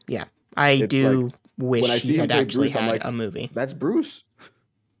sense. Yeah. I do wish he had actually had a movie. That's Bruce.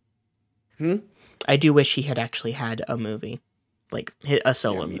 I do wish he had actually had a movie. Like, a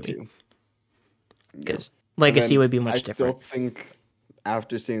solo me movie. Too. Because Legacy would be much different. I still think,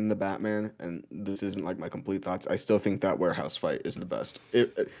 after seeing the Batman, and this isn't like my complete thoughts, I still think that warehouse fight is the best.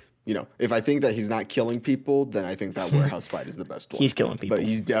 If I think that he's not killing people, then I think that warehouse fight is the best one. He's killing people. But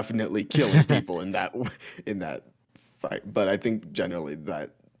he's definitely killing people in that fight. But I think generally that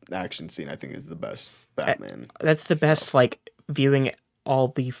action scene, I think, is the best Batman. That's the best, like, viewing all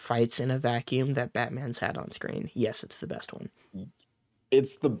the fights in a vacuum that Batman's had on screen. Yes, it's the best one.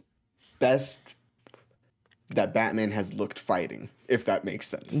 It's the best that Batman has looked fighting, if that makes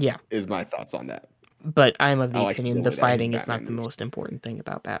sense. Yeah. Is my thoughts on that. But I'm of the opinion the fighting is not the most important thing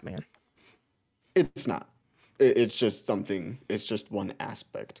about Batman. It's not. It's just something, it's just one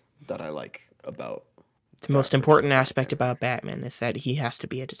aspect that I like about. The most important aspect about Batman is that he has to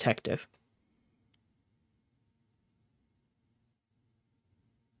be a detective.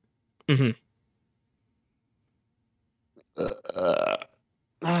 There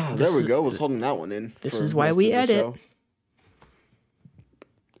we go. I was holding that one in. This is why we edit.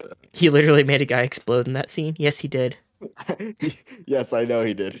 He literally made a guy explode in that scene. Yes, he did. Yes, I know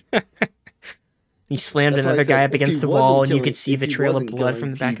he did. He slammed another guy up against the wall, and you could see the trail of blood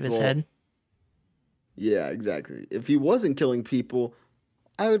from the back of his head. Yeah, exactly. If he wasn't killing people,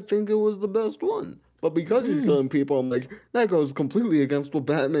 I would think it was the best one. But because he's killing people, I'm like, that goes completely against what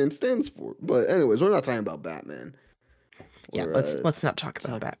Batman stands for. But anyways, we're not talking about Batman. Yeah, let's not talk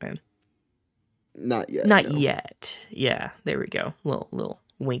about Batman. Not yet. Not yet. Yeah, there we go. Little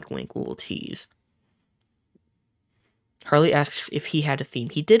wink, wink, little tease. Harley asks if he had a theme.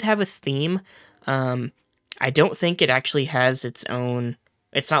 He did have a theme. I don't think it actually has its own.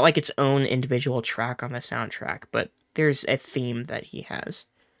 It's not like its own individual track on the soundtrack, but there's a theme that he has.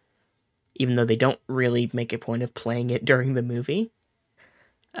 Even though they don't really make a point of playing it during the movie.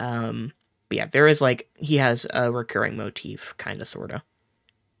 But yeah, there is he has a recurring motif, kind of, sort of.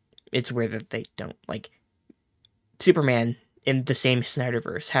 It's weird that they don't, Superman in the same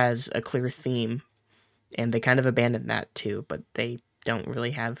Snyderverse has a clear theme, and they kind of abandoned that too, but they don't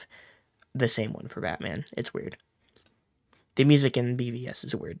really have the same one for Batman. It's weird. The music in BVS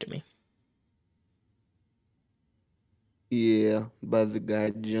is weird to me. Yeah, by the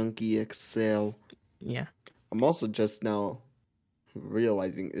guy Junkie XL. Yeah. I'm also just now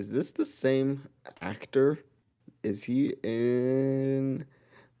realizing, is this the same actor? Is he in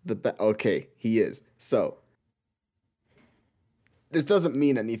the okay, he is. So this doesn't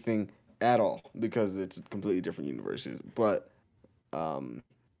mean anything at all because it's completely different universes. But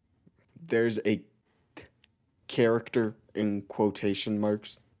there's a character in quotation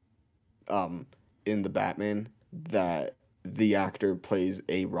marks in the Batman that the actor plays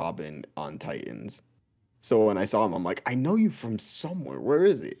a Robin on Titans, So when I saw him, I'm like, I know you from somewhere. Where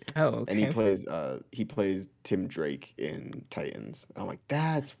is he? Oh, And okay. he plays Tim Drake in Titans. I'm like,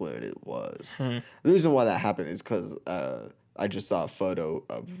 that's what it was. Hmm. The reason why that happened is because I just saw a photo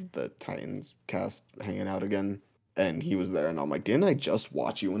of the Titans cast hanging out again, and he was there, and I'm like, didn't I just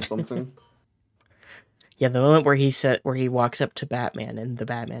watch you in something? Yeah, the moment where he walks up to Batman and the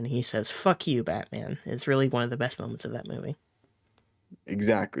Batman, he says "fuck you, Batman" is really one of the best moments of that movie.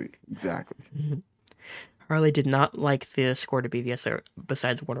 Exactly, exactly. Harley did not like the score to BVS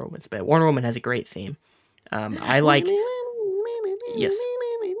besides Wonder Woman's, but Wonder Woman has a great theme. I like yes,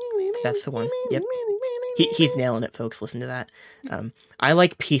 that's the one. Yep, he's nailing it, folks. Listen to that. I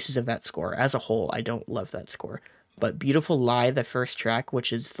like pieces of that score as a whole. I don't love that score, but "Beautiful Lie," the first track,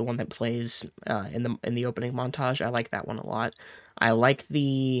 which is the one that plays in the opening montage, I like that one a lot. I like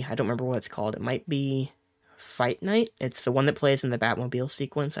I don't remember what it's called. It might be Fight Night. It's the one that plays in the Batmobile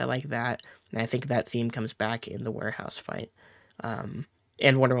sequence. I like that, and I think that theme comes back in the warehouse fight. And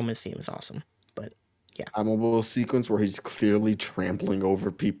Wonder Woman's theme is awesome. But yeah, I'm a little sequence where he's clearly trampling over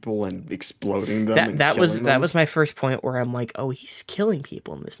people and exploding them and killing that them. was my first point where I'm like, oh, he's killing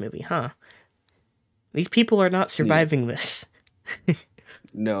people in this movie, huh? These people are not Yeah. surviving this.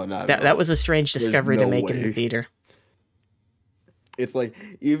 No, not at That all. was a strange There's discovery to no make in the way. theater. It's like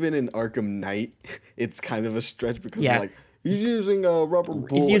even in Arkham Knight, it's kind of a stretch because Yeah, like he's using rubber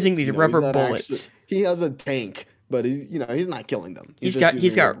he's using bullets. these You know, he's rubber not actually. bullets. He has a tank, but he's not killing them. He's just He's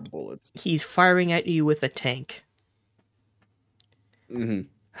using got rubber bullets. he's firing at you with a tank. Hmm.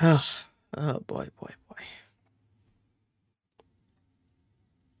 Oh, oh boy, boy, boy.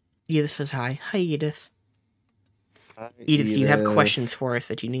 Edith says hi. Hi, Edith. Edith, you have questions for us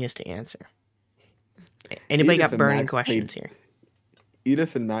that you need us to answer. Anybody Edith got and burning Max questions played. here?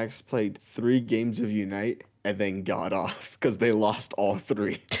 Edith and Max played 3 games of Unite and then got off because they lost all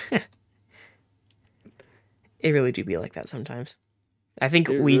 3. It really do be like that sometimes. I think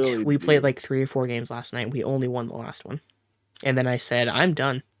It we really we played do. like 3 or 4 games last night. We only won the last one, and then I said I'm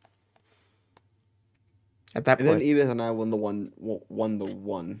done. At that And then point, Edith and I won the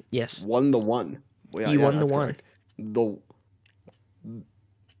one. yes, Won the one. Well, yeah, you yeah, won the that's one. correct. The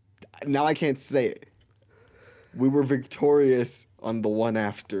Now I can't say it. We were victorious on the one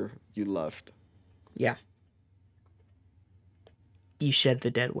after you left. Yeah, you shed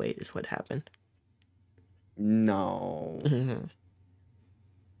the dead weight is what happened. No. Mm-hmm.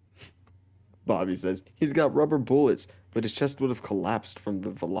 Bobby says he's got rubber bullets, but his chest would have collapsed from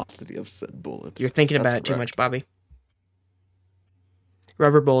the velocity of said You're bullets. thinking That's about it too much, correct. Bobby.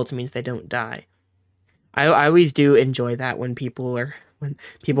 Rubber bullets means they don't die. I always do enjoy that when people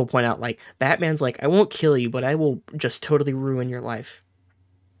point out like Batman's like I won't kill you, but I will just totally ruin your life.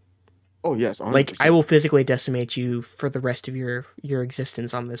 Oh yes, Like I 100%. will physically decimate you for the rest of your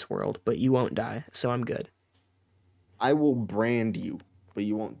existence on this world, but you won't die, so I'm good. I will brand you, but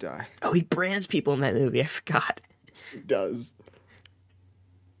you won't die. Oh, he brands people in that movie. I forgot. He does.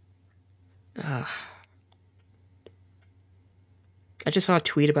 Uh, I just saw a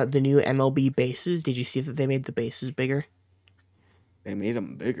tweet about the new MLB bases. Did you see that they made the bases bigger? They made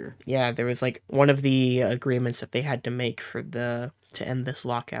him bigger. Yeah, there was like one of the agreements that they had to make to end this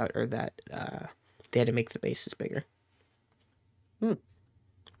lockout, or that they had to make the bases bigger. Hmm.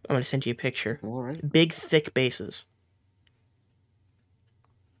 I'm gonna send you a picture. All right. Big, thick bases.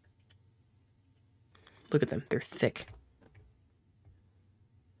 Look at them; they're thick.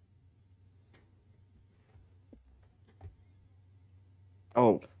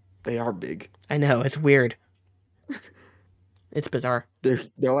 Oh, they are big. I know it's weird. It's bizarre. They're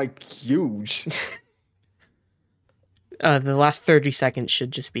like huge. The last 30 seconds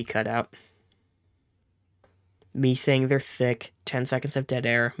should just be cut out. Me saying they're thick, 10 seconds of dead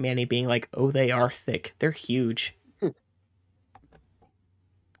air, Manny being like, oh, they are thick. They're huge.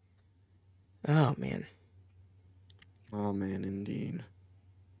 Oh, man. Oh man, indeed.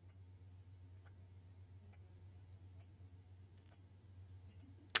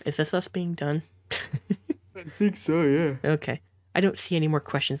 Is this us being done? I think so, yeah. Okay. I don't see any more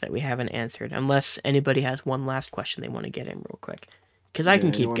questions that we haven't answered, unless anybody has one last question they want to get in real quick. Because I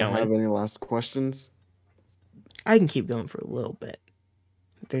can keep Anyone have going. any last questions? I can keep going for a little bit.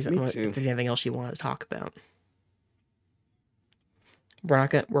 Me too. If there's anything else you want to talk about.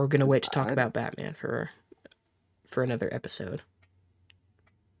 We're gonna wait to talk about Batman for another episode.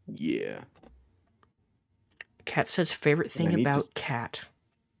 Yeah. Cat says favorite thing about Cat.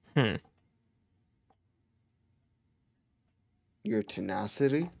 Your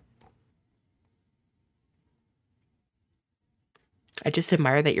tenacity. I just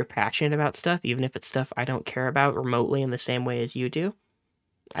admire that you're passionate about stuff, even if it's stuff I don't care about remotely in the same way as you do.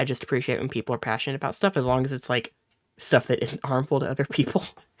 I just appreciate when people are passionate about stuff, as long as it's like stuff that isn't harmful to other people,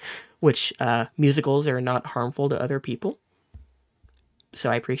 which musicals are not harmful to other people. So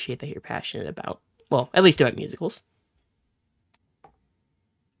I appreciate that you're passionate about, well, at least about musicals.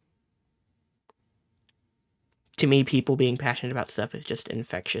 To me, people being passionate about stuff is just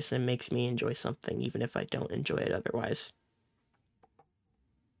infectious and makes me enjoy something, even if I don't enjoy it otherwise.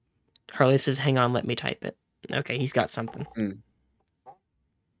 Harley says, hang on, let me type it. Okay, he's got something. In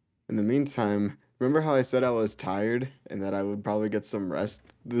the meantime, remember how I said I was tired and that I would probably get some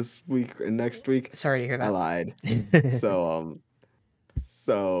rest this week and next week? Sorry to hear that. I lied.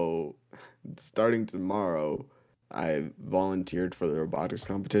 So starting tomorrow, I volunteered for the robotics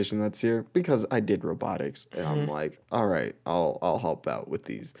competition that's here because I did robotics, and I'm like, all right, I'll help out with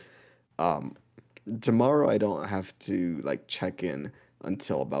these. Tomorrow I don't have to like check in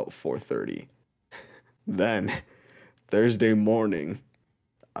until about 4:30. Then Thursday morning,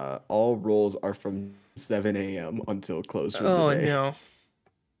 all roles are from 7 a.m. until close for the Oh day. no.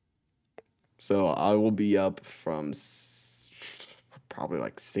 So I will be up from probably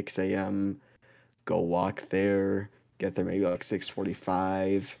like 6 a.m. Go walk there, get there maybe like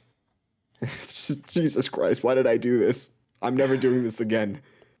 6:45. Jesus Christ, why did I do this? I'm never doing this again.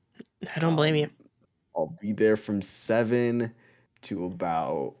 I don't blame you. I'll be there from 7 to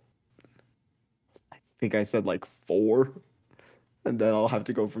about, I think I said like 4. And then I'll have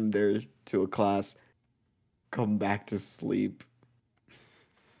to go from there to a class, come back to sleep,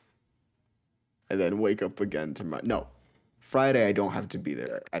 and then wake up again tomorrow. No, Friday I don't have to be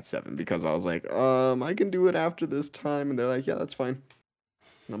there at 7 because I was like, I can do it after this time. And they're like, yeah, that's fine.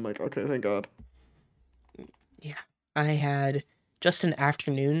 And I'm like, okay, thank God. Yeah. I had just an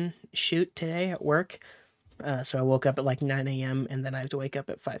afternoon shoot today at work. So I woke up at like 9 a.m. and then I have to wake up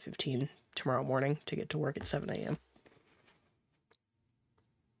at 5:15 tomorrow morning to get to work at 7 a.m.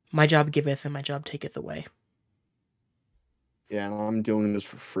 My job giveth and my job taketh away. Yeah, and I'm doing this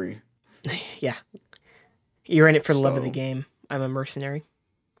for free. Yeah. You're in it for the love of the game. I'm a mercenary.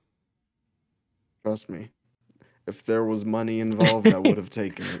 Trust me. If there was money involved, I would have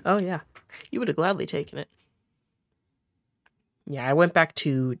taken it. Oh, yeah. You would have gladly taken it. Yeah, I went back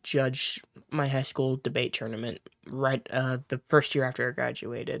to judge my high school debate tournament right the first year after I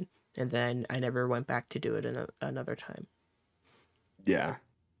graduated, and then I never went back to do it another time. Yeah.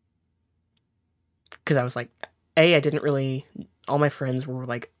 Because I was like, A, I didn't really... All my friends were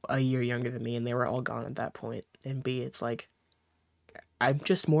like a year younger than me, and they were all gone at that point. And B, it's like, I'm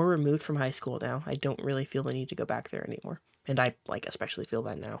just more removed from high school now. I don't really feel the need to go back there anymore. And I, like, especially feel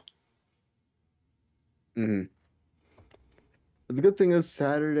that now. Mm-hmm. The good thing is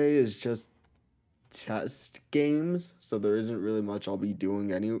Saturday is just test games, so there isn't really much I'll be doing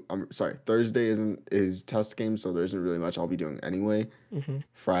Thursday is test games, so there isn't really much I'll be doing anyway. Mm-hmm.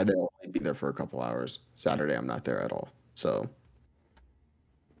 Friday I'll only be there for a couple hours. Saturday I'm not there at all. So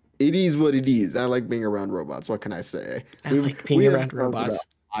it is what it is. I like being around robots. What can I say? I like being around robots.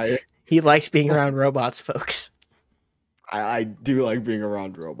 He likes being around robots, folks. I do like being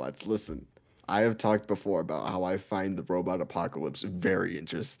around robots. Listen, I have talked before about how I find the robot apocalypse very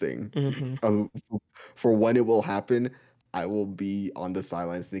interesting. Mm-hmm. For when it will happen, I will be on the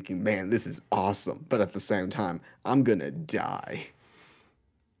sidelines thinking, man, this is awesome. But at the same time, I'm going to die.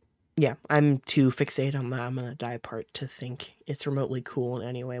 Yeah, I'm too fixated on the I'm going to die part to think it's remotely cool in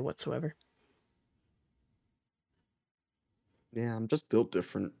any way whatsoever. Yeah, I'm just built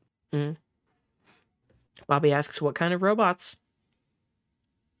different. Mm-hmm. Bobby asks, what kind of robots?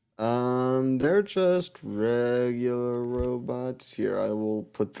 They're just regular robots. Here, I will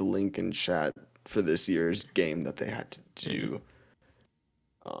put the link in chat for this year's game that they had to do.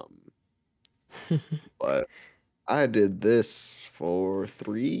 But I did this for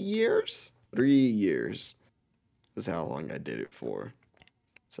 3 years. 3 years is how long I did it for.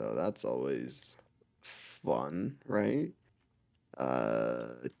 So that's always fun, right?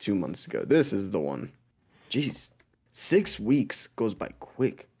 2 months ago. This is the one. Jeez, 6 weeks goes by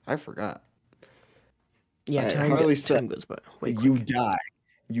quick. I forgot. Yeah, time goes by. You die.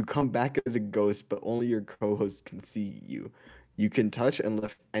 You come back as a ghost, but only your co-host can see you. You can touch and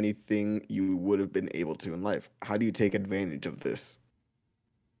lift anything you would have been able to in life. How do you take advantage of this?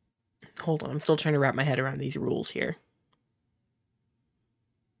 Hold on, I'm still trying to wrap my head around these rules here.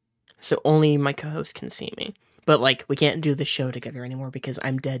 So only my co-host can see me. But, like, we can't do the show together anymore because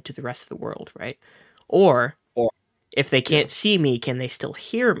I'm dead to the rest of the world, right? Or if they can't see me, can they still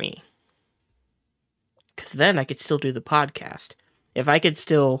hear me? Because then I could still do the podcast. If I could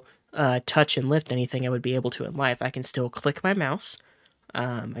still touch and lift anything I would be able to in life, I can still click my mouse,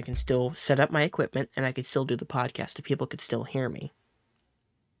 I can still set up my equipment, and I could still do the podcast if people could still hear me.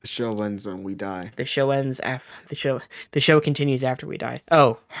 The show ends when we die. The show ends after the show continues after we die.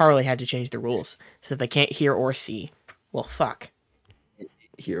 Oh, Harley had to change the rules so they can't hear or see. Well, fuck.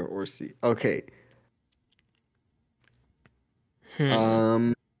 Hear or see. Okay. Hmm.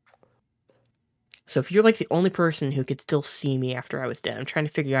 Um, So if you're like the only person who could still see me after I was dead, I'm trying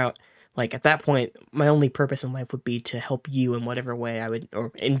to figure out, like, at that point, my only purpose in life would be to help you in whatever way I would,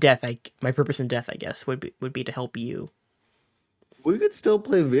 or in death, my purpose in death, I guess, would be to help you. we could still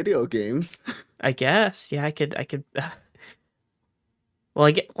play video games. I guess, yeah, I could. Well,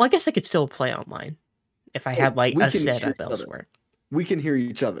 I guess I could still play online if I had like We a can hear setup each other. elsewhere. We can hear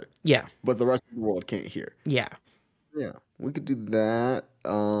each other, Yeah, but the rest of the world can't hear. yeah. Yeah, we could do that.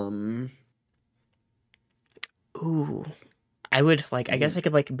 Ooh, I would like. I guess I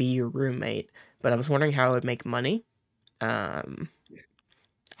could like be your roommate, but I was wondering how I would make money. Um,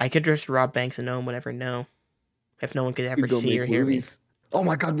 I could just rob banks and no one would ever know if no one could we ever could go see or make hear me. movies. Oh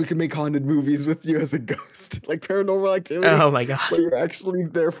my god, we could make haunted movies with you as a ghost, like Paranormal Activity. Oh my But god, you're actually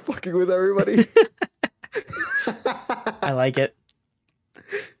there fucking with everybody. I like it.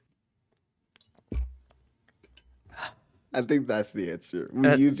 I think that's the answer. We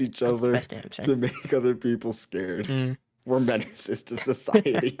Uh, use each That's the other best answer. to make other people scared. Mm. We're menaces to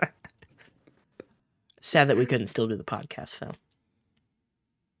society. Sad that we couldn't still do the podcast though.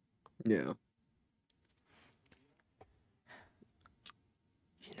 Yeah.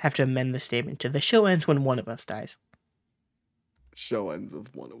 Have to amend the statement to the show ends when one of us dies. Show ends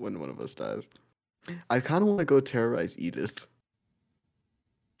with when one of us dies. I kind of want to go terrorize Edith.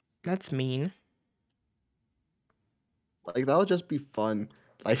 That's mean. Like that would just be fun.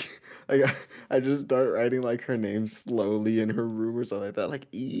 Like, I just start writing like her name slowly in her room or something like that. Like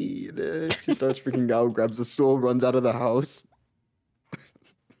Edith. She starts freaking out, grabs a stool, runs out of the house.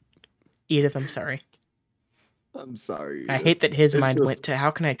 Edith, I'm sorry. I'm sorry. I Edith. hate that his It's mind just- went to how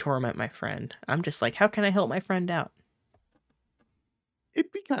can I torment my friend? I'm just like, how can I help my friend out?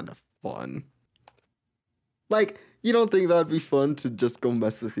 It'd be kind of fun. Like, you don't think that'd be fun to just go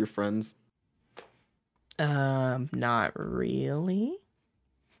mess with your friends? Not really.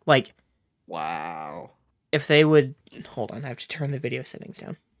 Like, Wow. if they would hold on, I have to turn the video settings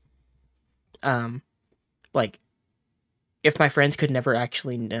down. Like, if my friends could never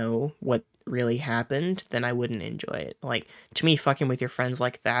actually know what really happened, then I wouldn't enjoy it. Like, to me, fucking with your friends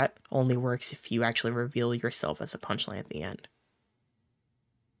like that only works if you actually reveal yourself as a punchline at the end.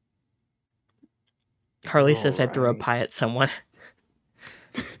 Harley says I'd throw a Alright. pie at someone.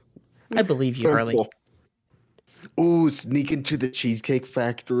 I believe you, Harley. Simple. Ooh, sneak into the Cheesecake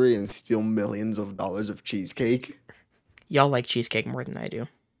Factory and steal millions of dollars of cheesecake. Y'all like cheesecake more than I do.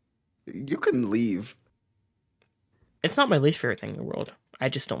 You can leave. It's not my least favorite thing in the world. I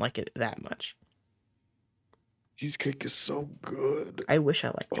just don't like it that much. Cheesecake is so good. I wish I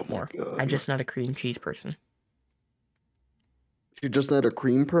liked Oh it my more. God. I'm just not a cream cheese person. You're just not a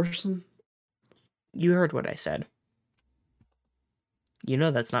cream person? You heard what I said. You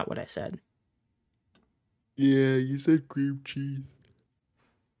know that's not what I said. Yeah, you said cream cheese.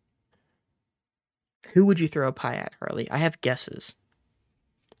 Who would you throw a pie at, Harley? I have guesses.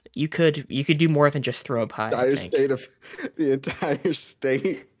 You could do more than just throw a pie. Entire I think. state of the entire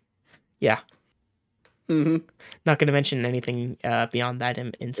state. Yeah. Mm-hmm. Not going to mention anything beyond that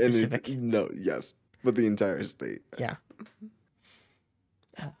in specific. No, yes, but the entire state. Yeah.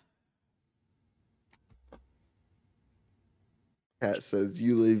 Cat says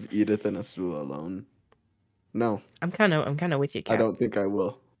you leave Edith and Azul alone. No, I'm kind of with you, Kat. I don't think I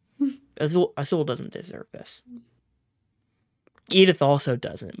will. Azul doesn't deserve this. Edith also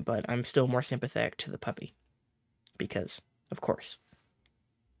doesn't, but I'm still more sympathetic to the puppy. Because, of course.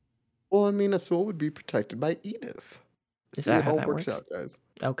 Well, I mean, Azul would be protected by Edith. Is See that how how it that works works? out, guys.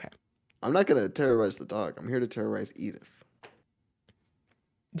 Okay. I'm not gonna terrorize the dog. I'm here to terrorize Edith.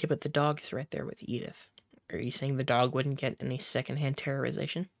 Yeah, but the dog is right there with Edith. Are you saying the dog wouldn't get any secondhand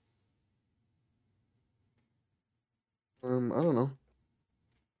terrorization? I don't know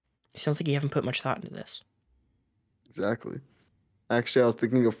Sounds like you haven't put much thought into this. exactly. Actually, I was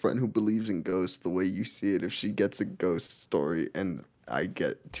thinking of a friend who believes in ghosts the way you see it. If she gets a ghost story and I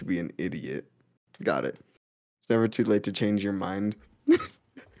get to be an idiot, got it. It's never too late to change your mind.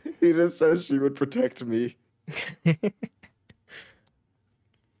 Edith says she would protect me.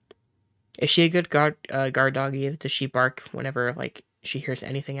 Is she a good guard doggy? Does she bark whenever like she hears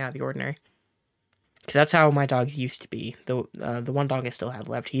anything out of the ordinary? Because that's how my dogs used to be. The one dog I still have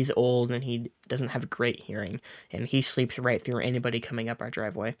left, he's old and he doesn't have great hearing, and he sleeps right through anybody coming up our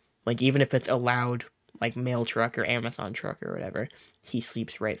driveway. Like even if it's a loud like mail truck or Amazon truck or whatever, he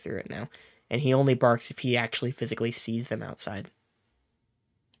sleeps right through it now. And he only barks if he actually physically sees them outside.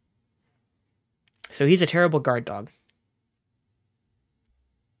 So he's a terrible guard dog.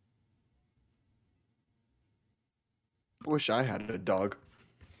 Wish I had a dog.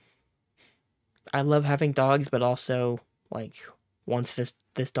 I love having dogs, but also, like, once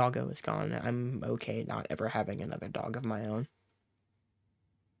this doggo is gone, I'm okay not ever having another dog of my own.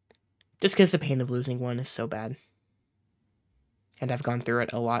 Just because the pain of losing one is so bad. And I've gone through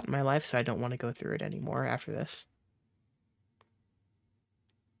it a lot in my life, so I don't want to go through it anymore after this.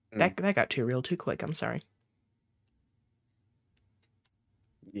 That got too real too quick, I'm sorry.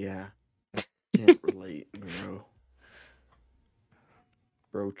 Yeah. Can't relate, bro.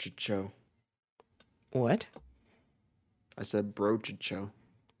 Bro chicho. What? I said bro chicho.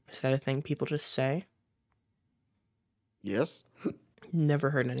 Is that a thing people just say? Yes? Never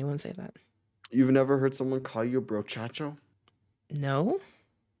heard anyone say that. You've never heard someone call you bro chacho? No?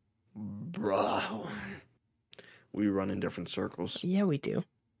 Bro. We run in different circles. Yeah, we do.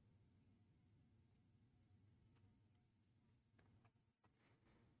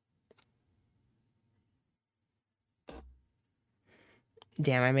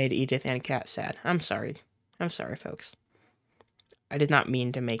 Damn, I made Edith and Kat sad. I'm sorry. I'm sorry, folks. I did not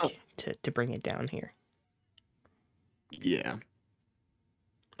mean to make to bring it down here. Yeah.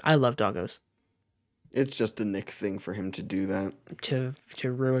 I love doggos. It's just a Nick thing for him to do that. To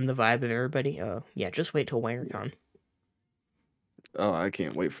ruin the vibe of everybody. Oh, yeah, just wait till WangerCon. Oh, I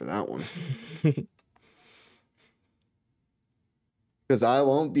can't wait for that one. Because I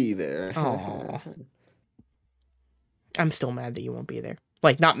won't be there. Aw. I'm still mad that you won't be there.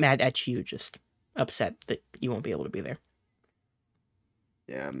 Like, not mad at you, just upset that you won't be able to be there.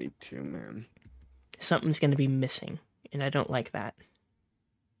 Yeah, me too, man. Something's going to be missing, and I don't like that.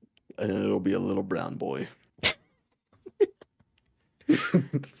 And it'll be a little brown boy.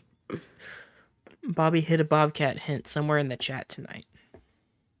 Bobby hit a Bobcat hint somewhere in the chat tonight.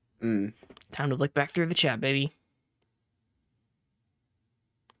 Time to look back through the chat, baby.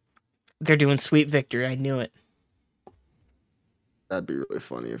 They're doing Sweet Victory. I knew it. That'd be really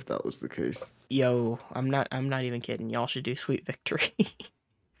funny if that was the case. Yo, I'm not even kidding. Y'all should do Sweet Victory.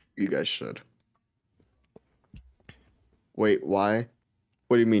 You guys should. Wait, why?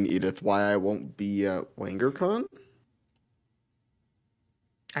 What do you mean, Edith? Why I won't be at WangerCon?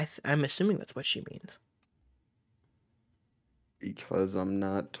 I'm assuming that's what she means. Because I'm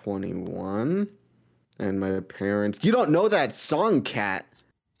not 21 and my parents... You don't know that song, Kat.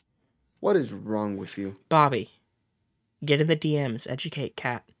 What is wrong with you? Bobby, get in the DMs. Educate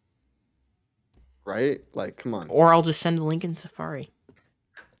Kat. Right? Like, come on. Or I'll just send a link in Safari.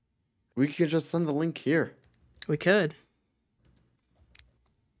 We could just send the link here. We could.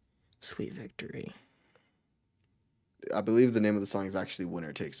 Sweet Victory. I believe the name of the song is actually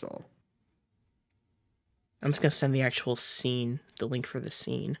Winner Takes All. I'm just going to send the actual scene, the link for the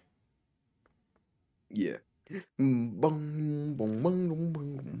scene. Yeah. It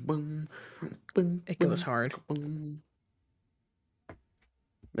goes hard.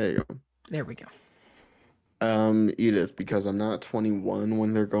 There you go. There we go. Edith, because I'm not 21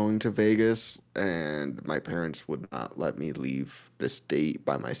 when they're going to Vegas, and my parents would not let me leave the state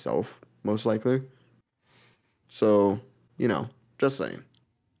by myself, most likely. So, just saying.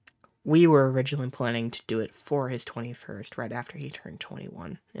 We were originally planning to do it for his 21st, right after he turned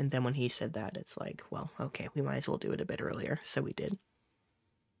 21. And then when he said that, it's like, well, okay, we might as well do it a bit earlier. So we did.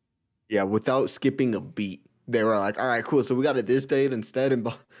 Yeah, without skipping a beat. They were like, all right, cool. So we got it this date instead. And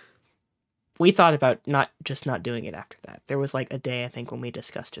we thought about not doing it after that. There was like a day, I think, when we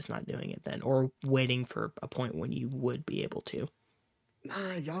discussed just not doing it then, or waiting for a point when you would be able to.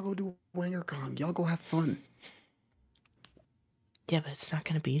 Nah, y'all go do WangerCon. Y'all go have fun. Yeah, but it's not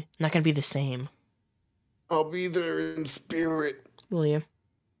gonna be the same. I'll be there in spirit. Will you?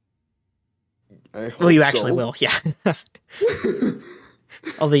 I hope well, you actually will, yeah.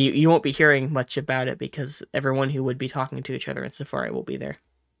 Although you won't be hearing much about it because everyone who would be talking to each other in Safari will be there.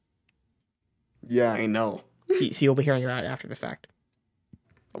 Yeah, I know. So you'll be hearing about it after the fact.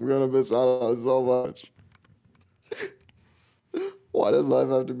 I'm gonna miss out on it so much. Why does life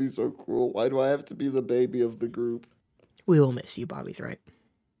have to be so cruel? Why do I have to be the baby of the group? We will miss you, Bobby's right.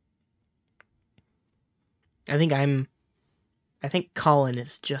 I think Colin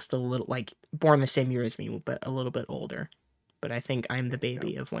is just a little, like, born the same year as me, but a little bit older. But I think I'm the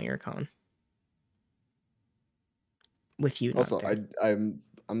baby of WangerCon. With you, also, I'm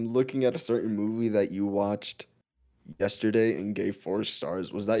looking at a certain movie that you watched yesterday and gave 4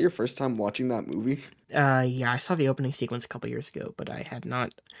 stars. Was that your first time watching that movie? Yeah, I saw the opening sequence a couple years ago, but I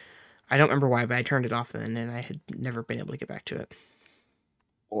don't remember why, but I turned it off then, and I had never been able to get back to it.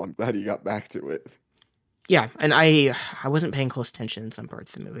 Well, I'm glad you got back to it. Yeah, and I wasn't paying close attention in some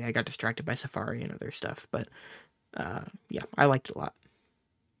parts of the movie. I got distracted by Safari and other stuff, but yeah, I liked it a lot.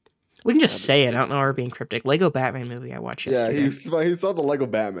 We can just That is say it. I good. don't know we're being cryptic. Lego Batman movie I watched Yeah, yesterday. he saw the Lego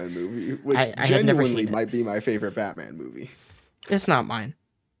Batman movie, which I had never genuinely seen it. might be my favorite Batman movie. It's not mine.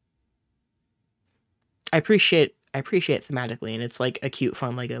 I appreciate thematically, and it's like a cute,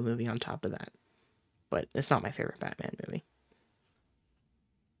 fun Lego movie on top of that. But it's not my favorite Batman movie.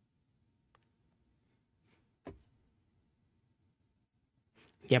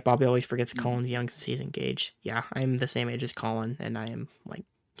 Yeah, Bobby always forgets Colin's young since he's engaged. Yeah, I'm the same age as Colin, and I am like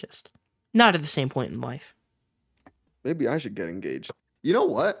just not at the same point in life. Maybe I should get engaged. You know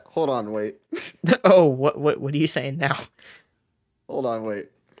what? Hold on, wait. Oh, what are you saying now? Hold on, wait.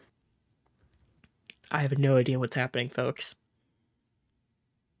 I have no idea what's happening, folks.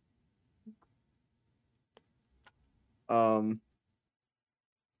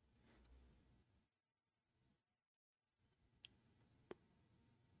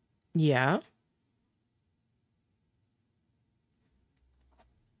 Yeah.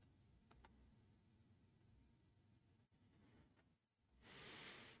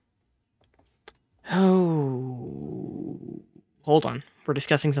 Oh, hold on. We're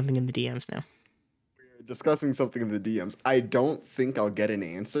discussing something in the DMs now. We're discussing something in the DMs. I don't think I'll get an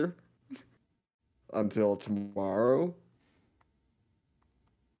answer until tomorrow.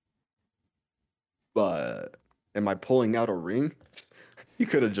 But am I pulling out a ring? You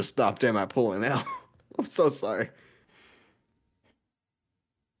could have just stopped. Am I pulling out? I'm so sorry.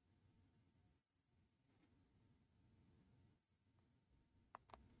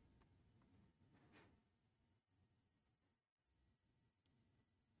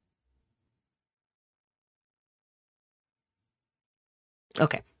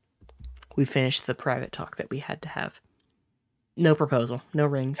 Okay. We finished the private talk that we had to have. No proposal, no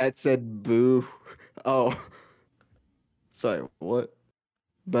rings. That said boo. Oh. Sorry, what?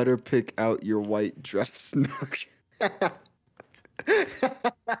 Better pick out your white dress.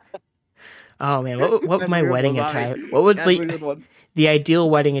 Oh man, what would That's my a good wedding one, attire? Bobby. What would That's a like good one. the ideal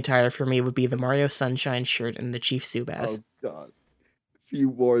wedding attire for me would be the Mario Sunshine shirt and the Chief Zubaz. Oh god. If you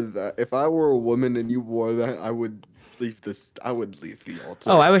wore that, if I were a woman and you wore that, I would leave this. I would leave the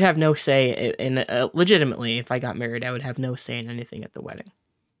altar. Oh, I would have no say in legitimately. If I got married, I would have no say in anything at the wedding.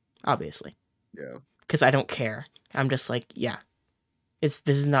 Obviously, Yeah. because I don't care. I'm just like, yeah, this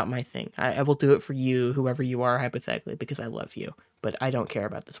is not my thing. I will do it for you, whoever you are, hypothetically, because I love you. But I don't care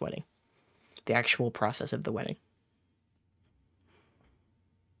about this wedding, the actual process of the wedding.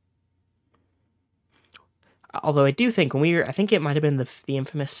 Although I do think I think it might have been the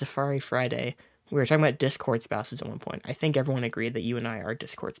infamous Safari Friday. We were talking about Discord spouses at one point. I think everyone agreed that you and I are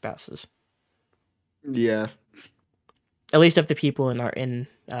Discord spouses. Yeah. At least of the people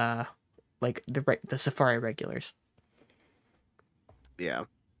like the Safari regulars. Yeah.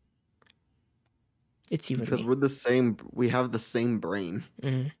 It's you Because and we're the same. We have the same brain.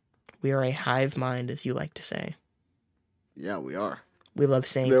 me. We are a hive mind, as you like to say. Yeah, we are. We love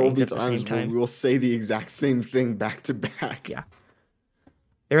saying There will things be at the same times where time. we will say the exact same thing back to back. Yeah.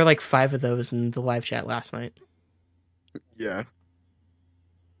 There were like 5 of those in the live chat last night. Yeah.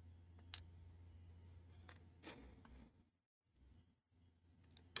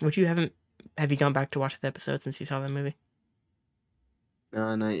 Have you gone back to watch the episode since you saw that movie?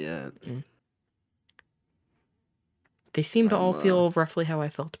 Not yet. They seem to all feel roughly how I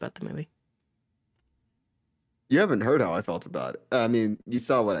felt about the movie. You haven't heard how I felt about it. I mean, you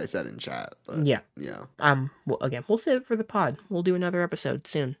saw what I said in chat, but Yeah. yeah. Well, again, we'll save it for the pod. We'll do another episode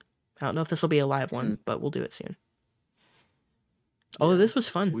soon. I don't know if this will be a live one, but we'll do it soon. Although this was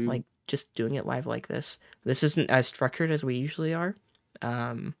fun, like just doing it live like this. This isn't as structured as we usually are.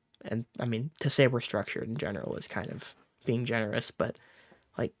 And I mean, to say we're structured in general is kind of being generous, but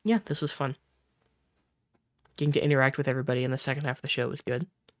like, yeah, this was fun. Getting to interact with everybody in the second half of the show was good.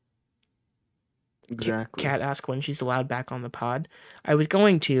 Exactly. Kat asked when she's allowed back on the pod. I was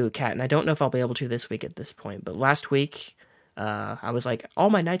going to, Kat, and I don't know if I'll be able to this week at this point, but last week, I was like, all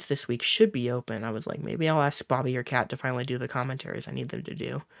my nights this week should be open. I was like, maybe I'll ask Bobby or Kat to finally do the commentaries I need them to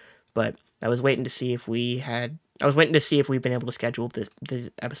do. But I was waiting to see if we've been able to schedule this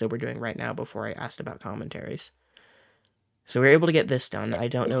episode we're doing right now before I asked about commentaries. So we were able to get this done. I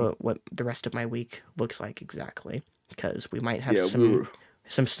don't know what the rest of my week looks like exactly, because we might have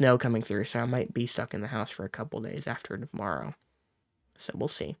some snow coming through, so I might be stuck in the house for a couple days after tomorrow. So we'll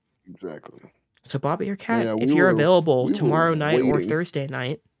see. Exactly. So Bobby or Kat, if you're available tomorrow night waiting. or Thursday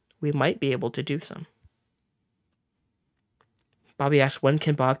night, we might be able to do some. Bobby asks, when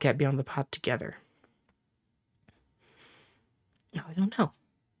can Bobcat be on the pod together? No, I don't know.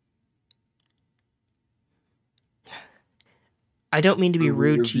 I don't mean to be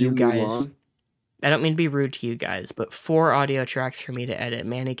Where we rude to you review guys. Mulan. I don't mean to be rude to you guys, but 4 audio tracks for me to edit.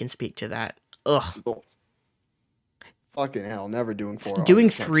 Manny can speak to that. Ugh. Oh, fucking hell, never doing 4 Doing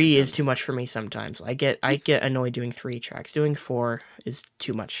audio tracks 3 is again. too much for me sometimes. I get annoyed doing 3 tracks. Doing 4 is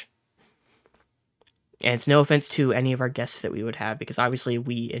too much. And it's no offense to any of our guests that we would have, because obviously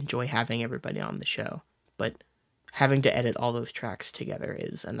we enjoy having everybody on the show. But having to edit all those tracks together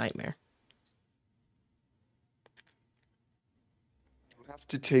is a nightmare. You have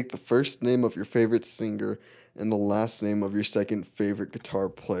to take the first name of your favorite singer and the last name of your second favorite guitar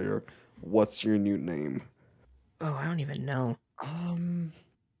player. What's your new name? Oh, I don't even know. Um,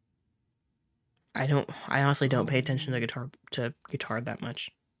 I honestly don't pay attention to guitar that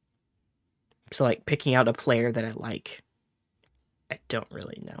much. So like picking out a player that I like, I don't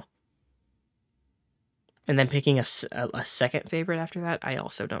really know. And then picking a second favorite after that, I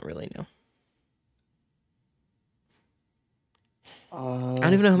also don't really know. I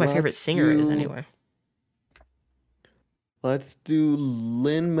don't even know who my favorite singer is anyway. Let's do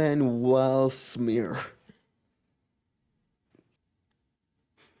Lin-Manuel Smear.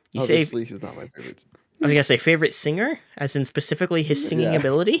 Obviously, he's not my favorite. I was gonna say favorite singer, as in specifically his singing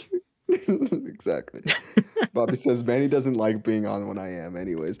ability. Exactly. Bobby says Manny doesn't like being on when I am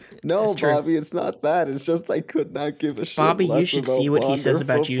anyways. No, That's true. Bobby, it's not that. It's just I could not give a shit. Bobby, you less should about see what he Bond says or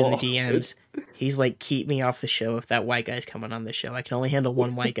about you in the football. DMs. He's like, keep me off the show if that white guy's coming on the show. I can only handle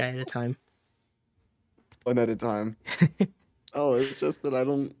one white guy at a time. One at a time. Oh, it's just that I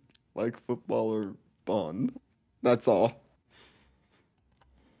don't like football or Bond. That's all.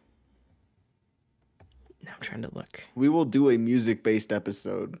 Now I'm trying to look. We will do a music-based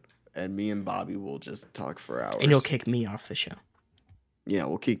episode, and me and Bobby will just talk for hours. And you'll kick me off the show. Yeah,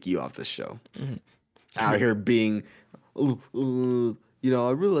 we'll kick you off the show. Mhm. Out here being, I really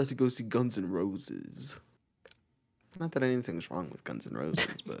like to go see Guns N' Roses. Not that anything's wrong with Guns N' Roses,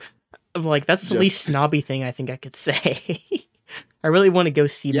 but I'm like, that's the least snobby thing I think I could say. I really want to go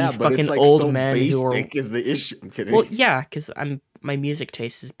see these but fucking it's like old so men who are. basic is the issue. I'm kidding. Well, yeah, because my music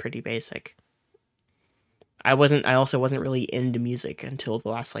taste is pretty basic. I also wasn't really into music until the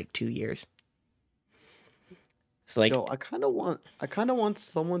last like 2 years. So like, Yo, I kind of want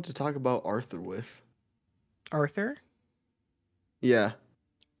someone to talk about Arthur with. Arthur, Yeah,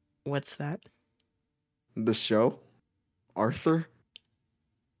 what's that? the show, Arthur.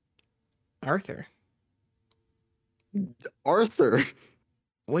 Arthur, Arthur,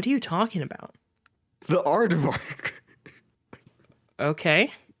 what are you talking about? the aardvark.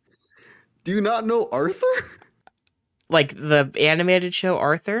 Okay, Do you not know Arthur? like the animated show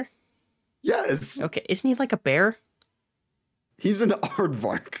Arthur. Yes, Okay, isn't he like a bear? he's an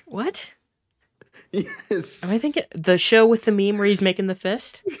aardvark. What? Yes, Am I thinking the show with the meme where he's making the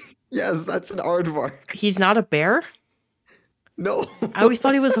fist? yes, that's an aardvark. He's not a bear? No, I always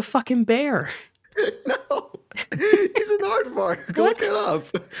thought he was a fucking bear. no, he's an aardvark. Go look it up.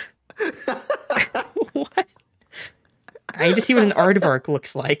 What? I need to see what an aardvark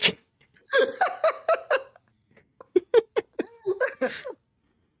looks like.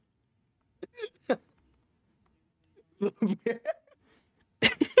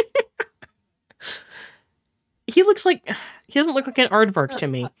 He doesn't look like an aardvark to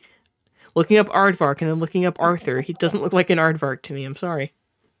me. Looking up aardvark and then looking up Arthur, he doesn't look like an aardvark to me. I'm sorry.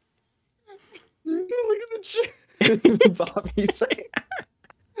 Look at the shit. Bobby saying,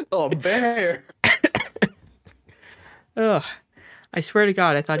 "Oh, bear." Ugh. I swear to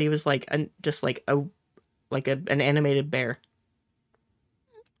God, I thought he was like an animated bear.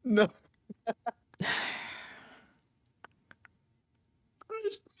 No.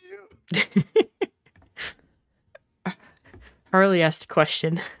 Harley asked a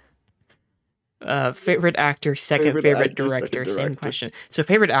question. Favorite actor, second favorite director, same question. So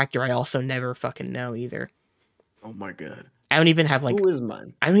favorite actor, I also never fucking know either. Oh my god. I don't even have like Who is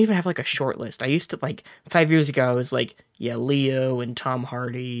mine? I don't even have like a short list. I used to like 5 years ago. I was like, yeah, Leo and Tom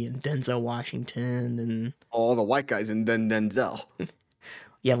Hardy and Denzel Washington and All the white guys and then Denzel.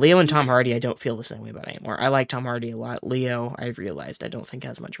 yeah, Leo and Tom Hardy. I don't feel the same way about anymore. I like Tom Hardy a lot. Leo, I've realized I don't think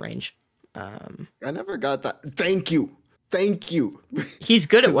has much range. I never got that. Thank you. He's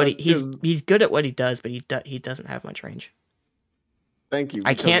good at what Because he's good at what he does, but he doesn't have much range. Thank you.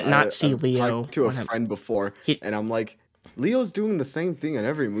 I can't because not see I've Leo talked to a when I'm- friend before, and I'm like, Leo's doing the same thing in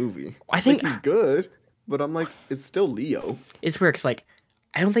every movie. I think he's good, but I'm like, it's still Leo. it's weird 'cause like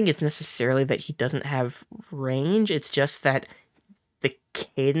I don't think it's necessarily that he doesn't have range. It's just that the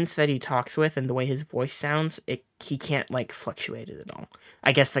cadence that he talks with and the way his voice sounds, he can't like fluctuate it at all.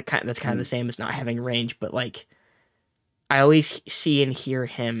 I guess that's kind of the same as not having range, but like I always see and hear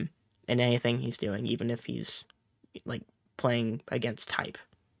him in anything he's doing, even if he's like playing against type,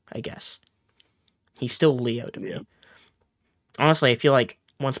 I guess. He's still Leo to Yeah. me. Honestly, I feel like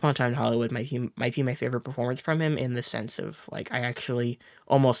Once Upon a Time in Hollywood might be my favorite performance from him, in the sense of, like, I actually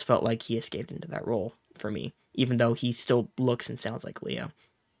almost felt like he escaped into that role for me, even though he still looks and sounds like Leo.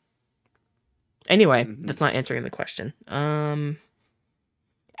 Anyway, Mhm. that's not answering the question. So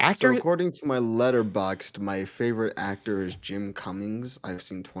Actor, according to my letterboxd, my favorite actor is Jim Cummings. I've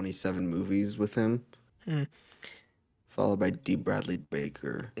seen 27 movies with him, Hmm. followed by D. Bradley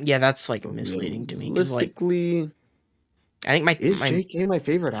Baker. Yeah, that's like But misleading to me, because like realistically, I think is my J.K. my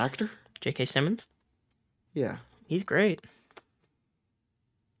favorite actor? J.K. Simmons, Yeah. he's great.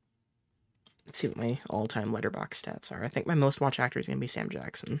 Let's see what my all-time letterbox stats are. I think my most watched actor is gonna be Sam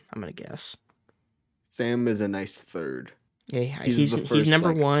Jackson. I'm gonna guess. Sam is a nice third. Yeah, He's the he's first, number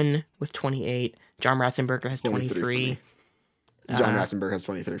like, 1 with 28. John Ratzenberger has 23 for 23. me. John Ratzenberg has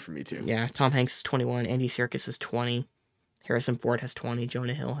 23 for me too. Yeah, Tom Hanks is 21. Andy Serkis is 20. Harrison Ford has 20.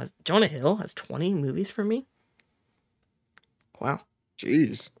 Jonah Hill has 20 movies for me. Wow.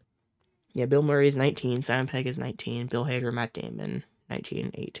 Jeez. Yeah, Bill Murray is 19. Simon Pegg is 19. Bill Hader, Matt Damon,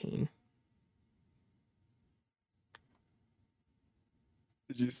 19, 18.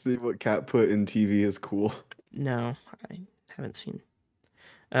 Did you see what Cat put in TV is cool? No, I haven't seen.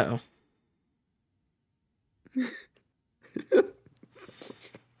 Uh-oh.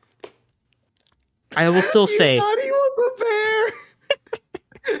 I will still You say, thought he was a bear.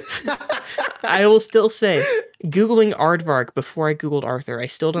 I will still say, Googling Aardvark before I Googled Arthur, I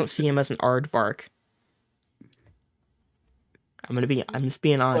still don't see him as an Aardvark. I'm just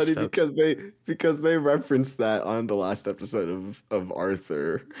being honest, Funny folks. because they referenced that on the last episode of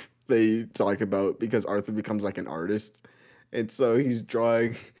Arthur. They talk about because Arthur becomes like an artist, and so he's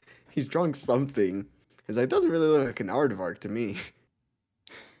drawing something. He's like, doesn't really look like an aardvark to me.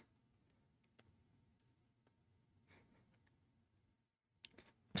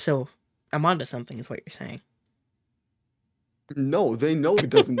 So, I'm onto something, is what you're saying. No, they know it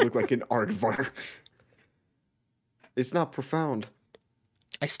doesn't look like an aardvark. It's not profound.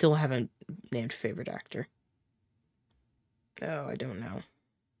 I still haven't named favorite actor. Oh, I don't know.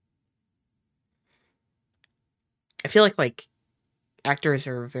 I feel like actors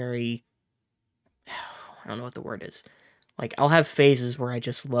are very, I don't know what the word is. Like, I'll have phases where I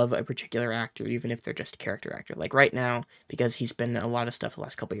just love a particular actor, even if they're just a character actor. Like right now, because he's been in a lot of stuff the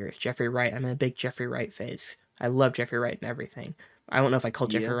last couple of years. Jeffrey Wright, I'm in a big Jeffrey Wright phase. I love Jeffrey Wright and everything. I don't know if I call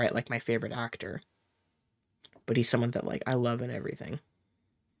Jeffrey Yeah. Wright like my favorite actor, but he's someone that like I love in everything.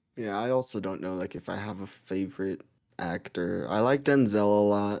 Yeah, I also don't know like if I have a favorite actor. I like Denzel a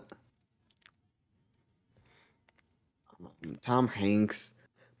lot. Tom Hanks,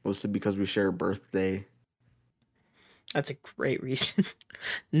 mostly because we share a birthday. That's a great reason.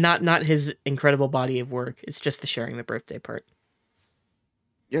 Not his incredible body of work. It's just the sharing the birthday part.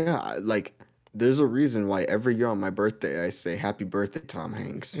 Yeah, like there's a reason why every year on my birthday I say happy birthday, Tom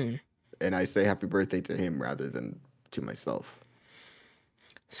Hanks. Mm. And I say happy birthday to him rather than to myself.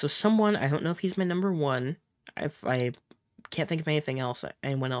 So someone, I don't know if he's my number 1. If I can't think of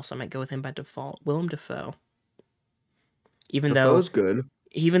anyone else, I might go with him by default. Willem Dafoe. Defoe's good.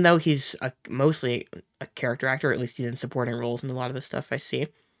 Even though he's mostly a character actor, at least he's in supporting roles in a lot of the stuff I see,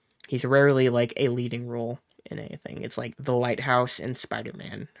 he's rarely like a leading role in anything. It's like The Lighthouse and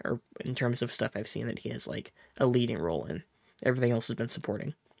Spider-Man, or in terms of stuff I've seen that he has like a leading role in. Everything else has been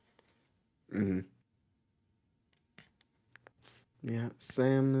supporting. Mm-hmm. Yeah,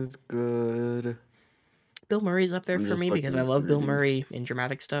 Sam is good. Bill Murray's up there I'm for just me because looking I love through Bill these. Murray in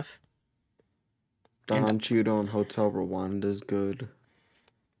dramatic stuff. Don Cheadle and Hotel Rwanda is good.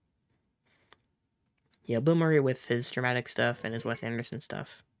 Yeah, Bill Murray with his dramatic stuff and his Wes Anderson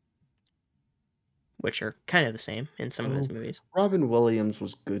stuff, which are kind of the same in some of his movies. Robin Williams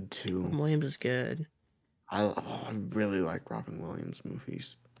was good too. Robin Williams is good. I really like Robin Williams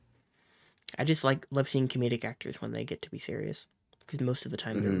movies. I just love seeing comedic actors when they get to be serious, because most of the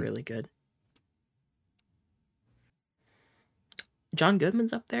time they're really good. John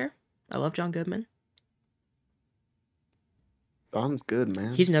Goodman's up there. I love John Goodman. Don's good,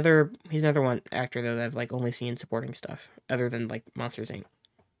 man. He's another one actor though that I've like only seen supporting stuff other than like Monsters Inc.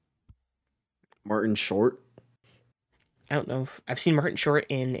 Martin Short. I don't know if I've seen Martin Short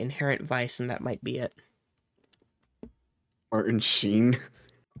in Inherent Vice, and that might be it. Martin Sheen.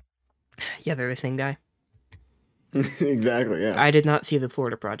 Yeah, they're the same guy. Exactly, yeah. I did not see The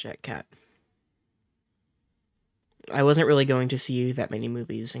Florida Project, Cat. I wasn't really going to see that many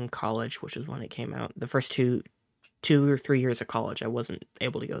movies in college, which is when it came out. The first two or 3 years of college, I wasn't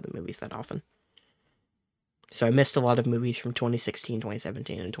able to go to the movies that often. So I missed a lot of movies from 2016,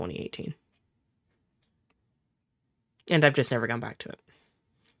 2017, and 2018. And I've just never gone back to it.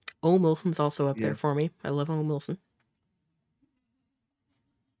 Owen Wilson's also up Yeah. there for me. I love Owen Wilson.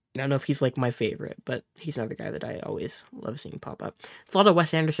 I don't know if he's like my favorite, but he's another guy that I always love seeing pop up. It's a lot of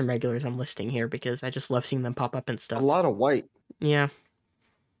Wes Anderson regulars I'm listing here because I just love seeing them pop up and A stuff. lot of white. Yeah.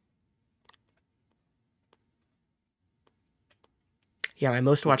 Yeah, my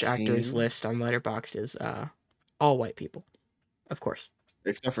most watched actors Cocaine. list on Letterboxd is all white people, of course.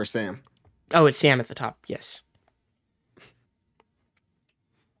 Except for Sam. Oh, it's Sam at the top. Yes.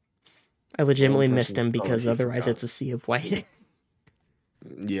 I legitimately One missed person him of color because he otherwise forgot. it's a sea of white.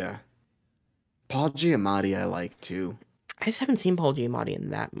 Yeah. Paul Giamatti I like too. I just haven't seen Paul Giamatti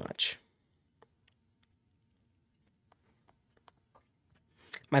in that much.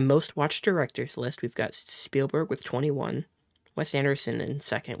 My most watched directors list, we've got Spielberg with 21, Wes Anderson in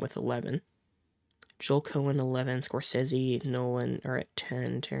second with 11, Joel Cohen 11, Scorsese, Nolan are at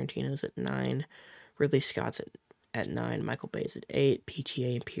 10, Tarantino's at 9, Ridley Scott's at 9, Michael Bay's at 8,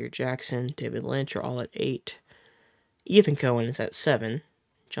 PTA and Peter Jackson, David Lynch are all at 8, Ethan Cohen is at 7,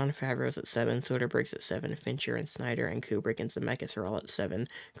 Jon Favreau's at 7, Soderbergh's at 7, Fincher and Snyder and Kubrick and Zemeckis are all at 7,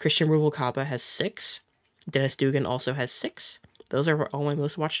 Christian Rubalcaba has 6, Dennis Dugan also has 6. Those are all my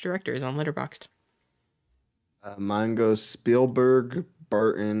most watched directors on Letterboxd. Mine goes Spielberg,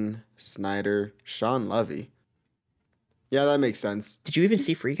 Burton, Snyder, Sean Levy. Yeah, that makes sense. Did you even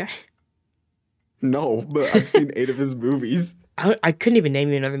see Free Guy? No, but I've seen 8 of his movies. I couldn't even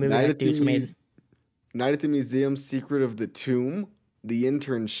name you another movie Night that at, the dude's made. Night at the Museum, Secret of the Tomb, The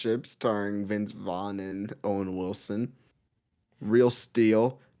Internship starring Vince Vaughn and Owen Wilson, Real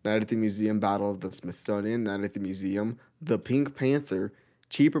Steel, Night at the Museum, Battle of the Smithsonian, Night at the Museum, The Pink Panther,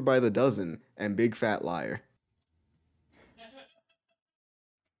 Cheaper by the Dozen, and Big Fat Liar.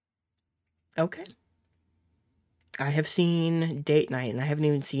 Okay. I have seen Date Night, and I haven't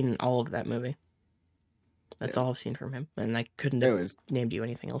even seen all of that movie. That's all I've seen from him, and I couldn't have named you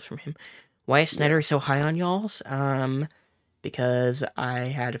anything else from him. Why is Snyder so high on y'all's? Because I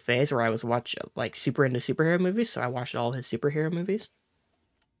had a phase where I was super into superhero movies, so I watched all his superhero movies.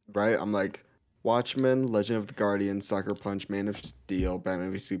 Right? I'm like, Watchmen, Legend of the Guardian, Sucker Punch, Man of Steel,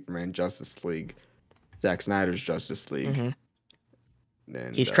 Batman v Superman, Justice League, Zack Snyder's Justice League. Mm-hmm.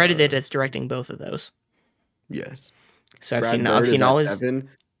 And, he's credited as directing both of those. Yes. So I've seen all his... 7.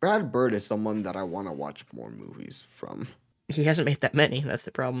 Brad Bird is someone that I want to watch more movies from. He hasn't made that many. That's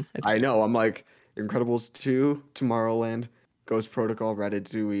the problem. I know. I'm like, Incredibles 2, Tomorrowland, Ghost Protocol,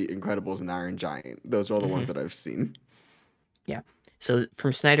 Ratatouille, Incredibles, and Iron Giant. Those are all the ones that I've seen. Yeah. So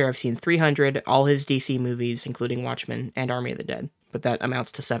from Snyder, I've seen 300, all his DC movies, including Watchmen and Army of the Dead. But that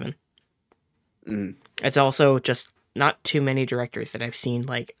amounts to 7. Mm. It's also just not too many directors that I've seen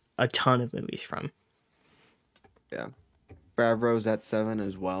like a ton of movies from. Yeah. Favreau's at 7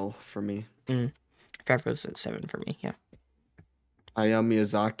 as well for me. Favreau's at 7 for me, yeah. Hayao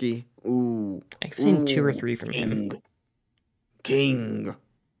Miyazaki. Ooh. I've seen 2 or 3 from him. King.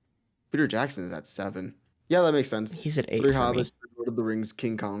 Peter Jackson is at 7. Yeah, that makes sense. He's at 8 3 for Hobbits, me. 3 Lord of the Rings,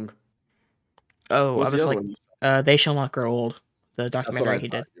 King Kong. Oh, I was like, They Shall Not Grow Old, the documentary he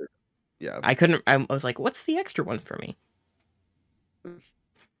did. Yeah. I was like, what's the extra one for me?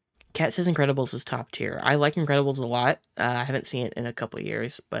 Kat says Incredibles is top tier. I like Incredibles a lot. I haven't seen it in a couple of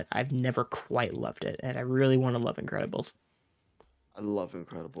years, but I've never quite loved it, and I really want to love Incredibles. I love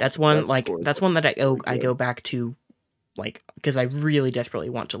Incredibles. That's one that I go back to, like, because I really desperately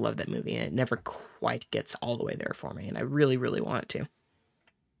want to love that movie, and it never quite gets all the way there for me, and I really, really want it to.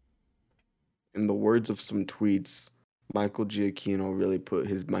 In the words of some tweets, Michael Giacchino really put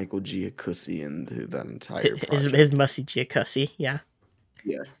his Michael Giacussi into that entire project. His musty Giacussi, yeah.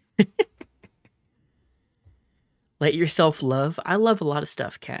 Yeah. Let yourself love. I love a lot of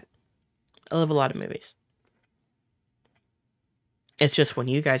stuff, Kat. I love a lot of movies. It's just when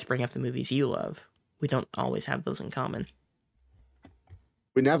you guys bring up the movies you love, we don't always have those in common.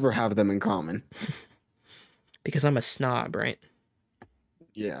 We never have them in common. Because I'm a snob, right?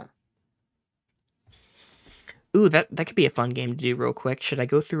 Yeah. Ooh, that could be a fun game to do real quick. Should I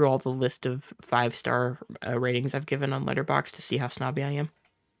go through all the list of 5-star ratings I've given on Letterboxd to see how snobby I am?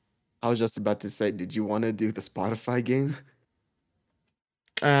 I was just about to say, did you want to do the Spotify game?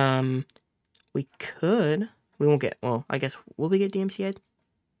 We could. We won't get... Well, I guess... Will we get DMCA'd?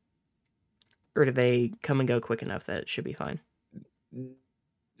 Or do they come and go quick enough that it should be fine?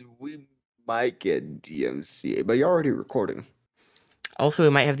 We might get DMCA, but you're already recording. Also, we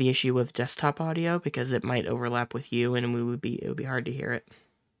might have the issue with desktop audio because it might overlap with you, and it would be hard to hear it.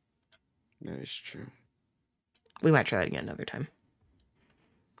 That is true. We might try that again another time.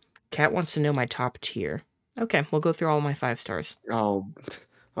 Kat wants to know my top tier. Okay, we'll go through all my 5 stars. Oh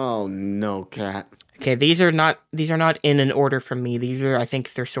no, Kat. Okay, these are not in an order from me. These are, I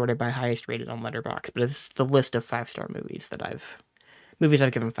think they're sorted by highest rated on Letterboxd, but it's the list of 5-star movies that I've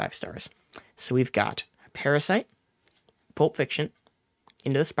given 5 stars. So we've got Parasite, Pulp Fiction,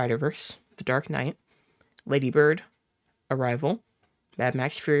 Into the Spider-Verse, The Dark Knight, Lady Bird, Arrival, Mad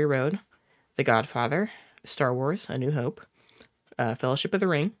Max Fury Road, The Godfather, Star Wars: A New Hope, Fellowship of the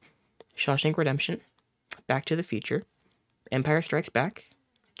Ring, Shawshank Redemption, Back to the Future, Empire Strikes Back,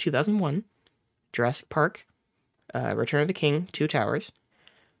 2001, Jurassic Park, Return of the King, Two Towers,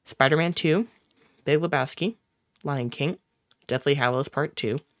 Spider-Man 2, Big Lebowski, Lion King, Deathly Hallows Part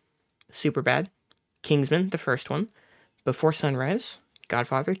 2, Superbad, Kingsman, the first one, Before Sunrise,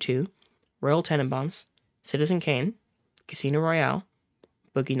 Godfather 2, Royal Tenenbaums, Citizen Kane, Casino Royale,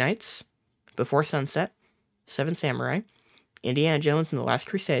 Boogie Nights, Before Sunset, Seven Samurai, Indiana Jones and the Last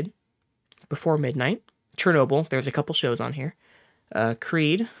Crusade, Before Midnight, Chernobyl, there's a couple shows on here,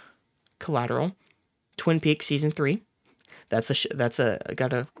 Creed, Collateral, Twin Peaks Season 3,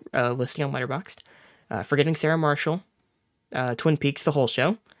 got a listing on Letterboxd, Forgetting Sarah Marshall, Twin Peaks, the whole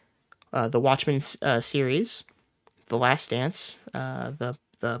show, the Watchmen series, The Last Dance, the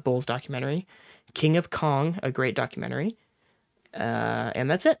Bulls documentary, King of Kong, a great documentary,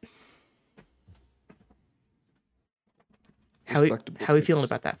 and that's it. How we feeling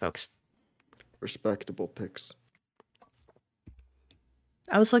about that, folks? Respectable picks.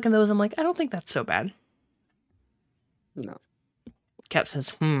 I was looking at those, I'm like, I don't think that's so bad. No. Kat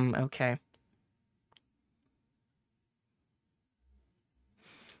says, okay.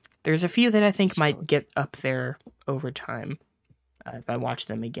 There's a few that I think might get up there over time if I watch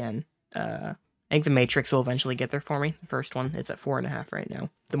them again. I think The Matrix will eventually get there for me. The first one, it's at 4.5 right now.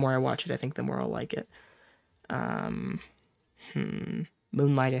 The more I watch it, I think the more I'll like it.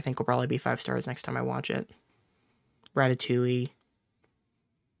 Moonlight, I think, will probably be 5 stars next time I watch it. Ratatouille,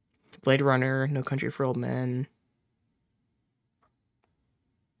 Blade Runner, No Country for Old Men,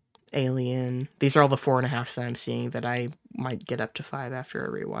 Alien. These are all the 4.5 that I'm seeing that I might get up to 5 after a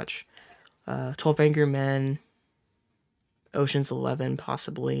rewatch. 12 Angry Men, Ocean's 11,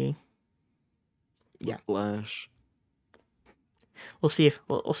 possibly. Yeah. Flash. We'll see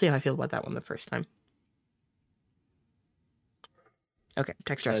how I feel about that one the first time. Okay,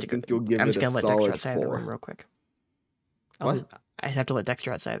 Dexter has to go. I'm just gonna let Dexter outside of the room real quick. I have to let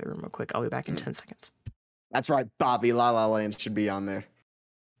Dexter outside of the room real quick. I'll be back in 10 seconds. That's right, Bobby. La La Land should be on there.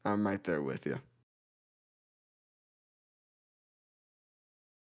 I'm right there with you.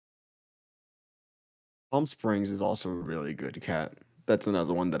 Palm Springs is also a really good, Cat. That's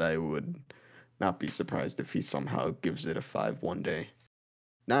another one that I would not be surprised if he somehow gives it a 5 one day.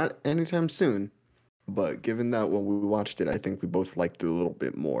 Not anytime soon, but given that when we watched it, I think we both liked it a little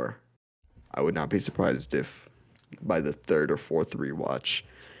bit more. I would not be surprised if by the 3rd or 4th rewatch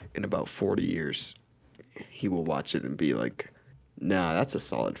in about 40 years, he will watch it and be like, nah, that's a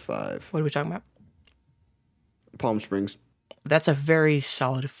solid 5. What are we talking about? Palm Springs. That's a very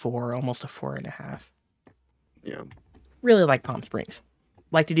solid 4, almost a 4.5. Yeah. Really like Palm Springs.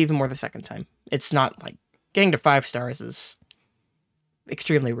 Liked it even more the second time. It's not like getting to 5 stars is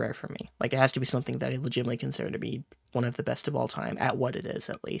extremely rare for me. Like, it has to be something that I legitimately consider to be one of the best of all time, at what it is,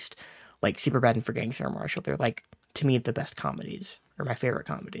 at least. Like, Superbad and Forgetting Sarah Marshall, they're, like, to me, the best comedies, or my favorite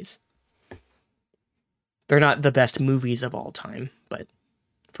comedies. They're not the best movies of all time, but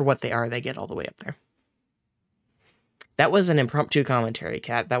for what they are, they get all the way up there. That was an impromptu commentary,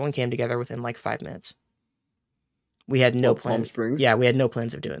 Kat. That one came together within, like, 5 minutes. We had no plans. Palm Springs? Yeah, we had no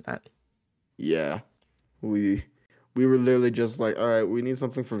plans of doing that. Yeah. We were literally just like, all right, we need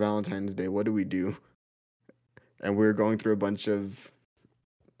something for Valentine's Day. What do we do? And we were going through a bunch of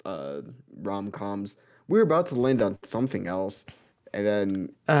rom-coms. We were about to land on something else. And then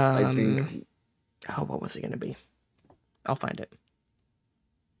I think... Oh, what was it going to be? I'll find it.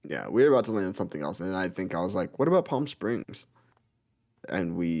 Yeah, we were about to land on something else. And then I think I was like, what about Palm Springs?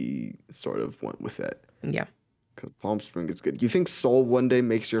 And we sort of went with it. Yeah. Because Palm Springs is good. You think Soul one day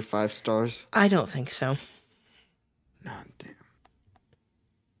makes your 5 stars? I don't think so. Nah, damn.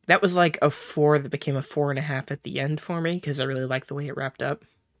 That was like a 4 that became a 4.5 at the end for me, because I really liked the way it wrapped up.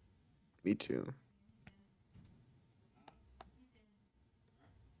 Me too.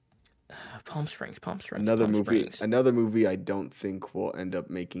 Palm Springs. Another movie I don't think will end up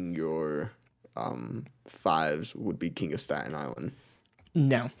making your 5s would be King of Staten Island.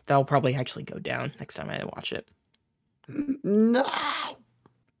 No, that'll probably actually go down next time I watch it. No!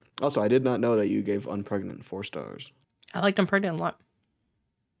 Also, I did not know that you gave Unpregnant 4 stars. I liked Unpregnant a lot.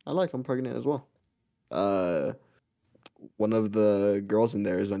 I like Unpregnant as well. One of the girls in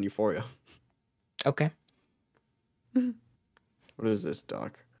there is on Euphoria. Okay. What is this,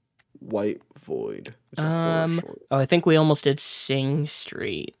 Doc? White Void. It's a horror Um, short. oh, I think we almost did Sing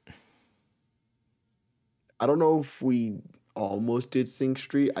Street. I don't know if we almost did Sing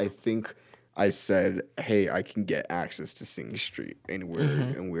Street. I think I said, "Hey, I can get access to Sing Street," and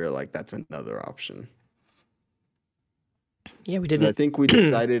Mm-hmm. we're like, "That's another option." Yeah, we But I didn't. think we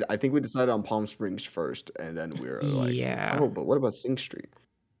decided. I think we decided on Palm Springs first, and then we were like, Yeah. "Oh, but what about Sing Street?"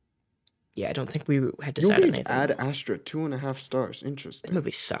 Yeah, I don't think we had You decided on gave anything Ad before. Astra 2.5 stars. That Interesting.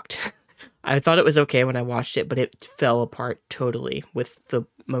 movie sucked. I thought it was okay when I watched it, but it fell apart totally with the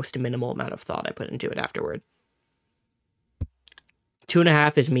most minimal amount of thought I put into it afterward.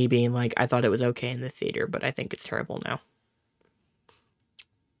 2.5 is me being like, I thought it was okay in the theater, but I think it's terrible now.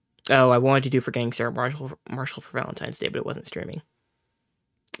 Oh, I wanted to do Forgetting Sarah Marshall for Valentine's Day, but it wasn't streaming.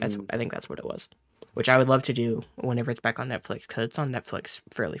 I think that's what it was. Which I would love to do whenever it's back on Netflix, because it's on Netflix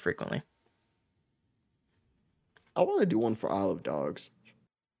fairly frequently. I want to do one for Isle of Dogs.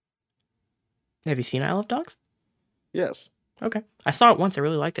 Have you seen Isle of Dogs? Yes, Okay. I saw it once. I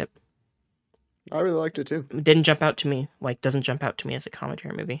really liked it. I really liked it too. It didn't jump out to me, doesn't jump out to me as a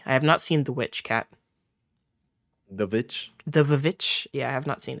commentary movie. I have not seen The Witch, Cat. The Witch. The Vivitch? Yeah, I have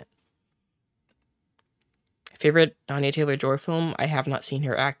not seen it. Favorite Anya Taylor-Joy film? I have not seen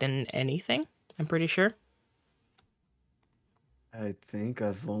her act in anything, I'm pretty sure. I think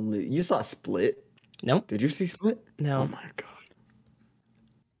I've only. You saw Split? Nope. Did you see Split? No. Oh my god.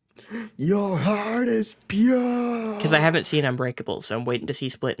 Your heart is pure. Because I haven't seen Unbreakable, so I'm waiting to see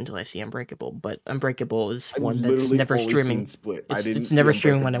Split until I see Unbreakable. But Unbreakable is I've one that's literally never only streaming. seen Split. I didn't It's see never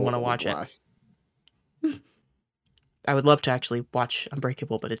streaming when I Unbreakable want to watch it. last. I would love to actually watch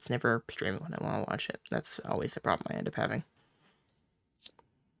Unbreakable, but it's never streaming when I want to watch it. That's always the problem I end up having.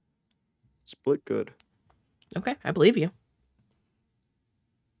 Split good. Okay, I believe you.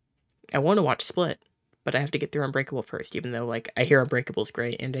 I want to watch Split, but I have to get through Unbreakable first, even though, like, I hear Unbreakable is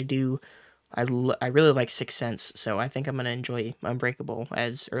great, and I really like Sixth Sense, so I think I'm going to enjoy Unbreakable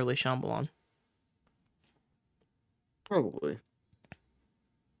as early Shyamalan. Probably.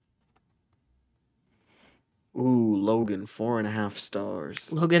 Ooh, Logan, 4.5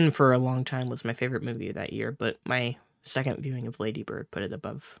 stars. Logan, for a long time, was my favorite movie of that year, but my second viewing of Lady Bird put it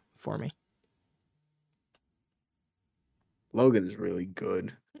above for me. Logan is really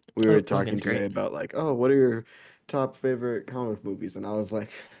good. We were talking Logan's today great. about like, oh, what are your top favorite comic movies? And I was like,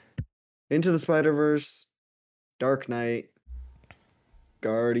 Into the Spider-Verse, Dark Knight,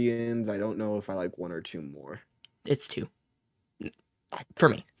 Guardians. I don't know if I like one or two more. It's 2. For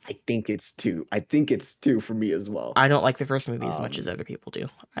me. I think it's 2. I think it's 2 for me as well. I don't like the first movie as much as other people do.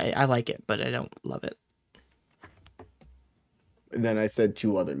 I like it, but I don't love it. And then I said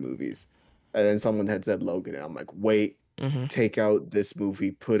 2 other movies. And then someone had said Logan. And I'm like, wait, take out this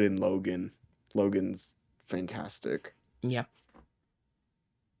movie, put in Logan. Logan's fantastic. Yeah.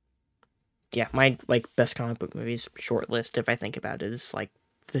 Yeah, my best comic book movies short list, if I think about it, is like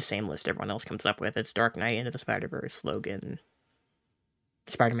the same list everyone else comes up with. It's Dark Knight, Into the Spider-Verse, Logan,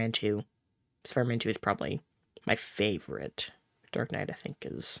 Spider-Man 2. Spider-Man 2 is probably my favorite. Dark Knight, I think,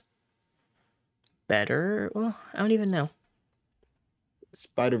 is better. Well, I don't even know.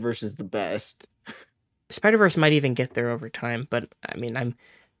 Spider-Verse is the best. Spider-Verse might even get there over time, but I mean, I'm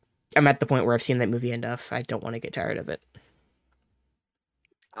at the point where I've seen that movie enough. I don't want to get tired of it.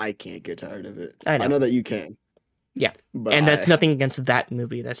 I can't get tired of it. I know that you can. Yeah, but and that's nothing against that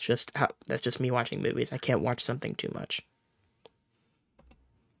movie. That's just me watching movies. I can't watch something too much.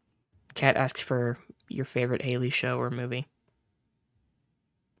 Kat asks for your favorite Haley show or movie.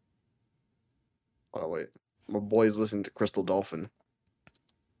 Oh wait, my boy's listening to Crystal Dolphin.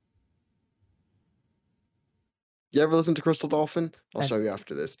 You ever listen to Crystal Dolphin? I'll show you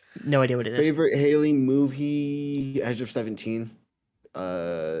after this. No idea what it is. Favorite Haley movie, Edge of 17.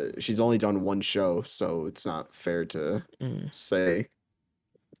 She's only done one show, so it's not fair to say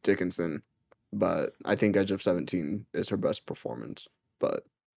Dickinson, but I think Edge of 17 is her best performance, but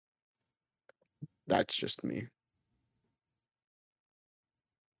that's just me.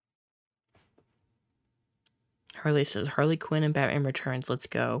 Harley says, Harley Quinn and Batman Returns, let's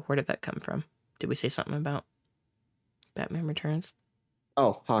go. Where did that come from? Did we say something about Batman Returns?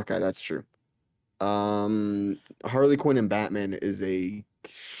 Oh, Hawkeye, that's true. Harley Quinn and Batman is a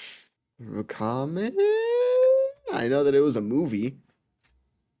comic? I know that it was a movie.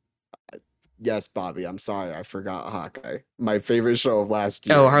 Yes, Bobby, I'm sorry, I forgot Hawkeye. My favorite show of last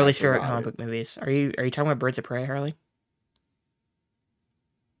year. Oh, Harley's favorite comic book movies. Are you talking about Birds of Prey, Harley?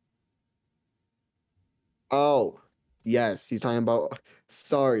 Oh, yes, he's talking about.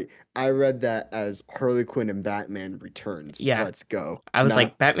 Sorry, I read that as Harley Quinn and Batman Returns. Yeah. Let's go. I was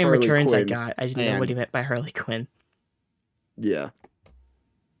like, Batman Harley Returns, Quinn I got. I didn't know what he meant by Harley Quinn. Yeah.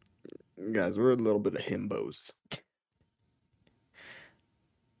 Guys, we're a little bit of himbos.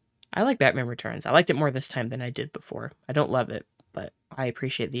 I like Batman Returns. I liked it more this time than I did before. I don't love it, but I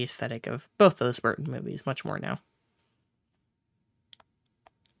appreciate the aesthetic of both those Burton movies much more now.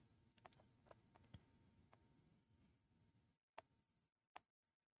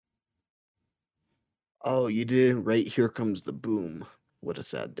 Oh, you didn't rate Here Comes the Boom. What a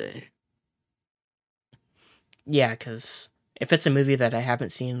sad day. Yeah, because if it's a movie that I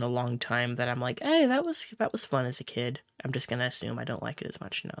haven't seen in a long time, that I'm like, hey, that was fun as a kid, I'm just gonna assume I don't like it as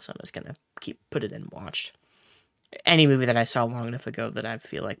much now, so I'm just gonna put it in watched. Any movie that I saw long enough ago that I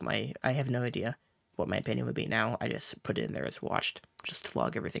feel like I have no idea what my opinion would be now, I just put it in there as watched, just to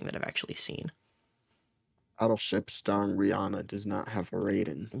log everything that I've actually seen. Battleship starring Rihanna does not have a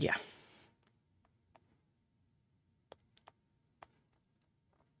rating. Yeah.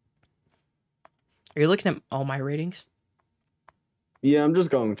 Are you looking at all my ratings? Yeah, I'm just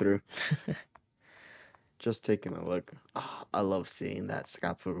going through. Just taking a look. Oh, I love seeing that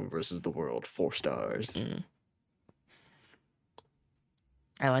Scott Pilgrim versus the World. 4 stars. Mm.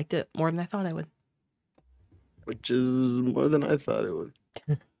 I liked it more than I thought I would. Which is more than I thought it would.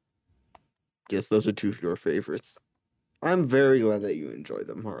 Guess those are 2 of your favorites. I'm very glad that you enjoy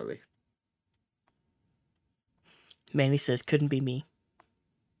them, Harley. Manny says, couldn't be me.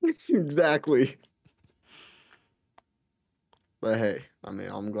 Exactly. But hey, I mean,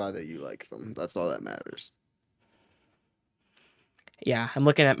 I'm glad that you like them. That's all that matters. Yeah, I'm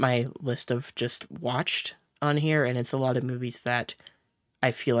looking at my list of just watched on here, and it's a lot of movies that I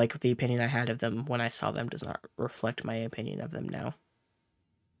feel like the opinion I had of them when I saw them does not reflect my opinion of them now.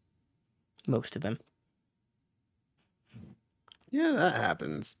 Most of them. Yeah, that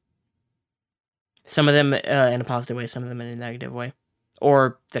happens. Some of them in a positive way, some of them in a negative way.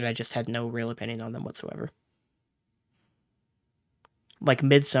 Or that I just had no real opinion on them whatsoever. Like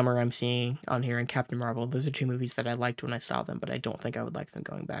Midsummer, I'm seeing on here, and Captain Marvel. Those are 2 movies that I liked when I saw them, but I don't think I would like them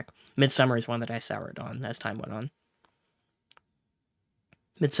going back. Midsummer is one that I soured on as time went on.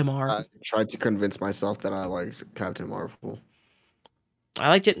 Midsommar. I tried to convince myself that I liked Captain Marvel. I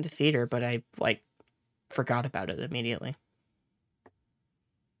liked it in the theater, but I forgot about it immediately.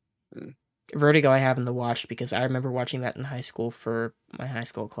 Vertigo I haven't watched because I remember watching that in high school for my high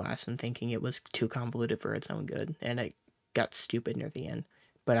school class and thinking it was too convoluted for its own good, and it got stupid near the end.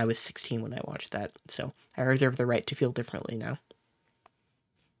 But I was 16 when I watched that, so I reserve the right to feel differently now.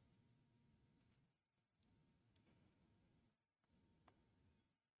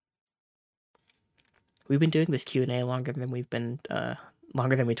 We've been doing this Q&A longer than we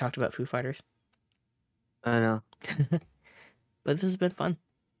talked about Foo Fighters. I know. But this has been fun.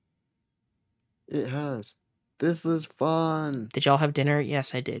 It has. This is fun. Did y'all have dinner?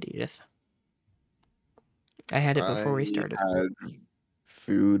 Yes, I did, Edith. I had it before we started. I had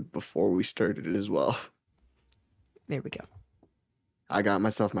food before we started as well. There we go. I got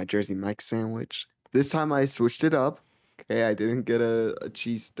myself my Jersey Mike sandwich. This time I switched it up. Okay, I didn't get a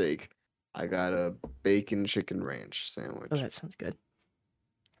cheesesteak. I got a bacon chicken ranch sandwich. Oh, that sounds good.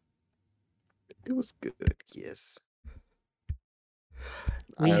 It was good, yes.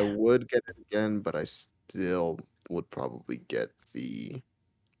 I would get it again, but I still would probably get the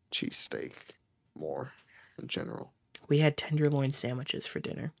cheesesteak more in general. We had tenderloin sandwiches for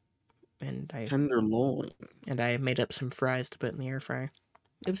dinner. Tenderloin. And I made up some fries to put in the air fryer.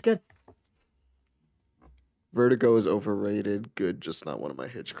 It was good. Vertigo is overrated. Good, just not one of my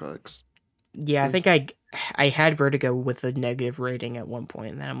Hitchcocks. Yeah, I think I had Vertigo with a negative rating at one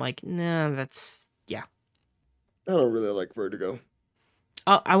point, and then I'm like, nah, that's yeah. I don't really like Vertigo.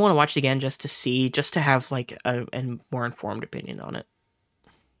 I want to watch it again just to have like a more informed opinion on it.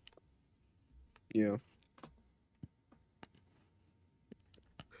 Yeah.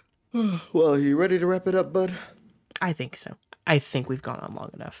 Well, you ready to wrap it up, bud? I think so. I think we've gone on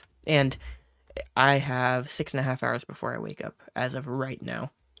long enough. And I have 6.5 hours before I wake up as of right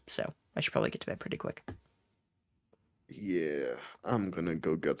now. So I should probably get to bed pretty quick. Yeah, I'm gonna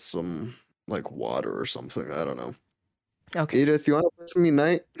go get some like water or something. I don't know. Okay. Edith, you want to play some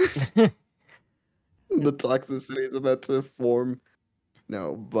Unite? The toxicity is about to form.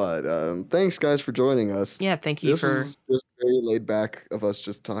 No, but thanks guys for joining us. Yeah, thank you for. This was just very laid back of us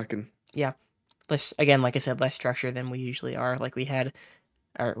just talking. Yeah, again, like I said, less structure than we usually are. Like we had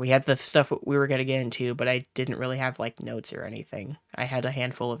the stuff we were gonna get into, but I didn't really have like notes or anything. I had a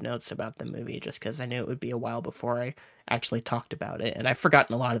handful of notes about the movie just because I knew it would be a while before I actually talked about it, and I've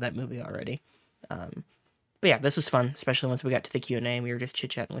forgotten a lot of that movie already. But yeah, this was fun, especially once we got to the Q&A and we were just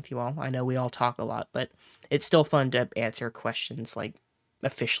chit-chatting with you all. I know we all talk a lot, but it's still fun to answer questions like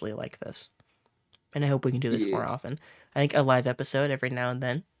officially like this. And I hope we can do this more often. I think a live episode every now and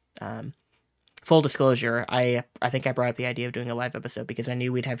then Full disclosure, I think I brought up the idea of doing a live episode because I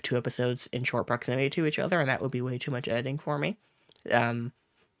knew we'd have 2 episodes in short proximity to each other, and that would be way too much editing for me.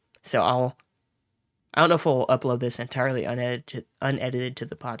 So I don't know if we'll upload this entirely unedited to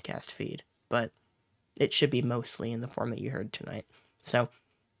the podcast feed, but it should be mostly in the form that you heard tonight. So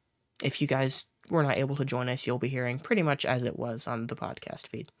if you guys were not able to join us, you'll be hearing pretty much as it was on the podcast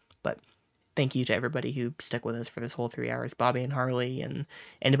feed. But thank you to everybody who stuck with us for this whole 3 hours. Bobby and Harley and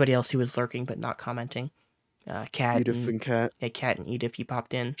anybody else who was lurking but not commenting. Kat Edith and Kat. Yeah, Kat and Edith, you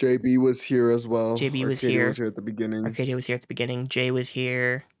popped in. JB was here as well. JB was Arcadia here. was here at the beginning. Arcadia was here at the beginning. Jay was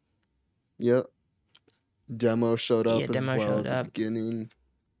here. Yep. Demo showed up Demo as well showed at the up. beginning.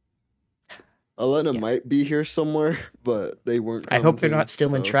 Elena might be here somewhere, but they weren't I hope they're not commenting,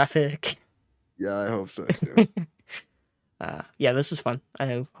 still in so- traffic. Yeah, I hope so too. Yeah, this is fun.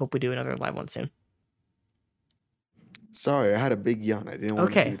 I hope we do another live one soon. Sorry, I had a big yawn. I didn't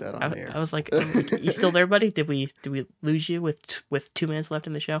want to Okay, do that on air. I was like, you still there, buddy? Did we lose you with 2 minutes left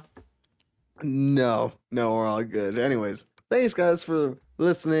in the show? No, we're all good. Anyways, thanks guys for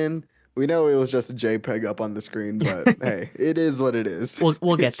listening. We know it was just a JPEG up on the screen, but hey, it is what it is.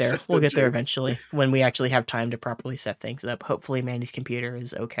 We'll get It's there. just We'll a get there joke. eventually when we actually have time to properly set things up. Hopefully, Mandy's computer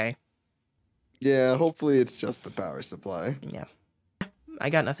is okay. Yeah, hopefully it's just the power supply. Yeah. I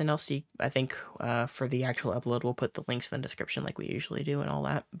got nothing else. I think for the actual upload, we'll put the links in the description like we usually do and all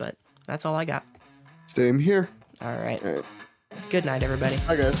that. But that's all I got. Same here. All right. All right. Good night, everybody.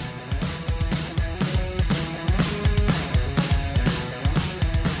 Bye guys.